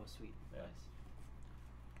 Alright, oh, sweet. Yeah.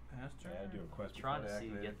 Nice. Pass turn. Yeah, I do a quest. Trying to before see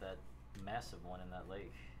they you activate get that massive one in that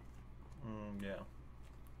lake. it. Yeah. That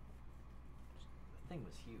thing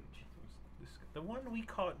was huge. The one we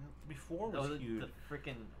caught before was Oh, huge. the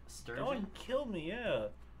freaking sturgeon? That one killed me, yeah.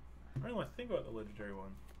 I don't even want to think about the legendary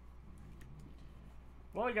one.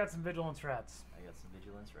 Well, you got some vigilance rats. I got some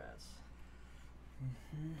vigilance rats.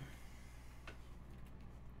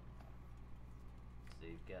 So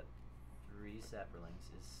you've got 3 sapperlings.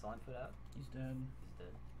 Is Slimefoot out? He's dead. He's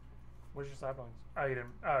dead. Where's your saplings? Oh, you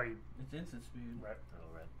didn't. Oh, you. It's instant speed. Right.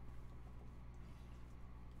 Oh, red.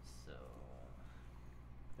 So,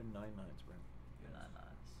 The 9/9s, bro. you're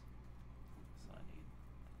 9/9s. So I need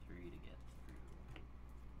 3 to get through.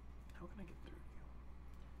 How can I get through you?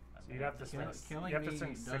 I'm So you'd gonna have to take sing- this. Killing you have to me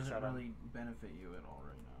sing 6 doesn't at 'em. really benefit you at all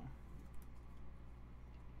right now.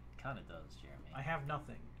 Kinda does, Jeremy. I have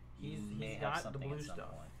nothing. You He's may have got the something blue at some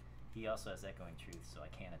stuff. point. He also has Echoing Truth, so I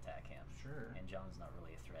can't attack him. Sure. And John's not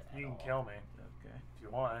really a threat at You all. can kill me Okay. if you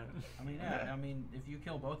want. I mean, yeah. I mean, if you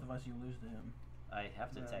kill both of us, you lose to him. I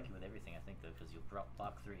have to attack Yeah. you with everything, I think, though, because you'll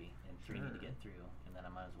block 3, and 3 need to Sure. get through, and then I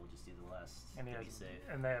might as well just do the last And he to has, be safe.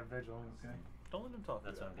 and they have vigilance. Okay. Don't let him talk.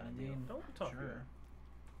 That's to what I'm you. gonna do. Don't let him talk. to Sure.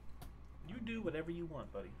 You do whatever you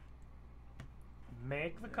want, buddy.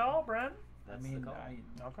 Make the call, Brent. That's I mean, the call. I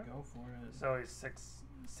Okay. go for it. So he's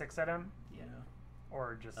six at him, Yeah.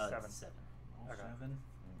 or just It's 7. 7. All Okay. 7.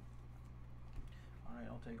 All right,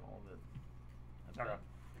 I'll take all of it. Okay.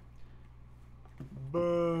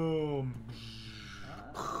 Boom.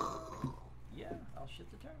 Yeah, I'll shit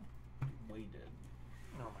the turn. Way dead.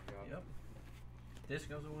 Oh my god. Yep. This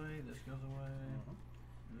goes away. This goes away.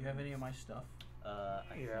 Mm-hmm. You have any of my stuff? I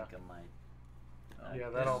Yeah. think I might. Yeah,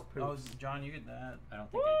 This- that'll Oh, poops. John, you get that. I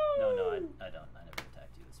don't think No, I don't. I never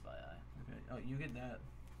attacked you with Spy Eye. Okay. Oh, you get that.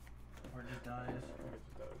 Or it just dies.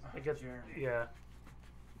 It gets Jeremy. yeah.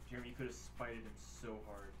 Jeremy, you could have spited him so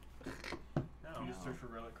hard. No. You just search for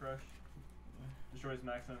Relic Crush. Destroys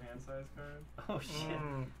maximum hand size card. Oh shit.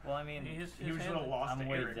 Mm. Well, I mean, He His was hand- gonna lost I'm to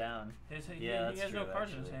way Eric. down. he Yeah, has that's no true,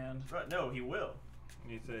 cards in his actually. hand. Right, no, he will.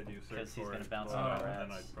 You said you searched 'Cause he's for gonna it, bounce well, on and our then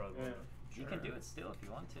rats. I'd probably. Yeah. You can do it still if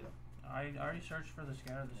you want to. I already searched for the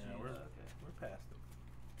scatter the Yeah, seeds. Okay. We're past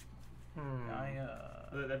it. Hmm.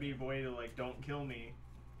 That'd be a way to like, don't kill me,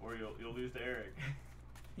 or you'll lose to Eric.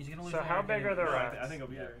 He's gonna lose. So to how Eric big are the anyway. No, rats? I think it'll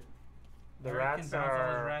be Yeah. Eric. The Eric rats can bounce all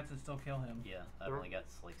his are rats and still kill him. Yeah, I've The- only got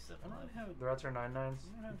like 7 I don't life. have. the rats are 9/9s.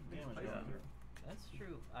 I don't have damage Yeah. on here. That's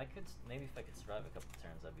true. I could maybe if I could survive a couple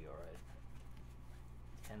turns, I'd be alright.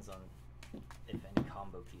 Depends on if any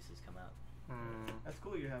combo pieces come out. Hmm. That's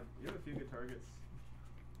cool. You have a few good targets.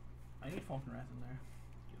 I need Falcon Wrath in there.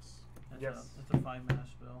 Yes. That's Yes. That's a 5-mana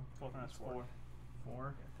spell. Well, that's 4.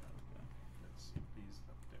 4. That's these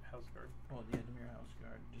house guard. Well, yeah, Demir House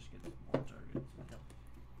Guard just gets more targets.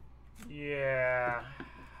 Yeah.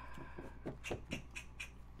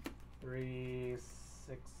 3,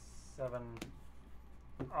 6, 7.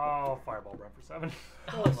 Oh, fireball run for 7.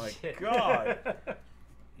 Oh my shit. god!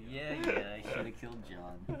 Yeah, I should have killed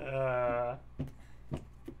John.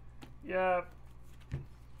 Yeah.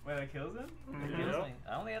 Wait, that kills him? Mhm. Kills Yep. me.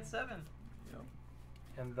 I only had 7. Yep.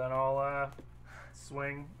 And then I'll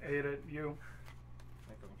swing 8 at you.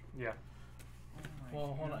 Yeah. Oh my Well,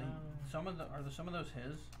 hold on. God. Some of those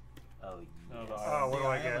his? Oh, No, yes. the Oh, what do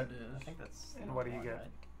I get? Island I is. think that's. And the what do you one, get?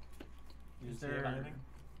 right? Is Do you there? have anything?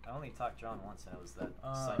 I only talked John once, and it was that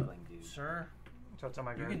cycling dude. Sir, So it's on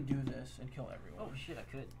my you grade. can do this and kill everyone. Oh shit, I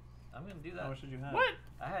could. I'm gonna do that. How much did you have? What?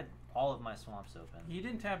 I had all of my swamps open. He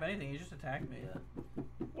didn't tap anything. He just attacked me. Yeah.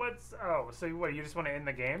 What's oh? So what? You just want to end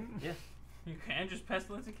the game? Yeah. You can just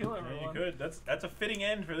pestilence and kill Yeah, everyone. you could. That's a fitting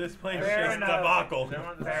end for this plane Fair chase enough. debacle. Is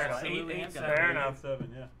everyone the Fair same enough. height? Absolutely, Eight, I'm eight, gonna- Fair Eight, enough.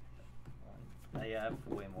 7, yeah. Yeah, I have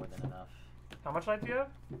way more than enough. How much life do you have?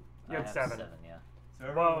 You I had have 7. 7, yeah. So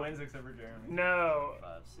everyone Well, wins except for Jeremy. No.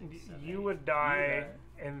 5, 6, 7. You 8. would die, die.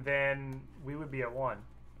 and then we would be at 1.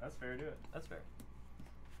 That's fair, do it. That's fair.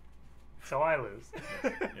 So I lose.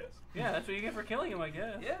 Yes. Yeah, that's what you get for killing him, I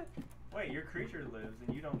guess. Yeah. Wait, your creature lives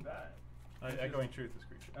and you don't die. Echoing truth is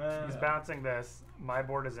creature. He's Yeah. bouncing this. My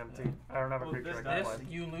board is empty. Yeah. I don't have a Well, creature this I can dies. This,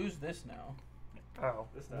 play. you lose this now. Oh.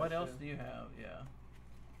 This What dies, else too. do you have? Yeah.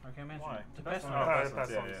 Okay, man. Why? The That's best not- one. Oh, Pestilence,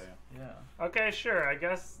 that's yeah, Pestilence. Yeah. Okay, sure. I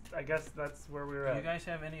guess that's where we were Do at. you guys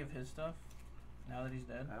have any of his stuff? Now that he's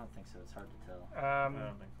dead. I don't think so. It's hard to tell. I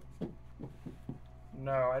don't think so.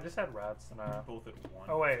 No, I just had rats and Both at 1.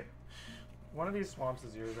 Oh wait, one of these swamps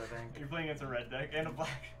is yours, I think. You're playing against a red deck and a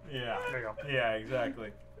black. Yeah. There you go. Yeah,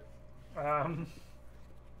 exactly.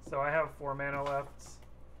 So I have 4 mana left.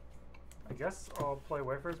 I guess I'll play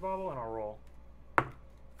Wafer's Bauble and I'll roll.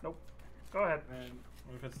 Nope. Go ahead. Man,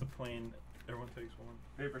 What if it's the plane? Everyone takes 1.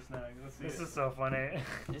 paper snag. Let's see. This it. is so funny.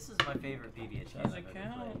 This is my favorite PvH game I've Doesn't ever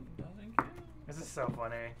count. played. Doesn't count. This is so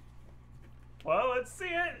funny. Well, let's see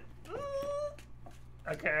it.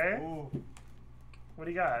 Okay. Ooh. What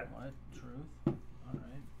do you got? What? Truth?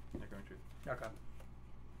 Alright. Echoing truth. Okay.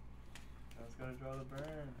 I was gonna draw the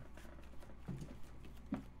burn.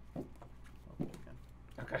 I'll pull again.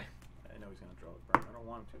 Okay. I know he's gonna draw the burn. I don't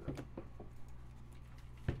want him to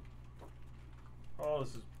though. Oh,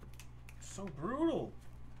 this is so brutal.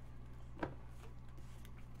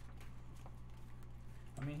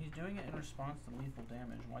 I mean, he's doing it in response to lethal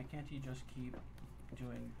damage. Why can't he just keep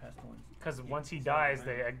doing pestilence? Because Yeah, once he it's dies, all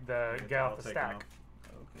the It's get all off the taken stack. off.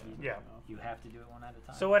 Okay. Yeah. You have to do it one at a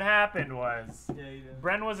time. So what happened was Yeah, you did.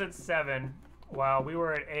 Bren was at 7 while we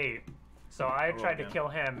were at 8. So I Oh, tried to man. kill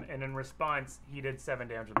him, and in response, he did 7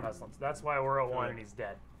 damage with pestilence. That's why we're at 1 and he's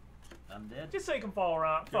dead. I'm dead. Just so you can follow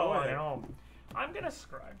around, Go follow ahead. at home. I'm gonna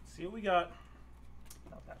scribe. See what we got.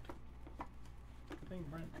 Not that. Thing,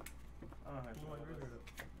 Brent. I don't know how I feel about this.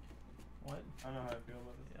 What? I don't know how I feel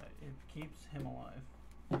about this. Yeah, it keeps him alive.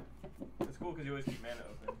 It's cool because you always keep mana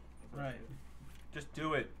open. Right. Just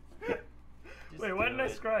do it. Just Wait, why do didn't I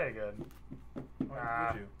it. scry again? Why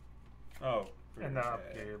Ah. would you? Oh. In the yeah,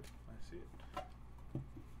 upkeep. I see it.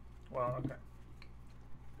 Well, okay.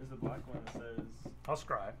 There's the black one that says I'll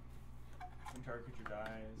scry. when target creature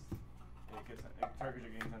dies, target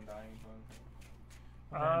creature gains undying.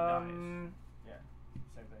 Yeah,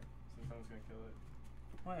 same thing. So someone's gonna kill it.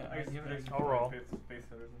 Well, yeah, I guess give it it's a, I'll roll. Space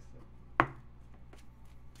hitters and stuff.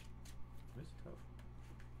 This is tough.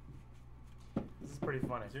 This is pretty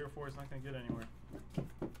funny. 0-4 is not gonna get anywhere.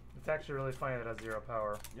 It's actually really funny that it has 0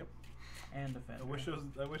 power. Yep. and defend. I wish it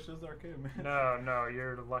was arcade, man. No,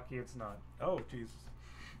 you're lucky it's not. Oh, Jesus.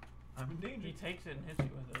 I'm in danger. He takes it and hits you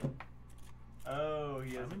with it. Oh,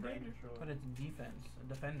 he has I'm a in brain danger. control. But it's defense, a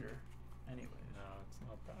defender. Anyways. No, it's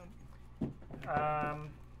not that.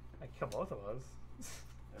 I kill both of us.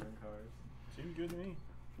 7 cards. Seems good to me.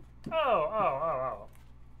 Oh.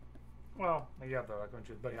 Well, you have the Echoing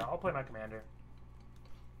Truth, but yeah, I'll play my commander.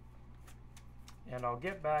 And I'll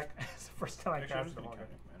get back. It's the first time I Actually, I'm cast just it. gonna count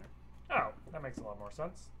it, man. Oh, that makes a lot more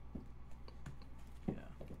sense. Yeah.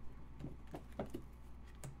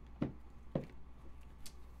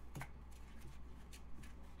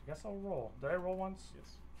 I guess I'll roll. Did I roll once?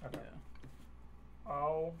 Yes. Okay. Yeah.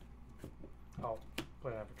 I'll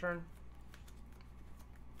play that for turn.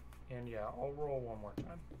 And yeah, I'll roll one more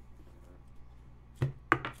time.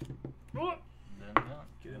 Oh, Then not.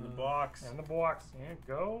 Get in the box. and the box. Yeah,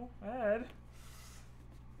 go ahead.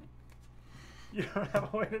 You don't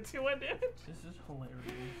have a way to do one damage? This is hilarious.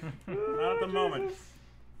 Not at the moment.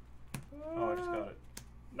 Oh, I just got it.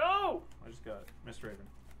 No! I just got it. Missed Raven.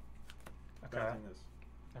 Okay. Balancing this.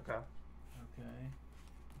 Okay. Okay.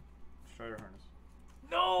 Strider Harness.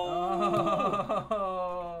 No! Oh!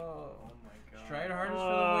 Oh my god. Strider harness for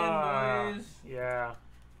the win, boys. Yeah.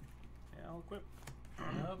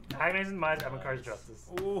 Agnes' Demise, Abakar's Justice.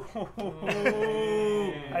 Ooh.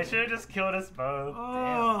 I should have just killed us both.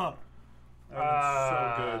 Oh. That was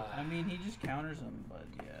so good. I mean, he just counters him, but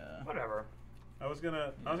yeah. Whatever. I was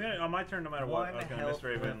gonna on my turn no matter what. I was gonna miss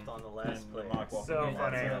Raven on the last and player. Mock Walk. So and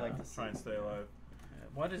funny. That's what I like to see. try and stay alive.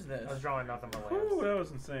 What is this? I was drawing nothing but Ooh, lands. that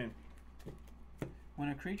was insane. When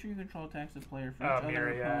a creature you control attacks the player for Oh, each other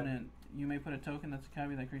Myriad. opponent, you may put a token that's a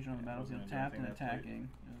copy of that creature on the battlefield, wasn't gonna tapped do and anything that attacking.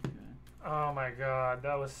 That was good. Oh my god,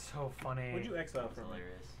 that was so funny. What'd you exile That's from me?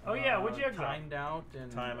 hilarious. Oh yeah, what'd you exile? Timed out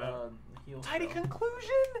and Time out. heal Tiny spell. conclusion?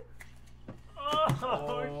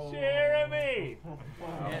 Oh, Jeremy!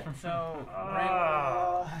 Yeah, so,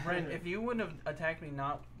 Ah. Brent, if you wouldn't have attacked me,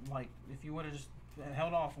 not like if you would have just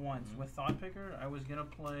held off once with Thought Picker, I was gonna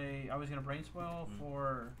Brain Spoil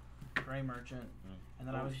for Grey Merchant, and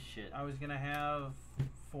then Oh, I was gonna have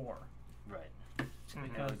 4 Right.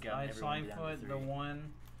 because gotten I had everyone down to Slimefoot, the 3.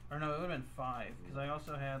 one, or no, it would have been 5 because I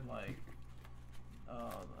also had like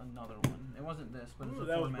another one. It wasn't this, but it's Ooh, a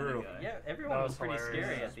that was 4-mana brutal. guy. Yeah, everyone That was was pretty hilarious.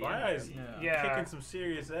 scary at the Spy end. Eyes Yeah. kicking some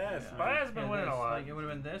serious ass. Yeah. man. Spy has been winning this, a lot. Like, it would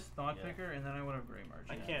have been this Thought Yeah. Picker, and then I would have Grey Merchant.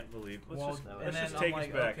 I can't believe. Well, Let's and just then take I'm us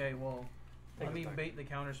like, back. okay, well, Take let us me back. bait the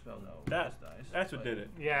counter spell though. That- with this dice, That's what but- did it.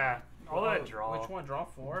 Yeah, all that draw. Which one? Draw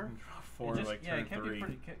 4. For It just, like yeah, turn it kept 3.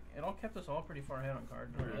 it all kept us all pretty far ahead on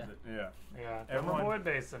card. Or is it? Yeah. Yeah, Everyone- Void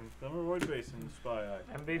Basin. Summer Void Basin, Spy Eye.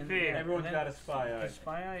 MVP. And Everyone's then got a Spy Eye. The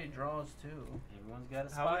Spy Eye draws too. Everyone's got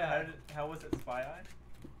a How, spy eye. how was it Spy Eye?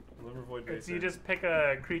 Summer Void It's Basin. you just pick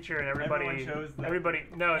a creature and everybody. Everyone chose that. Everybody.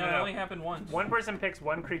 No, it no, only no. happened once. One person picks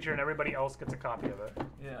one creature and everybody else gets a copy of it.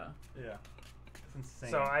 Yeah. Yeah. It's insane.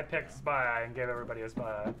 So I picked Spy Eye and gave everybody a Spy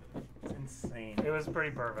Eye. It's insane. It was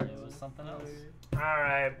pretty perfect. It was something else. All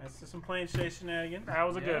right, That's just some Planechase shenanigans. that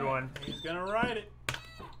was a good Yeah. one. He's gonna ride it.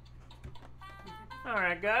 All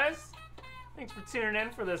right, guys. Thanks for tuning in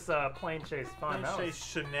for this Planechase fun.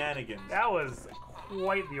 Planechase shenanigans. That was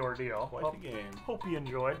quite the ordeal. Quite the game. Hope you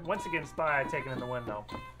enjoyed. Once again, Spy Eye taking in the win though.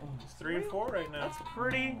 It's 3 and 4 right now. That's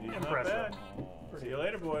pretty Not impressive. bad. See you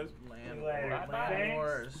later, boys. Land, Later. Land Thanks.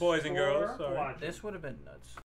 Wars. Boys and girls. For Sorry. watching. This would have been nuts.